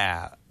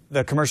 Yeah,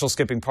 the commercial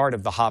skipping part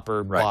of the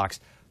Hopper box.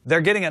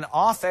 They're getting an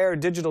off-air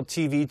digital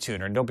TV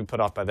tuner, and don't be put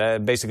off by that.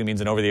 It basically means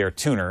an over-the-air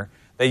tuner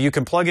that you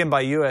can plug in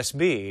by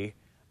USB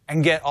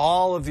and get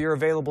all of your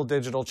available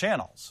digital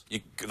channels.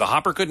 The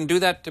Hopper couldn't do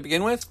that to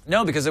begin with?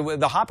 No, because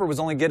the Hopper was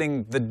only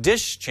getting the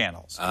Dish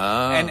channels.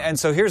 And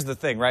so here's the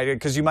thing, right?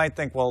 Because you might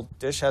think, well,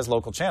 Dish has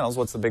local channels.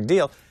 What's the big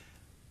deal?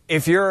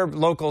 If your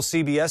local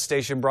CBS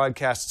station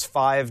broadcasts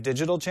 5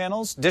 digital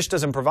channels, Dish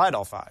doesn't provide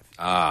all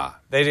 5.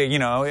 They, you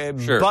know,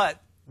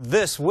 but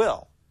this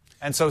will.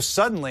 And so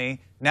suddenly,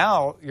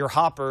 now your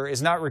Hopper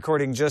is not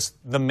recording just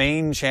the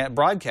main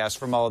broadcast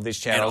from all of these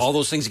channels. And all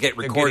those things get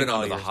recorded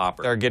onto the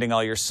Hopper. They're getting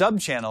all your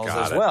sub-channels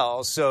as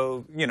well.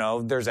 So, you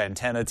know, there's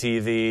antenna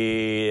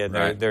TV,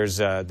 and there's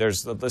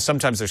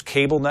sometimes there's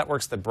cable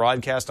networks that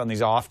broadcast on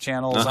these off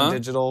channels on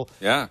digital.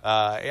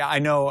 I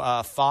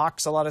know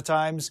Fox a lot of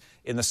times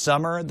in the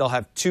summer they'll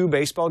have 2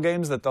 baseball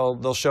games that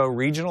they'll show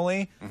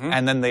regionally,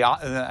 and then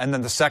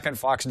the second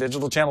Fox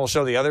digital channel will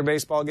show the other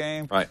baseball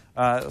game.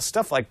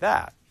 Stuff like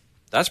that.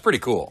 That's pretty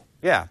cool.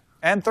 Yeah,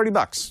 and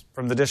 $30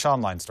 from the Dish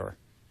Online store.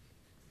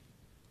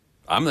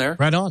 I'm there.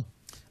 Right on.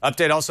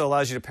 Update also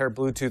allows you to pair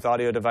Bluetooth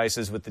audio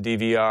devices with the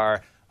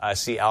DVR,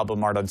 see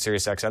album art on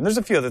SiriusXM. There's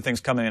a few other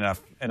things coming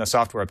in a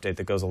software update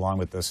that goes along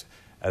with this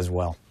as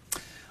well.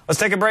 Let's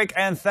take a break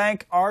and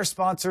thank our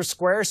sponsor,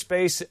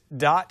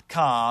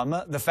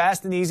 Squarespace.com, the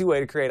fast and easy way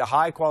to create a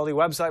high-quality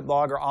website,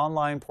 blog, or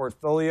online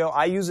portfolio.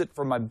 I use it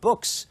for my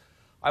books.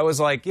 I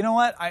was like, you know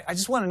what? I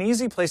just want an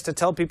easy place to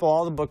tell people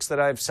all the books that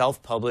I've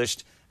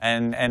self-published.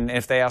 And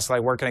if they ask,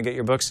 like, where can I get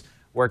your books,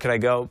 where can I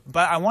go?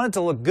 But I want it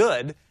to look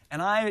good,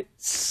 and I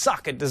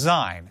suck at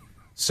design.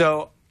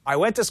 So I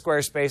went to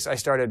Squarespace. I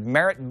started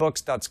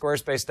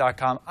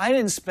meritbooks.squarespace.com. I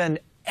didn't spend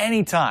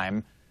any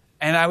time,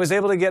 and I was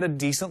able to get a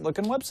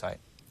decent-looking website.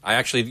 I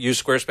actually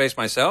use Squarespace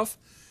myself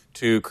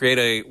to create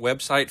a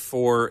website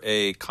for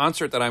a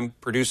concert that I'm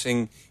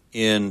producing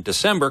in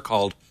December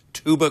called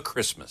Tuba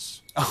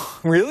Christmas. Oh,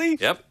 really?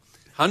 Yep.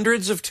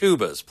 Hundreds of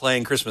tubas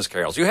playing Christmas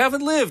carols. You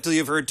haven't lived till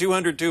you've heard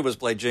 200 tubas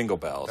play Jingle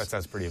Bells. That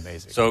sounds pretty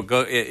amazing. So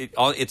go.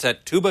 It's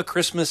at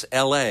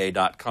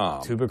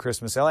tubachristmasla.com.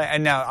 TubaChristmasLA.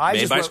 And now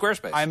made by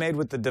Squarespace. I made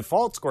with the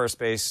default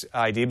Squarespace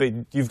ID, but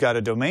you've got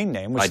a domain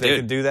name, which they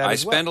can do that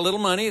as well. I spend a little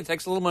money. It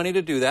takes a little money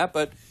to do that,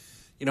 but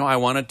you know, I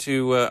wanted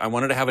to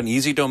have an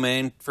easy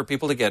domain for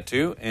people to get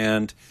to,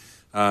 and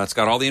it's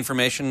got all the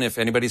information if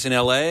anybody's in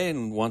LA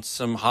and wants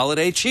some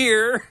holiday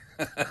cheer.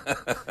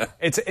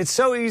 It's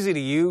so easy to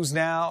use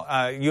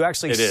now. You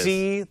actually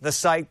see the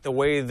site the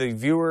way the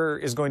viewer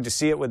is going to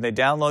see it when they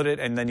download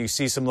it, and then you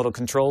see some little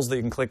controls that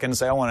you can click in and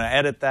say, I want to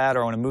edit that,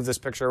 or I want to move this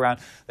picture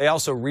around. They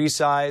also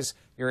resize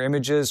your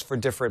images for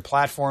different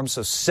platforms,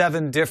 so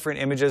 7 different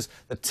images.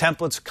 The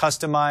template's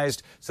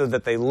customized so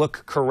that they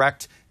look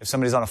correct if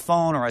somebody's on a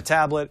phone or a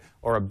tablet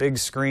or a big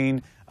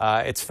screen.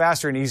 It's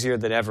faster and easier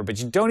than ever, but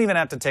you don't even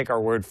have to take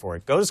our word for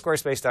it. Go to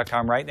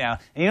Squarespace.com right now,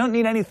 and you don't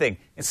need anything.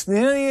 It's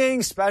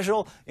anything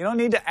special. You don't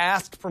need to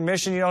ask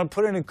permission. You don't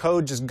put in a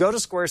code. Just go to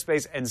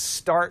Squarespace and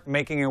start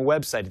making a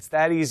website. It's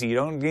that easy. You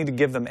don't need to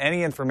give them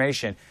any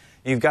information.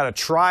 You've got a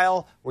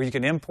trial where you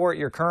can import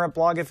your current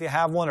blog if you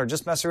have one, or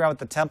just mess around with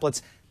the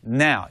templates.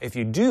 Now, if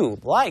you do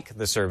like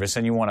the service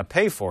and you want to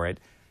pay for it,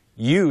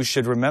 you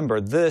should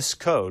remember this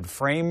code,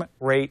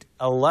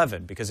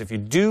 FrameRate11, because if you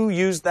do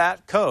use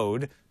that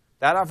code,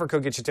 that offer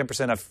code gets you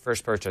 10% off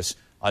first purchase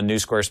on new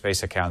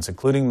Squarespace accounts,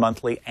 including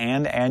monthly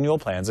and annual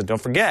plans. And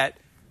don't forget,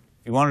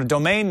 if you want a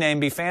domain name,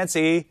 be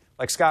fancy,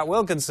 like Scott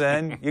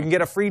Wilkinson, you can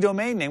get a free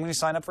domain name when you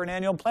sign up for an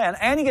annual plan,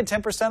 and you get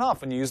 10%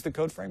 off when you use the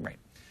code FrameRate.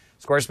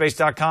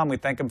 Squarespace.com, we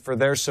thank them for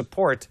their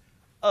support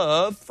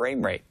of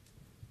FrameRate.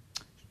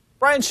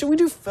 Brian, should we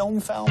do film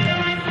foul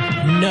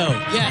now? No.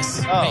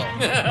 Yes. Oh,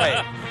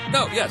 wait.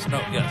 No, yes, no,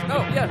 yes, no,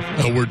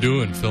 yes. Oh, we're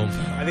doing film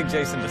foul. I think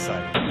Jason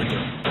decided we're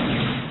doing.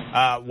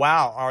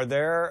 Wow, are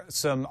there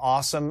some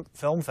awesome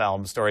film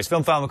foul stories?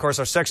 Film foul, of course,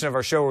 our section of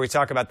our show where we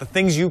talk about the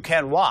things you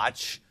can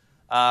watch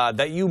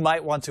that you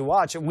might want to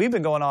watch. And we've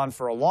been going on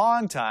for a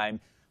long time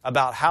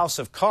about House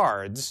of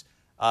Cards,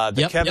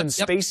 the Kevin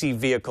Spacey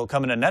vehicle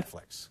coming to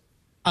Netflix.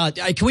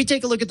 Can we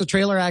take a look at the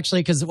trailer,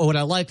 actually? Because what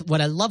I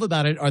love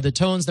about it are the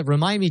tones that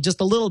remind me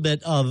just a little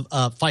bit of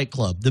Fight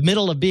Club. The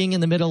middle of being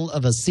in the middle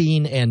of a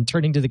scene and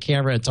turning to the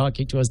camera and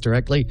talking to us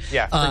directly.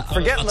 Yeah,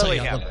 forget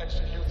Lillian.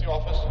 Execute the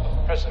office of the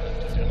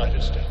President of the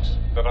United States.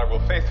 That I will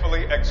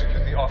faithfully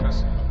execute the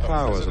office of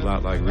Power is a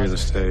lot like real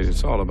estate.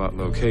 It's all about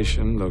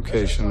location,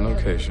 location,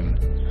 location.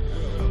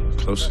 The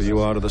closer you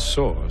are to the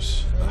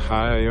source, the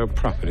higher your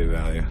property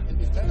value.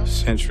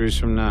 Centuries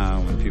from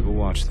now, when people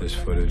watch this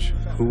footage,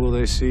 who will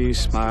they see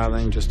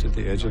smiling just at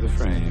the edge of the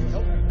frame?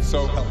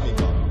 So help me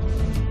God.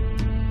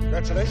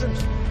 Congratulations.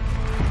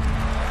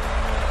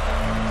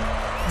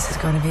 This is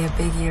going to be a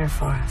big year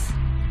for us.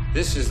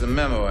 This is the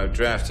memo I've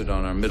drafted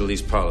on our Middle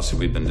East policy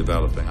we've been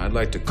developing. I'd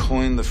like to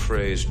coin the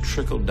phrase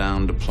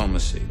trickle-down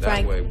diplomacy. That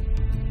Frank, way...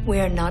 we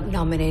are not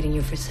nominating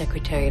you for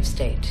Secretary of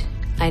State.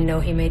 I know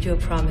he made you a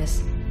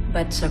promise,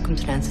 but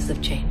circumstances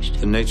have changed.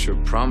 The nature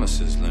of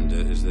promises, Linda,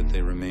 is that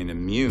they remain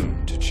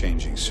immune to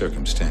changing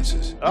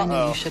circumstances. I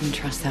knew you shouldn't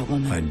trust that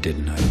woman. I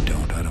didn't, I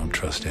don't. I don't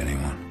trust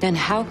anyone. Then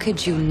how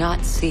could you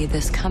not see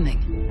this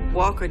coming?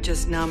 Walker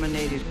just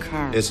nominated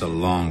Kern. It's a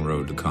long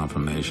road to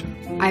confirmation.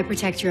 I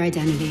protect your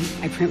identity.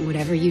 I print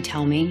whatever you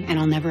tell me, and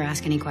I'll never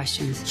ask any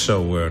questions.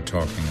 So we're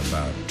talking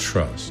about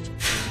trust.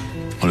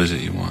 What is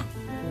it you want?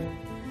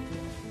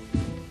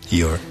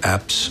 Your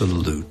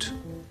absolute,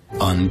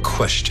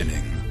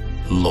 unquestioning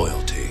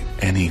loyalty.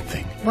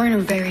 Anything. We're in a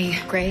very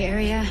gray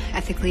area,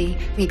 ethically,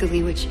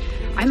 legally, which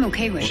I'm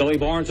okay with. Shelley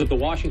Barnes of the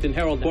Washington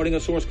Herald, quoting a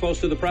source close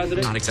to the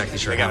president. Not exactly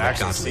sure how that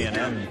got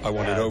CNN. I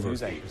want it over.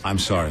 I'm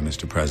sorry,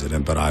 Mr.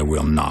 President, but I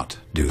will not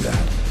do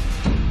that.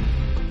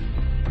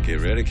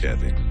 Get ready,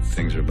 Kathy.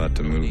 Things are about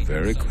to move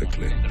very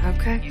quickly.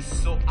 Okay.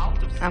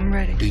 I'm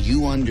ready. Do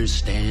you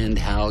understand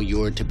how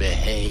you're to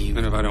behave?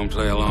 And if I don't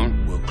play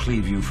along, we'll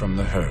cleave you from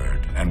the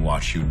herd and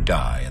watch you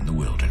die in the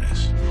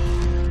wilderness.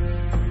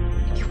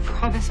 You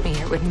promised me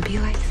it wouldn't be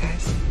like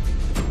this.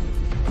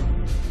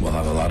 We'll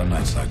have a lot of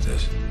nights like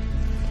this.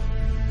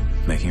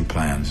 Making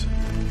plans.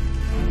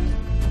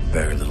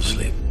 Very little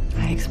sleep.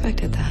 I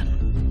expected that.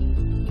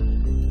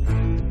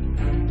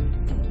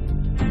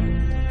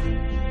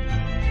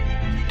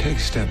 Take a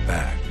step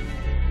back.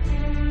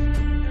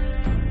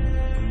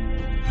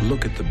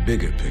 Look at the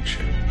bigger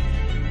picture.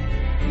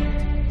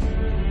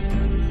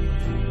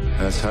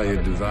 That's how you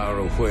devour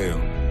a whale.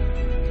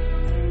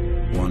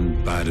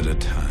 One bite at a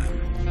time.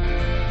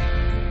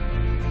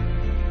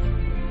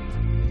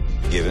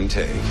 Give and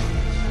take.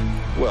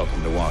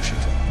 Welcome to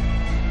Washington.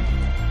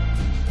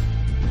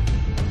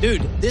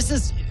 Dude,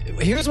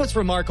 here's what's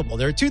remarkable.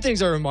 There are two things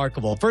that are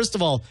remarkable. First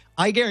of all,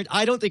 I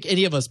don't think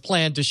any of us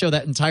planned to show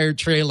that entire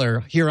trailer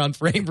here on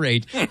Frame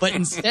Rate, but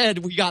instead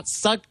we got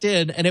sucked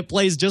in and it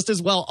plays just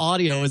as well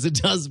audio as it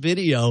does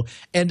video.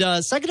 And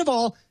second of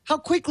all, how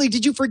quickly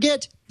did you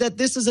forget that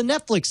this is a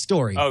Netflix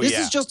story? This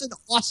is just an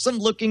awesome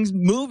looking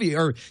movie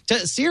or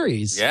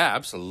series. Yeah,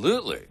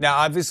 absolutely. Now,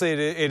 obviously,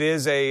 it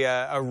is a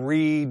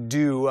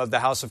redo of the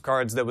House of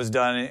Cards that was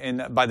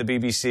done by the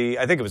BBC.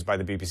 I think it was by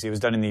the BBC. It was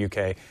done in the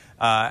UK.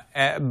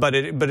 But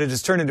it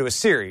has turned into a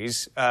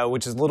series,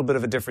 which is a little bit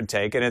of a different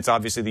take. And it's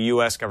obviously the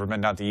U.S.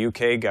 government, not the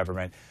UK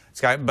government.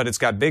 But it's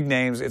got big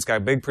names. It's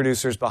got big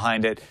producers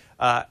behind it.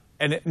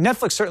 And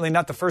Netflix certainly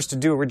not the first to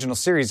do original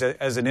series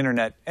as an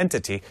internet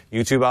entity.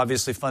 YouTube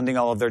obviously funding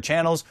all of their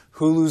channels.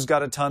 Hulu's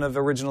got a ton of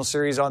original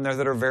series on there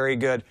that are very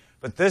good.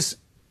 But this,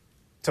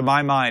 to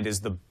my mind,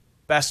 is the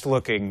best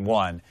looking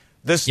one.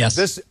 This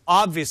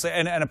obviously,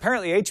 and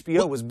apparently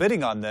HBO was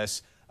bidding on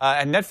this.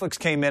 And Netflix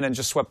came in and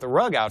just swept the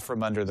rug out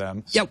from under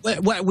them. Yeah,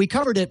 we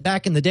covered it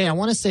back in the day. I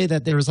want to say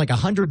that there was like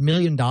 $100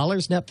 million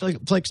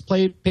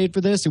Netflix paid for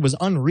this. It was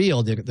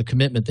unreal, the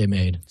commitment they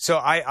made. So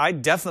I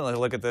definitely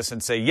look at this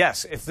and say,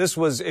 yes,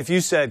 if you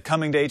said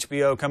coming to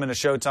HBO, coming to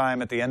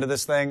Showtime at the end of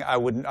this thing, I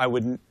wouldn't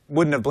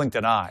have blinked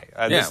an eye.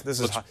 This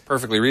is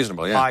perfectly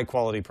reasonable. Yeah, high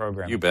quality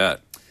program. You bet.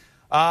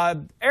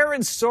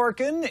 Aaron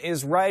Sorkin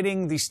is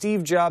writing the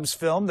Steve Jobs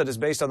film that is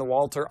based on the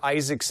Walter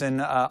Isaacson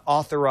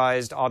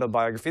authorized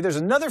autobiography. There's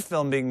another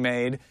film being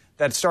made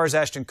that stars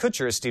Ashton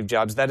Kutcher as Steve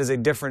Jobs. That is a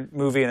different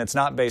movie, and it's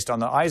not based on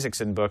the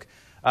Isaacson book.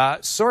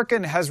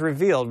 Sorkin has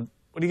revealed,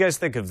 what do you guys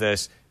think of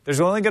this? There's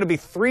only going to be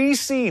 3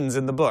 scenes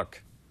in the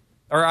book,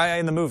 or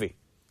in the movie.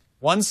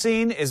 One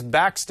scene is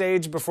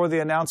backstage before the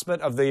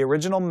announcement of the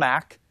original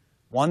Mac.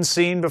 One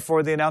scene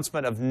before the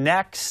announcement of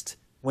Next,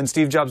 when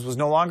Steve Jobs was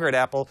no longer at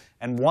Apple,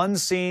 and one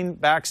scene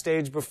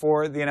backstage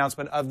before the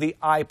announcement of the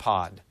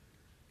iPod.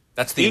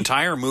 That's the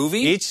entire movie?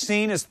 Each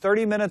scene is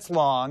 30 minutes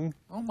long.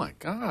 Oh, my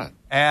God.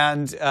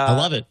 And I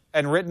love it.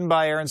 And written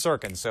by Aaron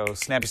Sorkin, so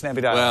snappy,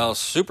 snappy dial. Well,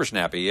 super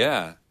snappy,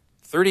 yeah.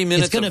 30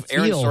 minutes of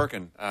Aaron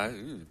Sorkin.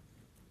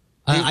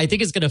 I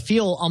think it's going to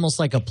feel almost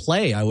like a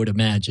play, I would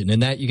imagine,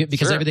 in that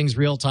because everything's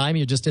real time.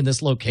 You're just in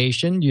this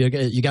location.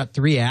 You got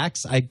 3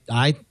 acts.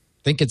 I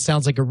think it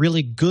sounds like a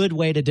really good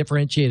way to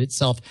differentiate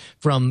itself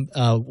from,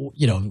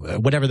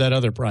 whatever that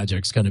other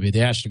project's going to be,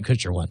 the Ashton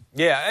Kutcher one.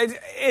 Yeah,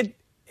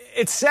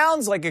 it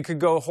sounds like it could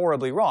go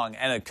horribly wrong,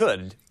 and it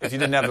could if you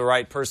didn't have the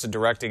right person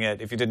directing it,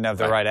 if you didn't have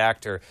the right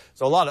actor.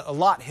 So a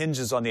lot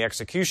hinges on the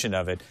execution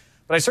of it.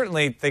 But I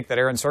certainly think that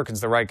Aaron Sorkin's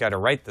the right guy to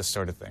write this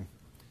sort of thing.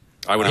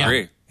 I would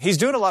agree. He's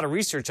doing a lot of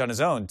research on his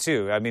own,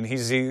 too. I mean,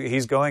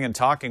 he's going and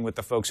talking with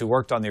the folks who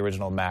worked on the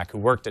original Mac, who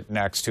worked at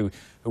Next, who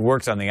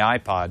worked on the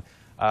iPod.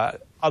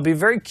 I'll be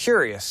very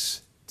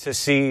curious to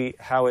see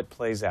how it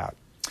plays out.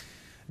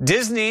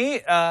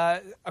 Disney,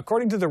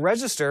 according to the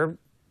Register,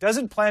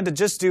 doesn't plan to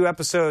just do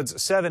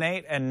episodes 7,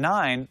 8, and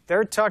 9.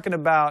 They're talking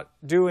about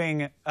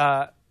doing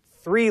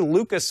 3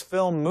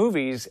 Lucasfilm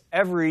movies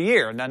every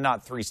year. Now,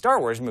 not 3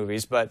 Star Wars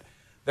movies, but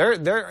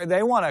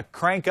they want to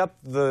crank up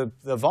the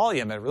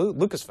volume at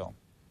Lucasfilm.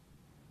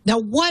 Now,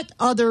 what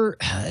other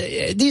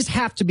these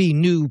have to be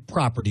new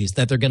properties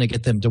that they're going to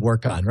get them to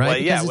work on, right? Well,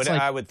 yeah, Because it's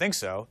I would think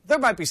so. There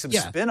might be some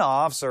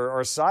spin-offs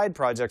or side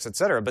projects, et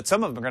cetera, but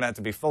some of them are going to have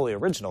to be fully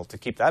original to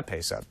keep that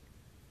pace up.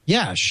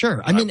 Yeah,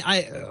 sure. I mean,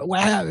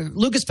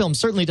 Lucasfilm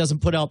certainly doesn't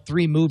put out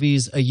 3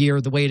 movies a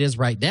year the way it is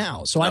right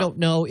now. So I don't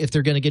know if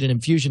they're going to get an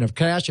infusion of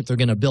cash, if they're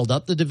going to build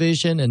up the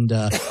division and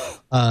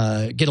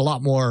get a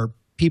lot more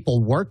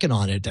people working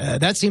on it.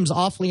 That seems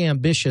awfully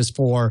ambitious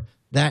for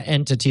that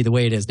entity the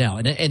way it is now.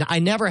 And I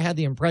never had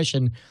the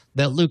impression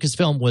that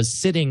Lucasfilm was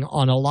sitting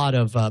on a lot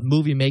of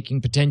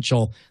movie-making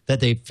potential that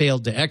they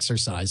failed to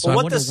exercise. So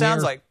well, what this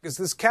sounds like is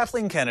this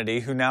Kathleen Kennedy,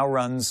 who now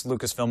runs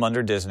Lucasfilm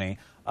under Disney,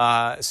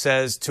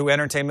 says to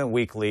Entertainment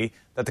Weekly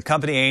that the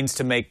company aims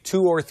to make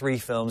 2 or 3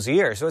 films a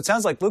year. So it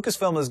sounds like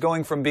Lucasfilm is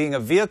going from being a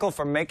vehicle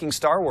for making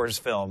Star Wars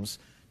films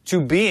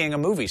to being a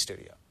movie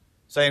studio.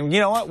 Saying, you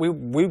know what, we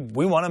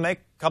want to make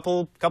a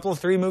couple of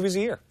 3 movies a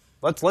year.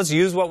 Let's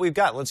use what we've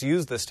got. Let's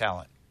use this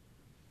talent.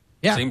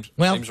 Yeah, seems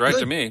right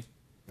to me.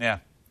 Yeah.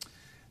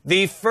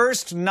 The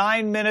first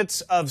 9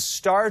 minutes of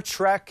Star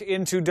Trek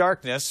Into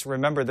Darkness,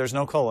 remember there's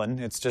no colon,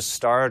 it's just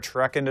Star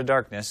Trek Into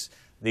Darkness,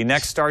 the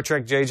next Star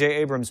Trek J.J.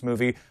 Abrams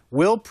movie,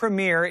 will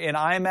premiere in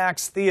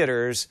IMAX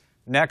theaters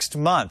next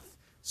month.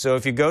 So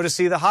if you go to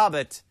see The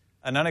Hobbit,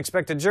 An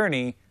Unexpected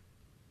Journey,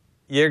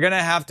 you're going to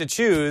have to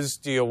choose,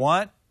 do you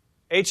want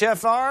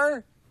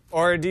HFR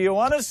or do you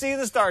want to see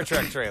the Star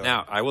Trek trailer?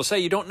 Now, I will say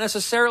you don't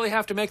necessarily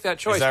have to make that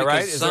choice. Is that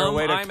right? Is there a some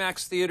way to...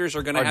 IMAX theaters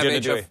are going to have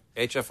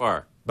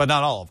HFR. But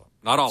not all of them.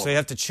 Not all of them. So you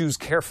have to choose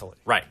carefully.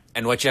 Right.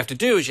 And what you have to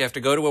do is you have to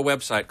go to a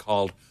website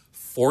called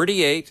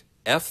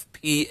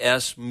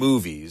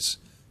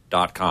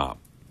 48fpsmovies.com.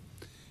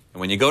 And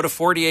when you go to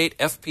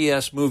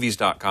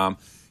 48fpsmovies.com,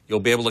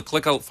 you'll be able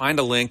to find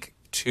a link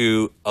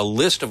to a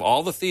list of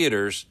all the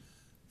theaters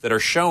that are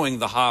showing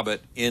The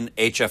Hobbit in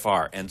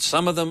HFR. And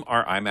some of them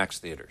are IMAX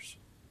theaters.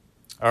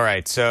 All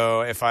right,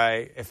 so if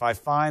I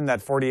find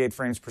that 48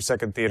 frames per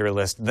second theater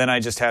list, then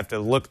I just have to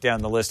look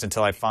down the list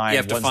until I find. You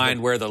have to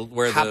find where the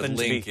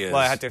link is.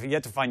 Well, you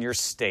have to find your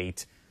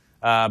state.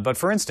 But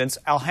for instance,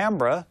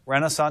 Alhambra,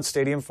 Renaissance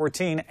Stadium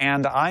 14,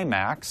 and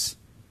IMAX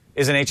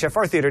is an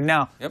HFR theater.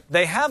 Now,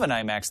 they have an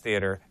IMAX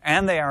theater,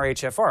 and they are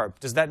HFR.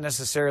 Does that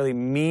necessarily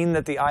mean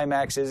that the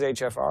IMAX is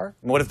HFR?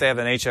 What if they have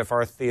an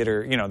HFR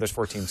theater, you know, there's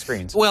 14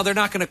 screens? Well, they're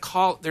not going to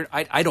call,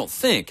 I don't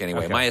think,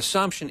 anyway. Okay. My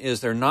assumption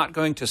is they're not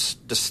going to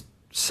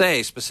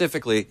say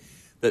specifically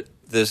that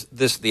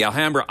the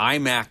Alhambra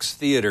IMAX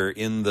theater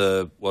in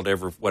the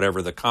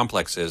whatever the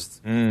complex is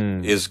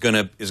going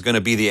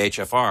to be the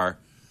HFR.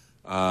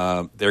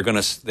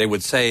 They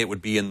would say it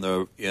would be in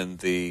the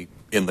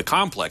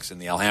complex in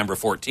the Alhambra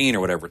 14 or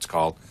whatever it's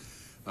called.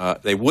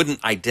 They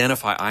wouldn't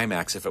identify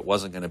IMAX if it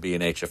wasn't going to be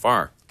an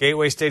HFR.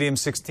 Gateway Stadium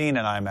 16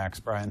 and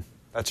IMAX, Brian.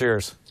 That's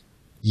yours.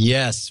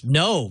 Yes.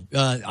 No.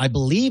 I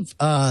believe.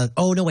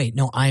 Oh no! Wait.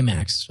 No.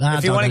 IMAX.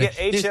 If you want to get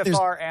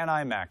HFR and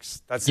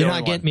IMAX, that's the you're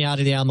only not getting me out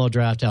of the Alamo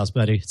Draft House,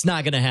 buddy. It's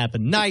not going to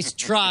happen. Nice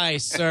try,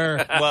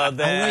 sir. Well,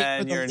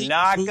 then you're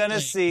not going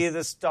to see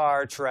the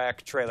Star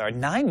Trek trailer.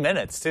 9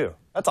 minutes too.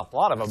 That's a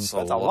lot of them. That's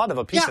a lot of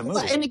a piece of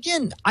movie. And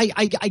again,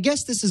 I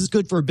guess this is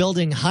good for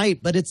building hype,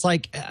 but it's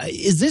like,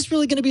 is this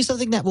really going to be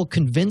something that will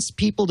convince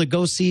people to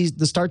go see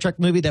the Star Trek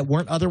movie that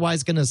weren't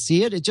otherwise going to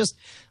see it? It just,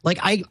 like,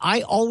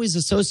 I always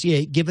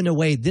associate giving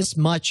away this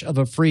much of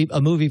a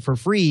movie for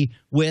free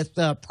with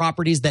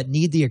properties that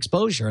need the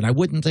exposure, and I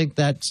wouldn't think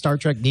that Star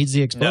Trek needs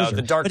the exposure. No,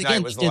 The Dark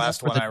Knight was the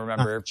last one I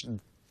remember.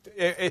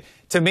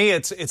 To me,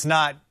 it's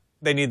not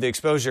they need the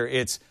exposure.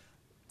 It's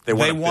they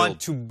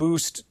want to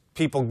boost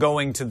people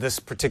going to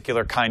this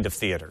particular kind of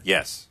theater.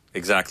 Yes,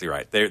 exactly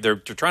right. They're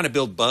trying to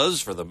build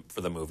buzz for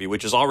the movie,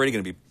 which is already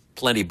going to be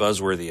plenty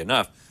buzzworthy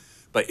enough.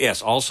 But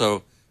yes,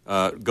 also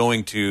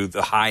going to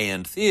the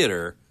high-end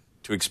theater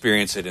to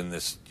experience it in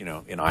this, in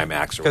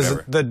IMAX or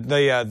whatever.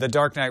 Because the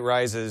Dark Knight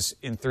Rises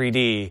in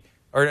 3D,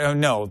 or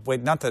no,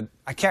 wait, not the.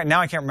 I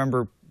can't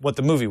remember what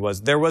the movie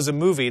was. There was a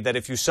movie that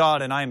if you saw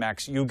it in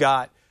IMAX, you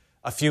got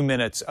a few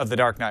minutes of The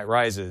Dark Knight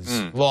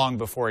Rises long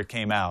before it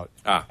came out.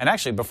 And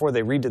actually before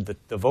they redid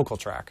the vocal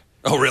track.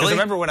 Oh, really? Because I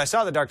remember when I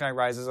saw The Dark Knight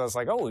Rises, I was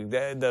like, oh,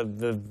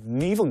 the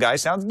evil guy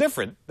sounds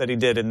different that he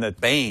did in the...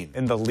 Bane.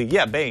 In the lead.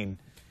 Yeah, Bane.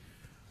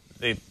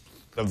 The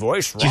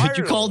voice...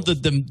 You called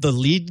the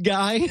lead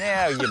guy?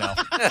 Yeah,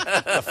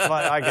 the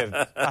fun,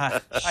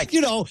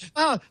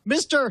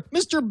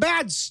 Mr.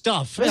 Bad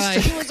Stuff.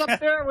 He was up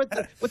there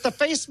with the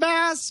face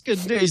mask, and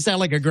he sounded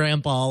like a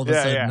grandpa all of a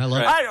sudden. Yeah.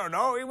 I I don't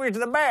know. He was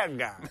the bad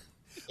guy.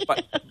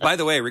 But, by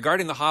the way,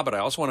 regarding The Hobbit, I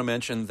also want to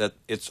mention that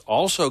it's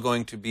also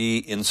going to be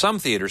in some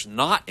theaters,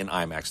 not in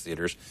IMAX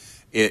theaters.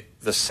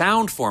 The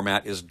sound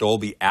format is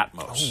Dolby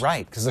Atmos. Oh,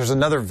 right, because there's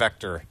another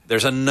vector.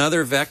 There's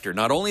another vector.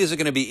 Not only is it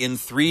going to be in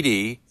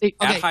 3D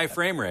at high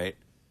frame rate,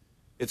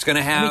 it's going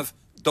to have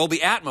Dolby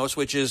Atmos,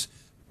 which is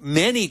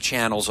many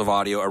channels of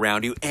audio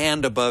around you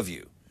and above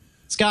you.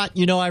 Scott,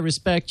 I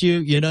respect you.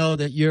 You know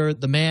that you're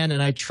the man,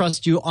 and I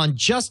trust you on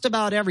just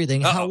about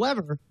everything.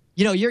 However,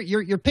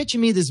 you're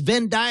pitching me this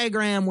Venn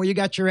diagram where you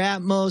got your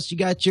Atmos, you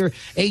got your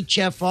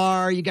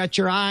HFR, you got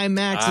your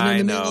IMAX, and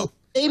in the middle,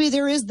 maybe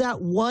there is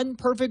that one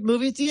perfect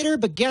movie theater.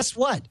 But guess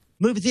what?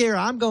 Movie theater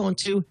I'm going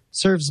to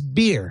serves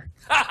beer.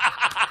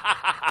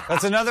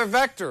 That's another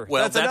vector.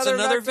 Well, that's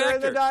another vector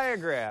in the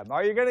diagram.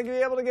 Are you going to be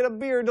able to get a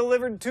beer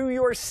delivered to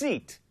your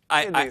seat?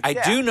 I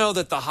do know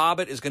that The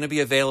Hobbit is going to be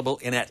available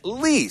in at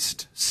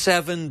least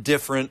 7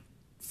 different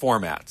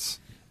formats.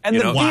 And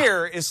the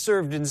beer is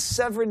served in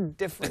 7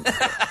 different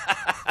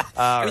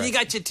I mean, you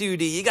got your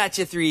 2D, you got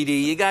your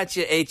 3D, you got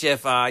your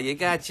HFR, you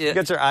got your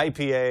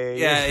IPA.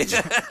 Yeah.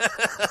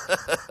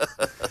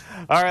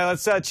 All right,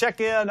 let's check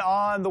in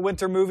on the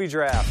winter movie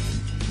draft.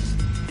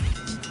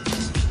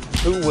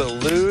 Who will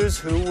lose?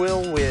 Who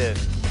will win?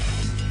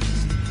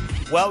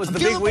 Well, it was the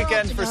big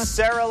weekend for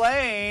Sarah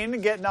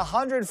Lane, getting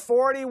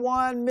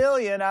 $141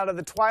 million out of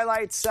the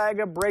Twilight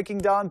Saga Breaking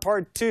Dawn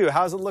Part 2.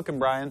 How's it looking,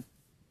 Brian?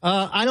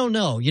 I don't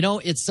know.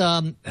 It's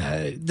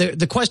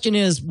the question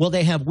is, will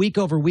they have week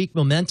over week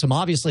momentum?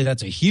 Obviously,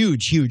 that's a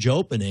huge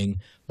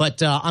opening.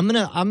 But I'm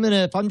gonna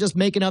if I'm just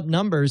making up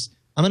numbers,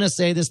 I'm gonna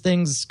say this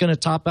thing's gonna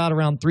top out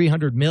around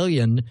 300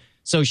 million.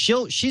 So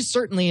she's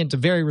certainly into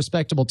very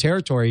respectable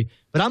territory.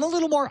 But I'm a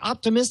little more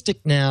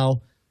optimistic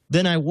now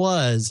than I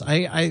was.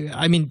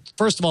 I mean,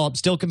 first of all, I'm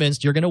still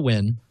convinced you're going to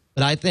win.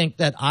 But I think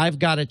that I've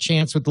got a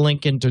chance with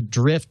Lincoln to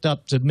drift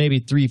up to maybe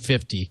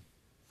 350.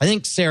 I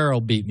think Sarah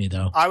will beat me,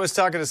 though. I was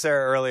talking to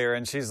Sarah earlier,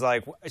 and she's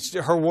like,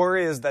 her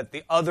worry is that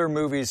the other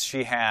movies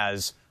she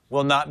has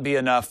will not be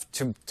enough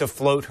to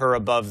float her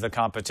above the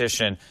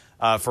competition.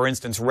 For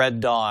instance,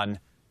 Red Dawn,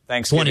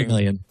 Thanksgiving 20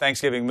 million.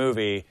 Thanksgiving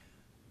movie.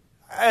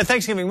 A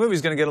Thanksgiving movie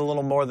is going to get a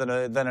little more than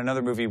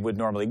another movie would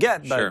normally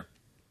get. But sure.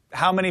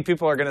 How many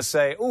people are going to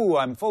say, "Ooh,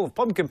 I'm full of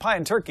pumpkin pie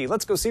and turkey.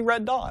 Let's go see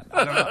Red Dawn"?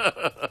 I don't know.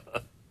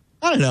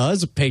 I don't know.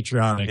 It's a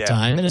patriotic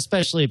time, and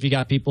especially if you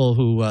got people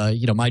who,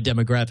 my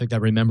demographic that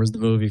remembers the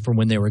movie from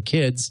when they were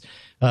kids,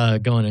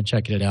 going and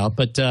checking it out.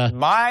 But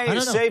my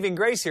saving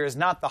grace here is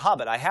not The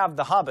Hobbit. I have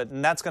The Hobbit,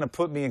 and that's going to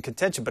put me in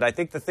contention. But I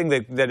think the thing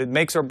that it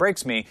makes or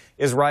breaks me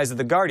is Rise of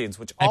the Guardians,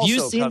 which also comes out.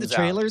 Have you seen the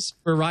trailers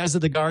for Rise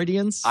of the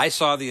Guardians? I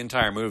saw the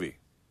entire movie.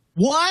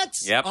 What?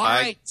 Yep. All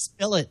right,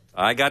 spill it.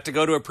 I got to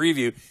go to a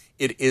preview.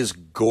 It is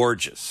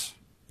gorgeous.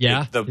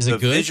 Yeah, the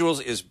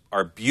visuals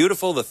are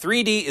beautiful. The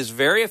 3D is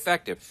very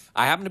effective.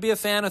 I happen to be a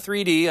fan of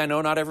 3D. I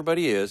know not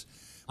everybody is.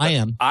 I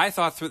am. I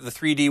thought the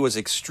 3D was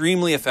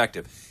extremely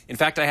effective. In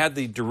fact, I had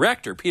the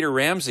director, Peter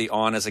Ramsey,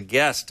 on as a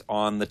guest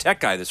on the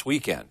Tech Guy this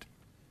weekend.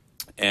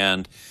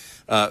 And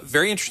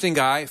very interesting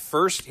guy.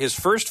 His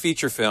first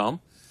feature film,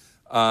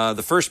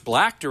 the first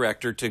black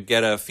director to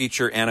get a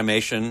feature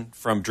animation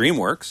from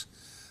DreamWorks.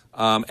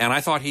 And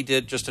I thought he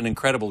did just an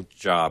incredible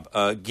job.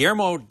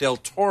 Guillermo del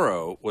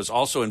Toro was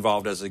also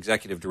involved as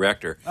executive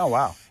director. Oh,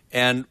 wow.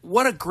 And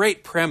what a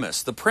great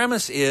premise. The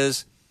premise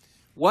is,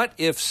 what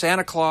if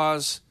Santa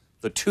Claus,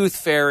 the Tooth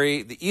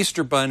Fairy, the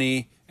Easter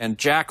Bunny, and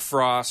Jack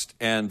Frost,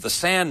 and the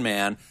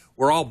Sandman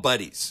were all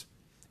buddies?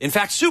 In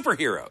fact,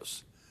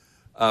 superheroes.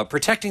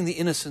 Protecting the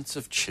innocence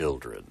of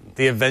children.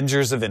 The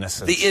Avengers of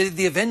Innocence.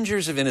 The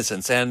Avengers of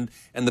Innocence. And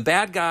the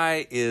bad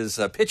guy is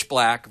Pitch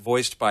Black,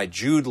 voiced by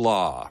Jude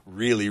Law.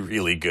 Really,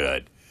 really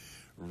good.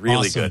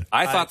 Really awesome. Good.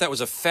 I thought that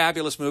was a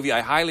fabulous movie. I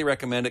highly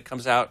recommend it.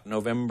 Comes out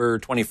November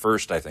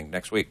 21st, I think,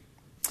 next week.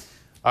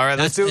 All right,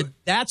 let's do it.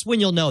 That's when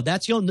you'll know.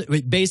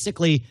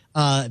 Basically,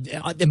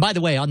 and by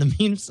the way, on the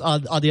memes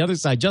on the other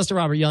side, Justin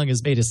Robert Young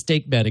has made a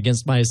stake bet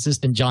against my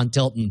assistant John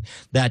Tilton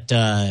that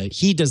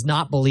he does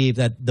not believe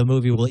that the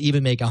movie will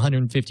even make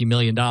 $150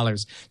 million.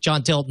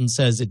 John Tilton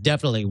says it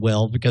definitely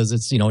will because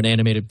it's an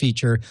animated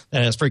feature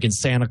that has freaking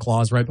Santa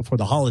Claus right before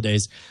the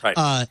holidays. Right.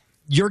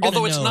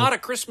 Although it's not a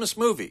Christmas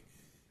movie.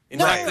 In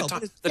fact,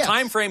 the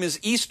time frame is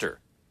Easter.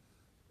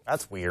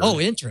 That's weird. Oh,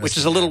 interesting. Which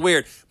is a little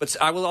weird. But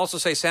I will also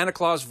say Santa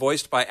Claus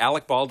voiced by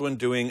Alec Baldwin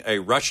doing a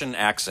Russian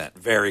accent.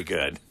 Very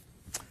good.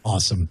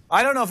 Awesome.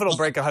 I don't know if it'll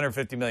break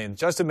 $150 million.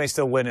 Justin may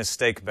still win his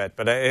stake bet,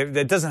 but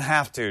it doesn't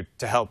have to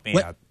help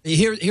me out.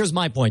 Here's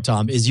my point,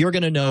 Tom, is you're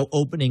going to know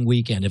opening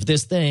weekend. If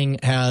this thing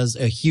has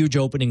a huge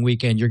opening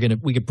weekend,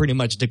 we could pretty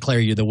much declare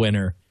you the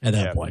winner at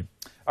that point.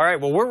 All right,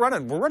 well, we're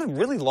running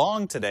really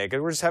long today because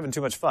we're just having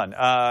too much fun.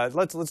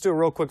 Let's do a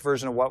real quick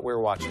version of what we're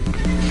watching.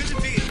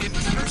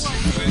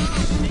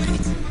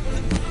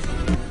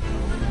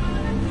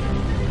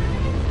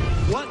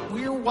 What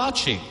we're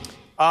watching.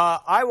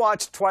 I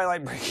watched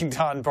Twilight Breaking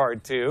Dawn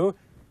Part 2.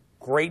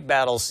 Great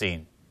battle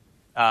scene.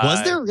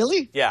 Was there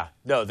really? Yeah.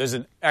 No, there's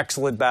an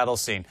excellent battle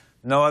scene.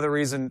 No other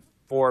reason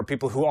for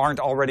people who aren't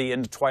already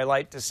into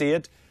Twilight to see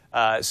it.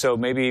 So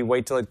maybe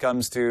wait till it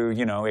comes to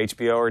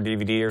HBO or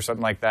DVD or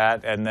something like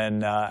that, and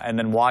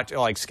then watch,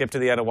 skip to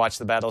the end and watch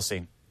the battle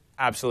scene.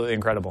 Absolutely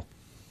incredible.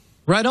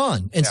 Right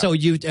on. And so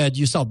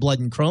you saw Blood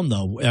and Chrome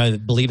though.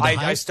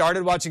 I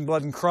started watching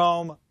Blood and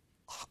Chrome.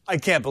 I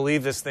can't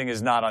believe this thing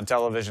is not on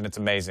television. It's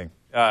amazing.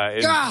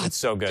 It's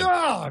so good.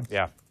 God.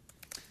 Yeah.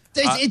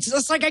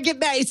 It's like I get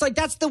mad. It's like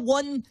that's the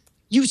one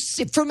you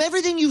see, from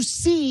everything you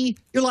see,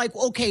 you're like,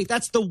 okay,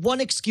 that's the one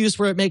excuse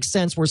where it makes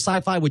sense, where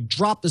sci-fi would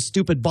drop the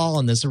stupid ball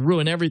on this and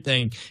ruin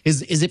everything,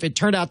 is if it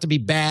turned out to be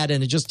bad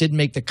and it just didn't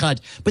make the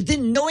cut. But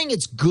then knowing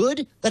it's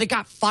good, that it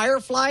got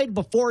fireflied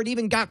before it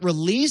even got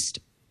released.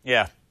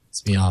 Yeah.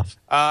 It's me off.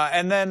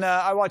 And then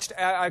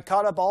I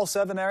caught up all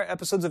 7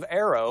 episodes of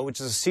Arrow,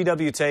 which is a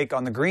CW take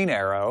on the Green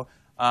Arrow.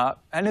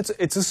 And it's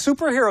a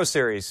superhero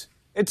series.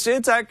 It's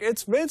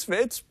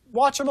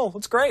watchable.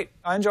 It's great.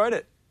 I enjoyed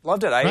it.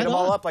 Loved it. I ate them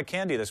all up like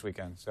candy this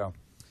weekend. So,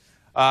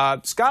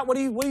 Scott, what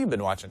have you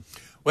been watching?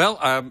 Well,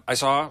 I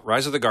saw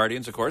Rise of the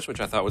Guardians, of course, which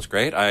I thought was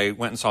great. I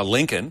went and saw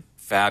Lincoln,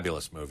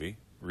 fabulous movie,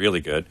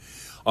 really good.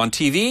 On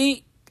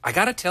TV, I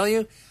got to tell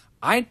you,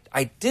 I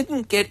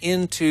didn't get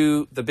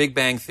into The Big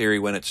Bang Theory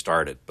when it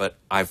started, but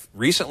I've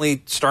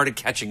recently started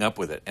catching up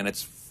with it, and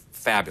it's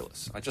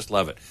fabulous. I just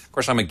love it. Of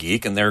course, I'm a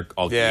geek, and they're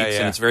all geeks,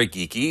 and it's very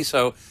geeky.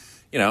 So,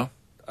 you know,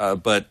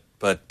 but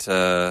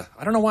I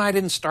don't know why I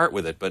didn't start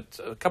with it. But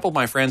a couple of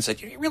my friends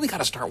said, you really got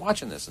to start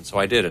watching this, and so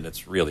I did, and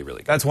it's really,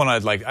 really good. That's one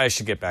I'd like. I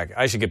should get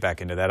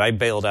back into that. I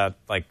bailed out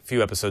like a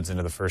few episodes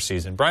into the first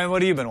season. Brian,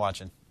 what have you been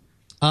watching?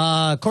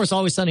 Of course,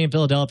 Always Sunny in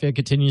Philadelphia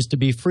continues to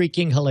be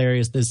freaking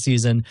hilarious this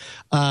season.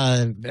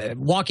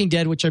 Walking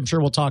Dead, which I'm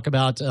sure we'll talk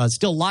about,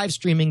 still live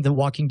streaming the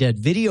Walking Dead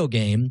video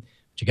game.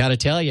 But you got to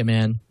tell you,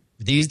 man,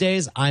 these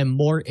days I'm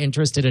more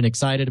interested and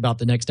excited about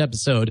the next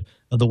episode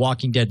of the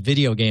Walking Dead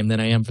video game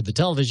than I am for the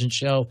television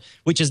show,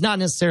 which is not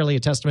necessarily a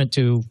testament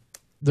to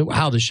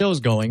how the show's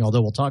going, although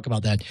we'll talk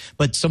about that,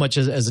 but so much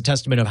as a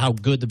testament of how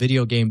good the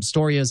video game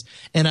story is.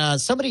 And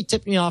somebody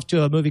tipped me off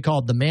to a movie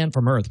called The Man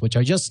from Earth, which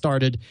I just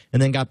started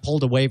and then got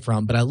pulled away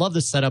from, but I love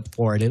the setup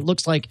for it. It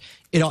looks like,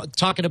 you know,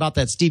 talking about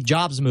that Steve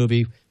Jobs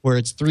movie where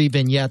it's 3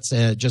 vignettes,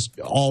 just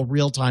all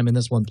real time in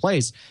this one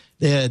place.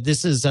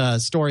 This is a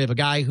story of a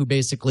guy who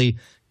basically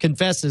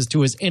confesses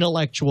to his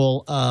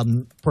intellectual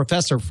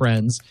professor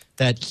friends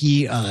that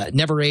he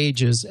never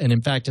ages and,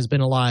 in fact, has been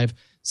alive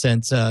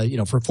since,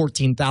 for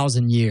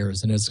 14,000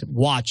 years and has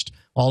watched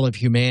all of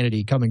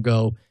humanity come and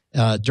go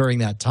during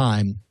that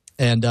time.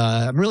 And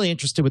I'm really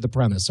interested with the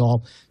premise, so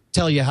I'll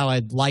tell you how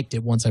I liked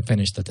it once I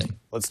finish the thing.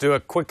 Let's do a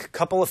quick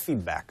couple of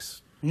feedbacks.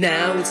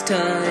 Now it's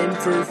time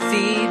for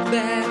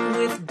feedback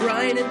with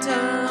Brian and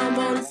Tom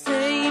on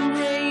Frame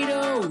Rate.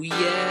 Oh,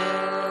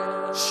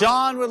 yeah.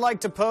 Sean would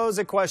like to pose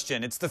a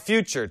question. It's the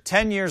future,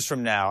 10 years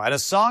from now, and A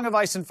Song of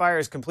Ice and Fire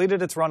has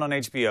completed its run on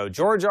HBO.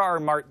 George R. R.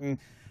 Martin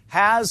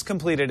has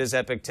completed his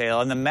epic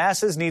tale, and the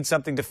masses need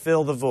something to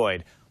fill the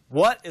void.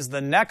 What is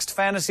the next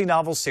fantasy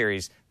novel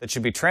series that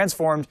should be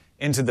transformed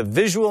into the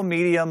visual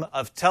medium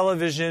of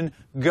television?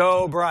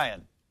 Go,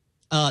 Brian.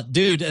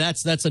 Dude,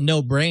 that's a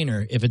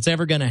no-brainer. If it's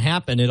ever going to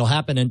happen, it'll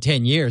happen in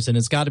 10 years, and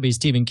it's got to be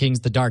Stephen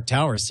King's The Dark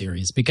Tower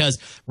series. Because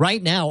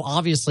right now,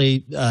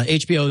 obviously,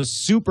 HBO is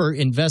super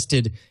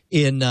invested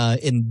in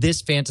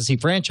this fantasy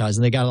franchise,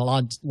 and they got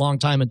a long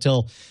time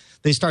until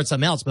they start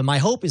something else. But my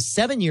hope is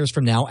 7 years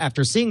from now,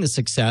 after seeing the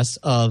success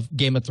of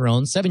Game of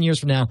Thrones, 7 years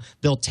from now,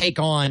 they'll take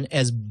on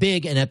as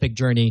big an epic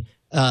journey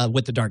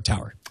with The Dark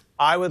Tower.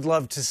 I would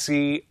love to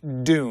see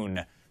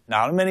Dune.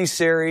 Not a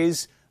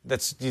miniseries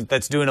that's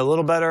doing a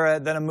little better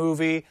than a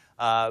movie,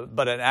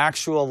 but an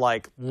actual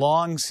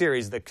long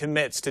series that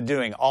commits to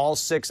doing all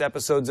 6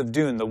 episodes of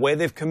Dune the way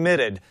they've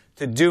committed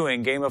to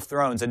doing Game of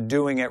Thrones and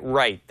doing it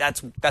right.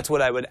 That's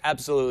what I would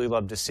absolutely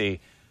love to see.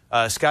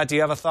 Scott, do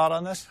you have a thought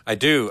on this? I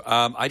do.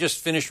 I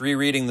just finished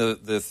rereading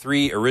the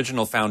 3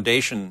 original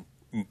Foundation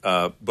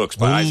books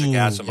by Isaac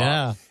Asimov.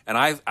 Yeah. And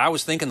I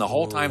was thinking the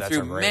whole time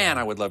through, man,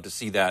 I would love to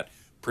see that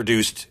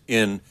produced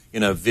in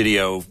a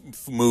video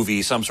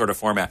movie, some sort of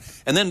format.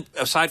 And then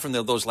aside from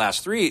those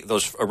last 3,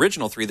 those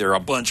original 3, there are a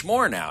bunch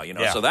more now,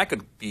 so that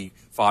could be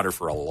fodder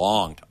for a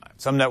long time.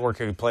 Some network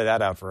could play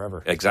that out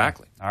forever.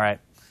 Exactly. All right.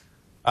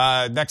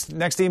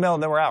 Next email,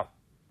 and then we're out.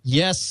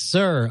 Yes,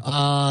 sir.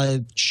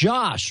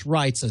 Josh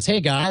writes us,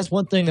 hey, guys,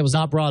 one thing that was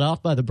not brought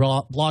up by the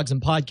blogs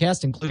and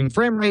podcasts, including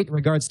Frame Rate in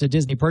regards to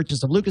Disney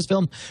purchase of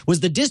Lucasfilm, was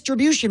the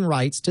distribution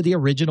rights to the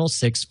original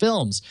 6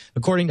 films.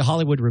 According to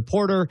Hollywood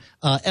Reporter,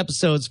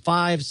 episodes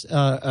 5,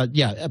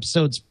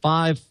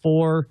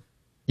 4...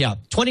 Yeah,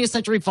 20th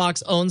Century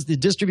Fox owns the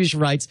distribution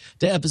rights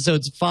to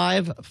episodes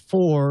 5,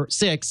 4,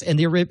 6, and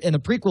the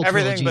prequel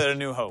everything but A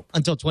New Hope.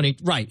 Until 20...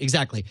 Right,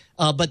 exactly.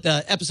 But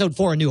the episode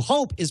 4, A New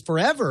Hope, is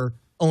forever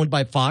owned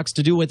by Fox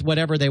to do with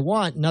whatever they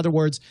want. In other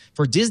words,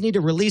 for Disney to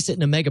release it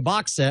in a mega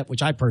box set,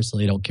 which I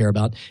personally don't care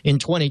about, in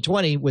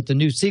 2020 with the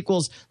new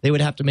sequels, they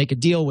would have to make a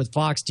deal with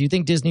Fox. Do you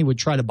think Disney would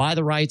try to buy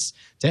the rights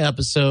to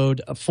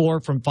episode 4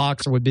 from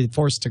Fox, or would be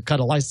forced to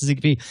cut a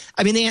licensing fee?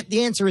 I mean,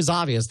 the answer is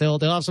obvious. They'll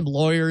have some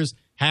lawyers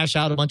hash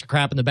out a bunch of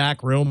crap in the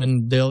back room,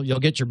 and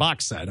you'll get your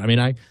box set. I mean,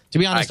 to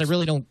be honest, I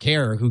really don't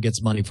care who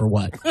gets money for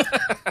what.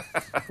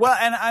 Well,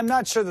 and I'm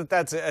not sure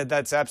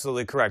that's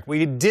absolutely correct.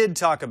 We did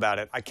talk about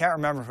it. I can't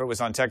remember if it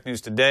was on Tech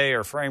News Today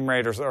or Frame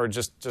Rate or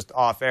just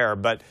off air,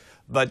 but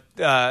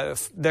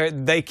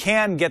they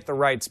can get the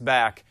rights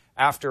back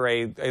after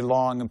a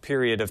long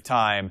period of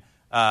time.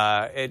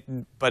 Or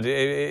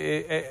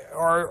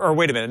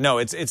wait a minute, no,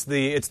 it's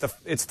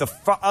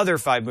the other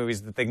 5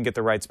 movies that they can get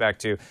the rights back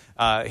to.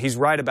 He's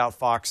right about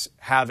Fox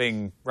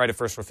having right of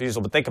first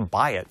refusal, but they can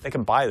buy it. They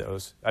can buy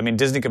those. I mean,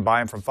 Disney can buy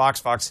them from Fox.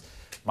 Fox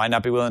might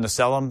not be willing to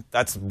sell them.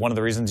 That's one of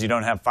the reasons you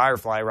don't have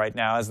Firefly right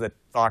now, is that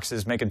Fox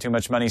is making too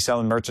much money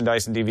selling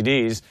merchandise and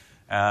DVDs,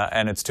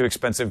 and it's too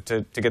expensive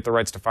to get the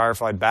rights to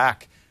Firefly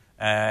back.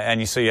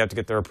 So you have to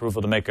get their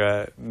approval to make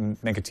a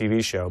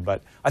TV show.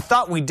 But I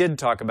thought we did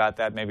talk about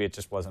that. Maybe it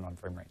just wasn't on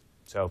Frame Rate.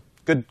 So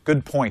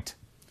good point.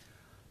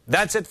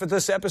 That's it for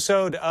this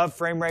episode of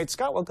Frame Rate.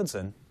 Scott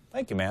Wilkinson,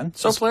 thank you, man.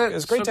 It was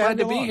great to have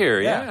you be along.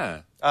 here.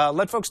 Yeah.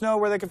 Let folks know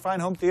where they can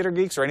find Home Theater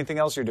Geeks or anything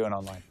else you're doing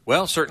online.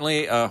 Well,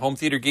 certainly Home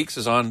Theater Geeks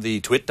is on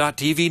the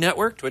twit.tv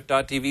network,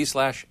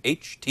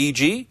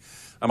 twit.tv/HTG.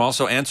 I'm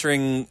also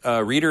answering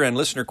reader and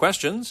listener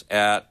questions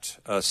at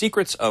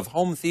Secrets of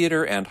Home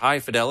Theater and High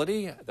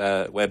Fidelity.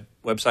 The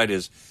website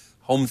is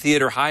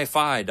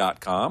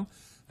hometheaterhifi.com.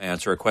 I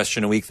answer a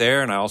question a week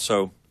there, and I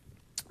also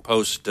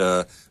post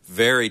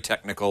very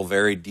technical,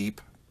 very deep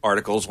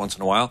articles once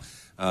in a while.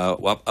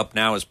 Up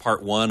now is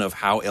part 1 of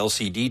how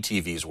LCD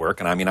TVs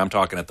work, and I mean, I'm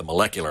talking at the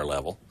molecular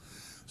level.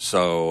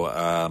 So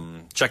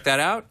check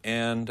that out,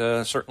 and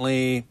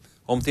certainly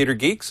Home Theater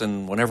Geeks,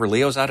 and whenever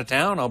Leo's out of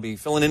town, I'll be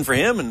filling in for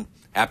him, and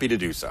happy to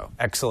do so.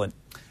 Excellent.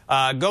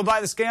 Go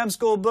buy the Scam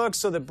School books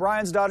so that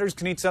Brian's daughters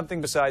can eat something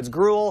besides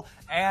gruel.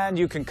 And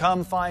you can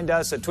come find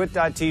us at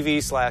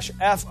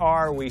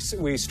twit.tv/FR.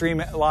 We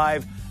stream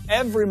live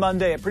every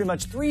Monday at pretty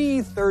much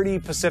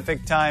 3:30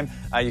 Pacific time.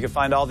 You can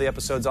find all the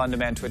episodes on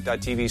demand,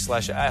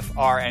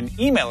 twit.tv/FR. And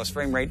email us,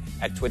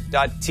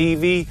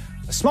 framerate@twit.tv.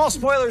 A small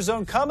spoiler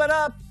zone coming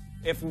up.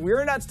 If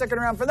we're not sticking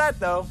around for that,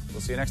 though,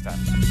 we'll see you next time.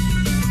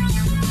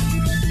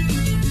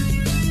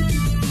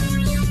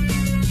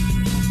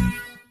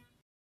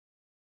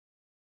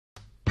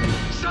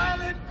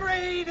 Silent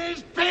Green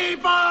is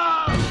people!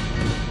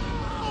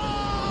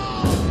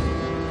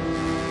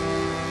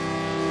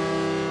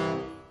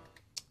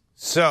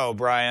 So,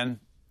 Brian,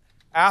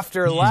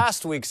 after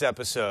last week's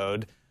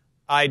episode,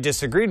 I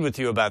disagreed with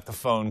you about the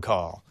phone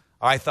call.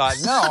 I thought,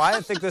 no,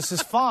 I think this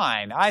is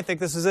fine. I think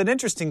this is an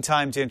interesting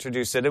time to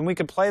introduce it, and we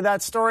could play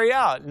that story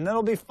out, and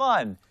it'll be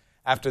fun.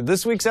 After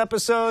this week's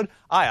episode,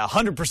 I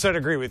 100%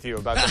 agree with you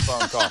about the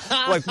phone call.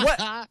 Like, what?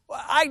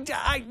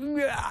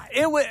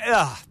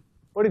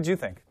 What did you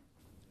think?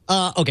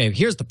 Okay,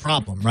 here's the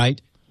problem, right?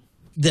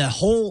 The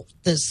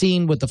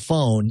scene with the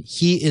phone,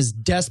 he is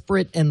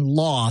desperate and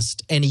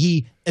lost, and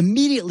he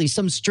immediately,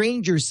 some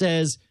stranger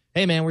says,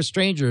 hey, man, we're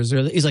strangers.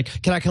 Or he's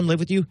like, can I come live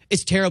with you?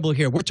 It's terrible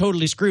here. We're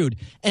totally screwed.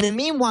 And then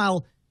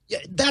meanwhile,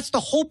 that's the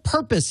whole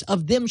purpose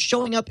of them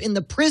showing up in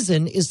the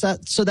prison, is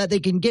that so that they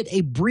can get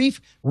a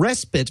brief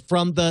respite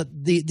from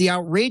the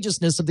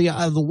outrageousness of the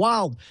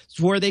wild,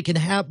 where they can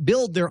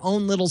build their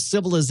own little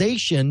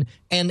civilization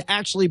and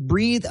actually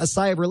breathe a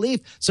sigh of relief.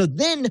 So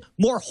then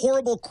more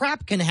horrible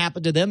crap can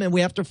happen to them, and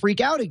we have to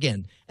freak out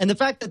again. And the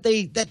fact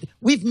that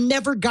we've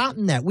never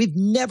gotten that, we've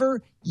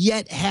never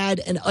yet had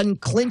an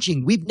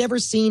unclenching. We've never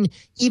seen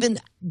even.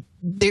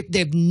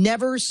 They've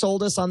never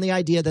sold us on the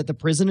idea that the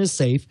prison is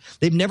safe.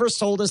 They've never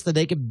sold us that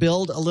they could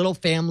build a little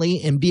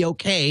family and be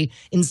okay.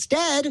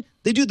 Instead,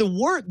 they do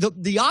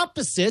the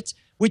opposite,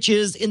 which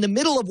is in the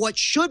middle of what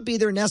should be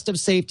their nest of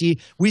safety.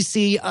 We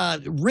see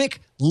Rick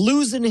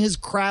losing his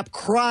crap,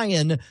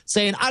 crying,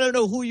 saying, I don't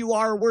know who you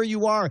are or where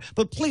you are,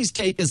 but please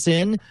take us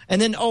in.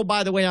 And then, oh,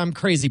 by the way, I'm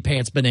crazy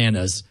pants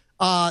bananas.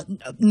 No.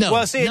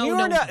 Well, see,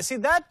 see,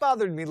 that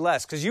bothered me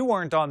less because you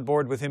weren't on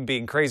board with him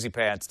being crazy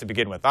pants to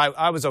begin with.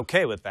 I was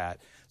okay with that.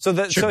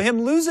 So so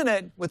him losing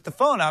it with the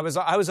phone, I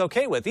was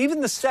okay with. Even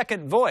the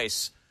second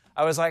voice,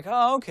 I was like,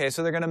 oh, okay,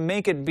 so they're going to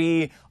make it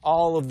be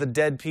all of the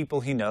dead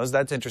people he knows.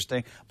 That's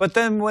interesting. But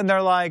then when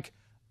they're like,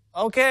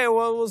 okay,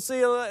 well, we'll see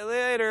you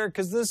later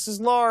because this is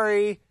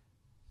Laurie.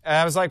 And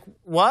I was like,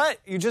 what?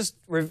 You just,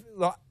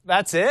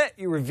 that's it?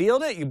 You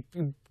revealed it? You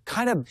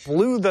kind of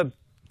blew the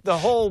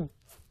whole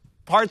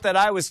part that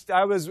I was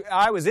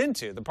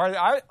into, the part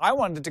I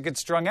wanted it to get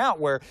strung out,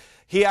 where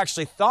he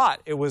actually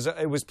thought it was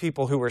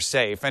people who were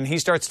safe, and he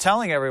starts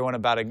telling everyone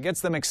about it, gets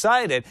them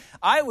excited.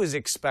 I was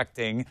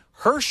expecting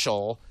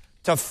Herschel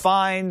to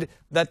find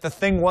that the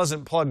thing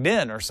wasn't plugged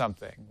in or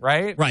something,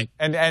 right? Right.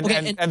 And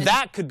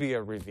that could be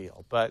a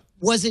reveal, but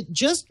was it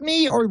just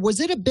me, or was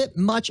it a bit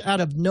much out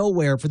of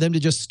nowhere for them to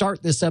just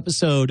start this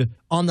episode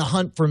on the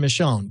hunt for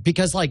Michonne?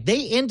 Because like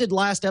they ended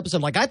last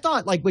episode, like I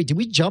thought, like, wait, did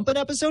we jump an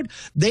episode?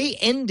 They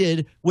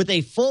ended with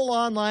a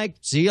full-on like,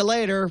 see you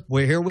later,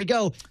 here we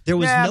go. There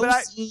was no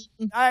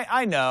scene.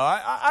 I know.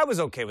 I was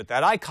okay with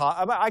that.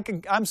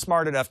 I'm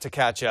smart enough to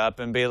catch up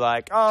and be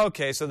like, oh,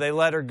 okay, so they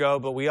let her go,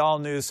 but we all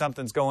knew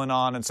something's going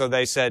on, and so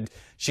they said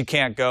she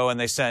can't go, and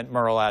they sent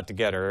Merle out to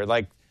get her.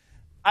 Like,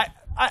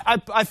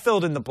 I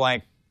filled in the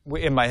blank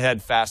in my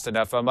head fast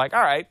enough. I'm like,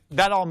 all right,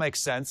 that all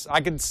makes sense.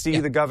 I could see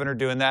the governor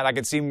doing that. I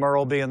could see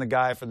Merle being the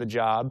guy for the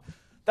job.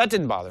 That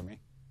didn't bother me.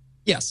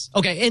 Yes.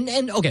 Okay.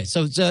 And okay,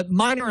 so it's a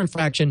minor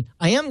infraction.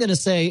 I am going to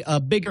say a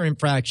bigger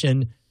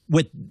infraction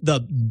with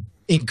the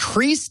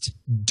increased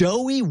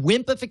doughy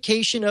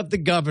wimpification of the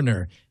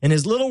governor and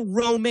his little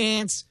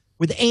romance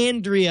with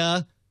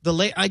Andrea.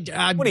 What are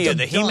you,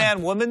 the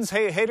He-Man Women's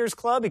Haters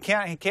Club? He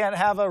can't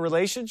have a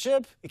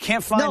relationship? He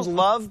can't find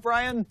love,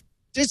 Brian?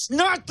 It's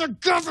not the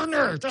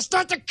governor. That's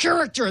not the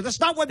character. That's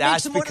not what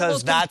makes him one of the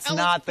most That's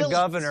compelling not the villains.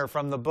 governor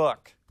from the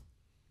book.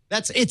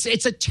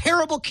 It's a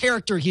terrible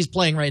character he's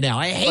playing right now.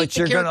 I hate But the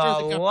you're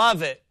character. going to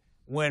love it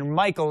when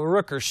Michael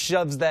Rooker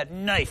shoves that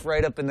knife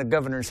right up in the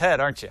governor's head,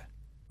 aren't you?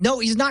 No,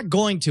 he's not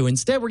going to.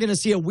 Instead, we're going to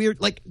see a weird,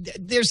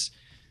 there's...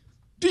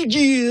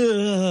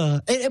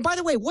 And by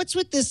the way, what's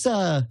with this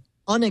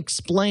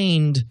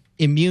unexplained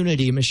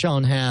immunity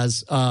Michonne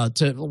has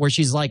to where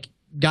she's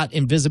got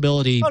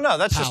invisibility? Oh, no,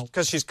 that's just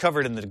because she's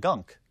covered in the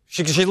gunk.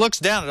 She looks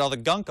down at all the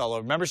gunk all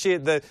over. Remember,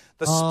 the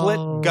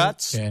split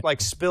guts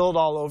spilled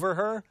all over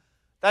her.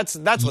 That's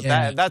what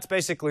that's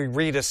basically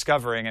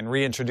rediscovering and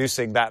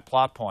reintroducing that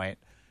plot point.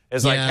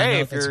 Is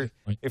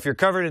if you're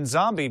covered in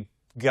zombie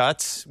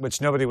guts, which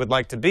nobody would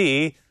like to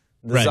be,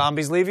 the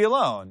zombies leave you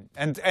alone,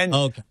 and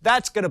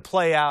that's going to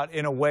play out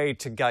in a way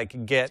to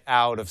get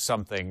out of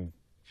something.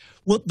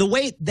 Well, the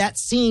way that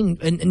scene,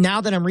 and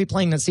now that I'm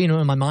replaying that scene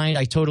in my mind,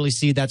 I totally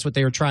see that's what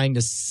they were trying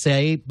to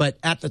say. But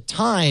at the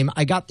time,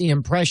 I got the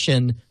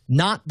impression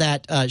not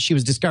that she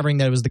was discovering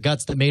that it was the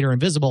guts that made her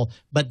invisible,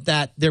 but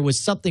that there was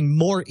something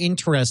more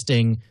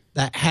interesting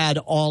that had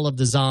all of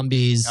the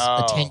zombies'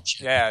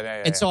 attention.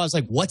 And so I was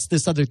like, what's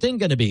this other thing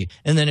going to be?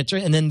 And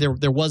then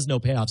there was no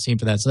payoff scene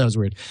for that, so that was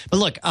weird. But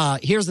look,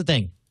 here's the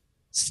thing.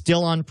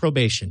 Still on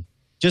probation.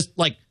 Just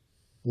like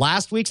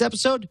last week's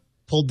episode,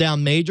 pulled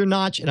down major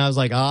notch, and I was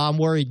like, I'm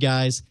worried,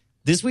 guys.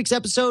 This week's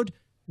episode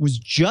was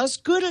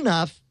just good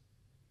enough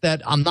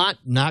that I'm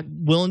not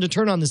willing to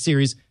turn on the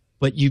series,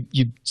 but you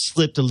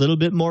slipped a little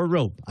bit more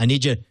rope. I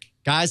need you,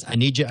 guys, I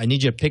need you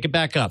to pick it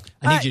back up.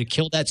 I need you to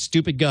kill that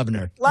stupid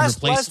governor.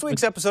 Last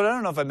week's episode, I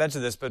don't know if I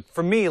mentioned this, but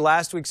for me,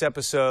 last week's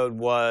episode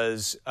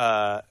was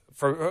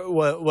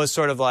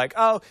sort of like,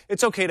 oh,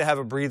 it's okay to have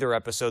a breather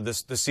episode.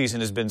 This season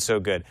has been so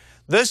good.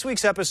 This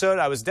week's episode,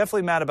 I was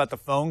definitely mad about the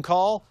phone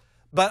call.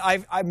 But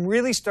I'm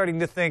really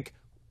starting to think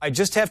I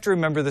just have to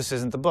remember this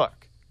isn't the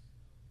book.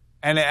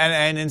 And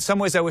in some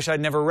ways I wish I'd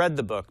never read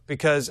the book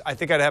because I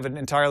think I'd have an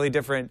entirely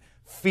different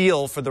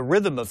feel for the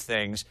rhythm of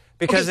things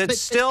because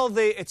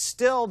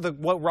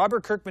what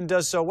Robert Kirkman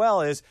does so well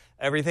is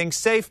everything's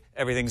safe,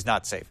 everything's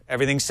not safe.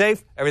 Everything's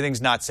safe,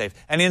 everything's not safe.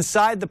 And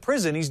inside the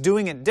prison he's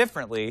doing it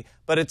differently,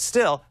 but it's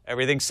still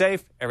everything's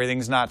safe,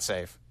 everything's not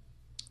safe.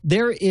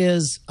 There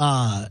is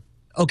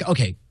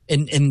okay.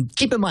 And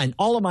keep in mind,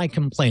 all of my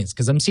complaints,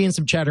 because I'm seeing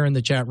some chatter in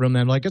the chat room,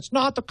 and I'm like, it's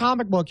not the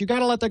comic book. You got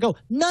to let that go.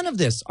 None of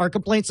this are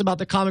complaints about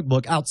the comic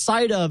book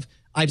outside of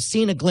I've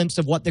seen a glimpse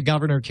of what the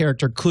governor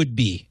character could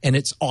be, and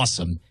it's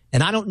awesome.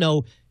 And I don't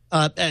know.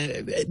 But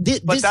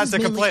that's a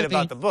complaint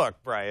about the book,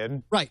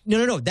 Brian. Right.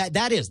 No.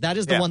 That is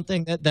the one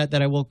thing that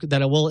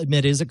I will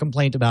admit is a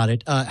complaint about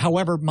it.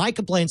 However, my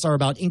complaints are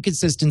about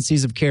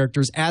inconsistencies of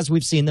characters as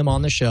we've seen them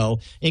on the show,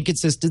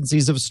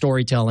 inconsistencies of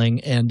storytelling,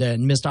 and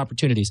missed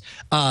opportunities.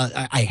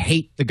 I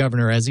hate the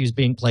governor as he's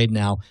being played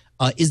now.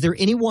 Is there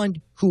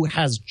anyone who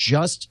has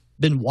just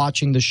been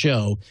watching the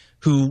show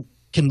who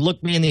can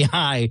look me in the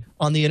eye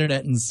on the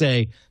internet and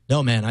say,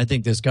 no, man, I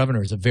think this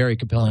governor is a very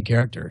compelling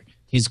character.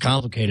 He's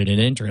complicated and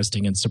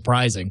interesting and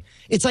surprising.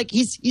 It's like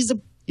he's a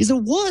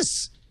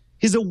wuss.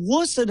 He's a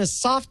wuss and a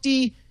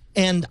softy.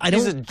 And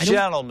he's a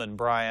gentleman,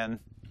 Brian.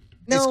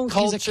 No, he's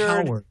cultured. He's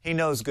a coward. He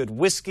knows good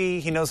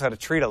whiskey. He knows how to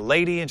treat a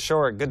lady and show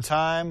her a good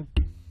time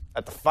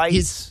at the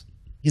fights.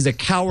 He's a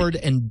coward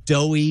and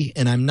doughy,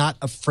 and I'm not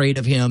afraid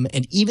of him.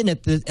 And even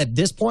at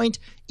this point,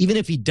 even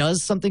if he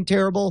does something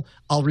terrible,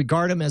 I'll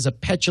regard him as a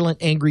petulant,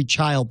 angry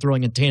child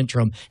throwing a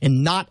tantrum,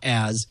 and not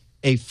as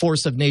a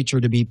force of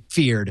nature to be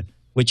feared.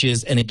 Which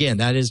is, and again,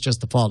 that is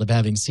just the fault of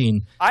having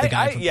seen the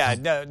guy.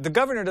 The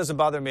governor doesn't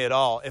bother me at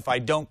all if I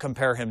don't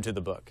compare him to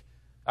the book.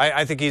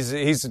 I think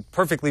he's a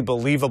perfectly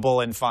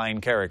believable and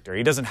fine character.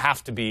 He doesn't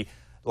have to be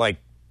like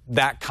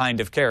that kind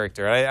of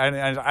character.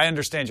 I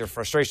understand your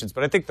frustrations,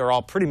 but I think they're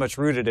all pretty much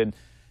rooted in,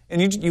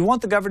 and you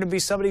want the governor to be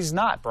somebody he's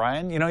not,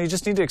 Brian. You know, you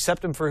just need to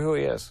accept him for who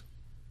he is.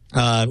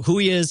 Who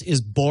he is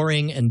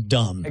boring and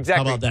dumb.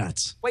 Exactly. How about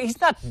that? Wait, he's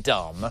not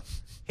dumb.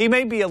 He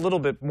may be a little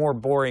bit more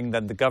boring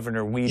than the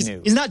governor we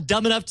knew. He's not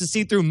dumb enough to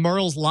see through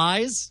Merle's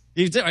lies?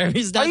 He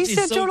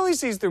totally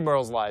sees through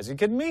Merle's lies. Are you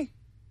kidding me?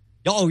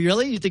 Oh,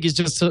 really? You think he's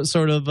just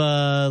sort of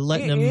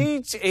letting him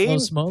blow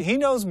smoke? He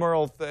knows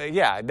Merle.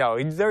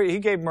 He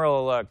gave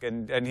Merle a look,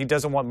 and he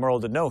doesn't want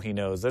Merle to know he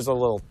knows. There's a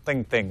little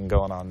thing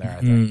going on there,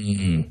 I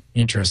think.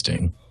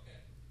 Interesting.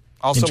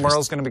 Also,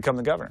 Merle's going to become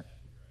the governor.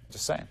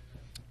 Just saying.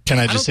 Can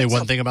I just say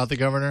one thing about the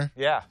governor?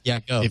 Yeah.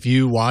 Yeah, go. If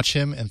you watch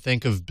him and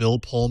think of Bill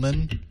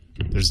Pullman,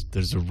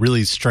 there's a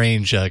really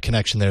strange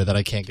connection there that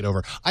I can't get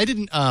over. I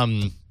didn't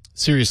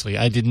seriously,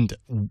 I didn't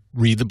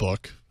read the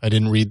book. I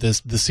didn't read the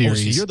series.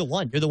 Oh, so you're the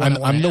one. You're the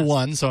one. I'm the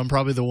one, so I'm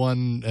probably the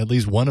one, at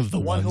least one of the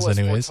ones, who was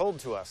anyways. Foretold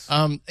to us.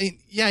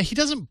 Yeah, he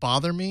doesn't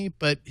bother me,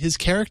 but his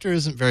character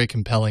isn't very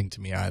compelling to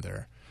me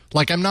either.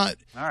 Like, I'm not.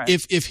 All right.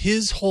 If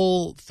his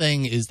whole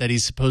thing is that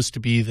he's supposed to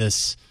be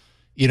this,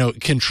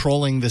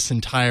 controlling this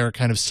entire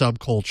kind of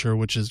subculture,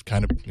 which is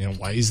kind of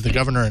why he's the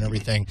governor and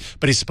everything,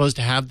 but he's supposed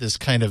to have this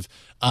kind of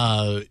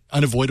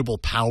unavoidable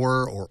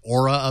power or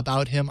aura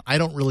about him. I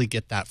don't really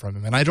get that from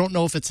him, and I don't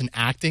know if it's an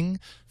acting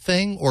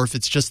thing or if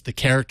it's just the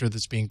character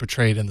that's being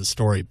portrayed in the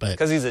story. But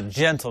because he's a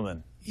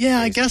gentleman. Yeah,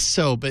 I guess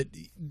so. But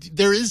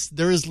there is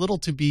little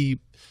to be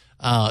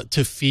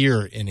to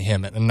fear in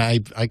him, and I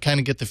kind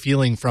of get the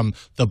feeling from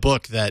the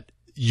book that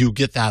you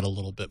get that a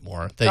little bit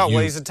more. Well,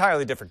 he's an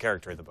entirely different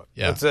character in the book.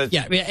 Yeah,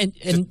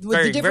 and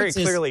very, very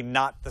clearly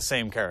not the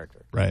same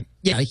character. Right.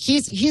 Yeah,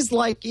 he's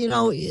like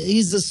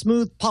he's a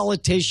smooth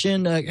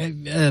politician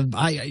in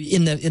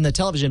the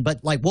television.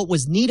 But like, what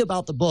was neat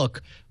about the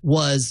book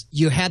was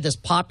you had this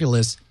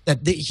populace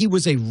that he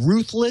was a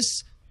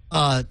ruthless,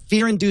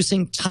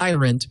 fear-inducing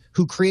tyrant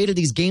who created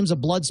these games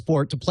of blood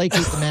sport to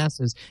placate the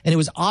masses, and it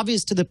was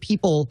obvious to the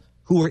people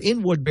who were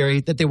in Woodbury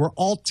that they were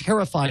all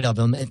terrified of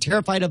him and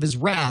terrified of his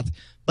wrath,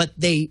 but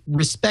they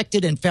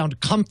respected and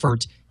found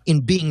comfort in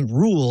being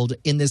ruled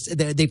in this.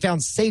 They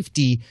found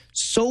safety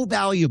so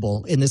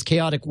valuable in this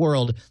chaotic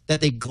world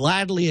that they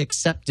gladly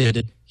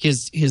accepted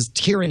his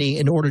tyranny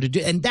in order to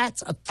do. And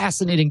that's a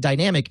fascinating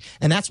dynamic,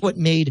 and that's what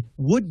made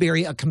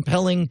Woodbury a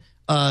compelling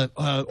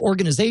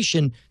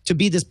organization to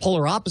be this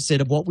polar opposite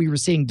of what we were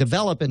seeing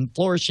develop and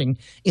flourishing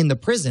in the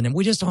prison. And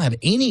we just don't have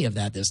any of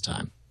that this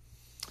time.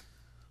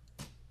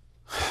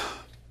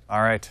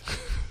 All right.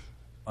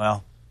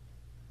 Well,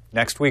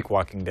 next week,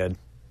 Walking Dead.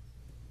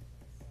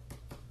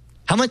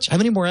 How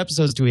many more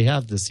episodes do we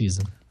have this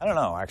season? I don't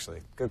know,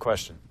 actually. Good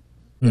question.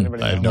 I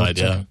have no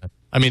idea.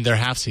 I mean, they're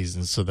half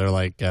seasons, so they're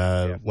like,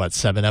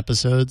 7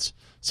 episodes?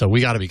 So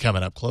we got to be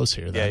coming up close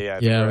here.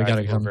 Then. Yeah, we got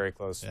to come very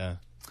close. Yeah.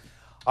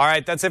 All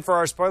right, that's it for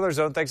our spoiler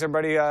zone. Thanks,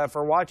 everybody,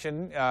 for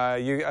watching.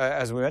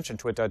 As we mentioned,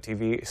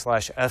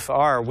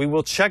 twit.tv/FR. We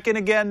will check in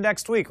again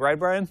next week, right,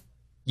 Brian?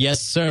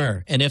 Yes,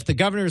 sir. And if the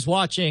governor's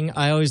watching,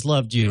 I always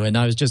loved you, and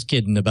I was just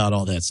kidding about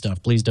all that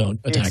stuff. Please don't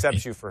attack me. He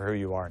accepts you for who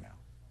you are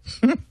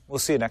now. We'll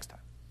see you next time.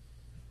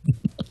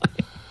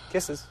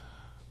 Kisses.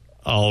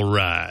 All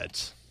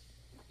right.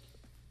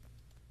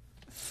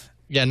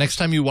 Yeah, next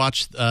time you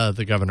watch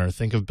The Governor,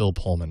 think of Bill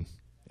Pullman.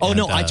 Oh,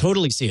 no, I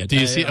totally see it. Do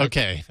you see?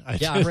 Okay.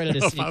 I'm ready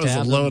to see it. I was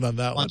alone on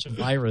that one. Bunch of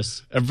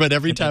virus. But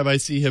every time I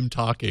see him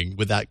talking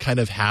with that kind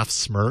of half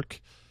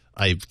smirk,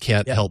 I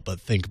can't help but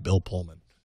think Bill Pullman.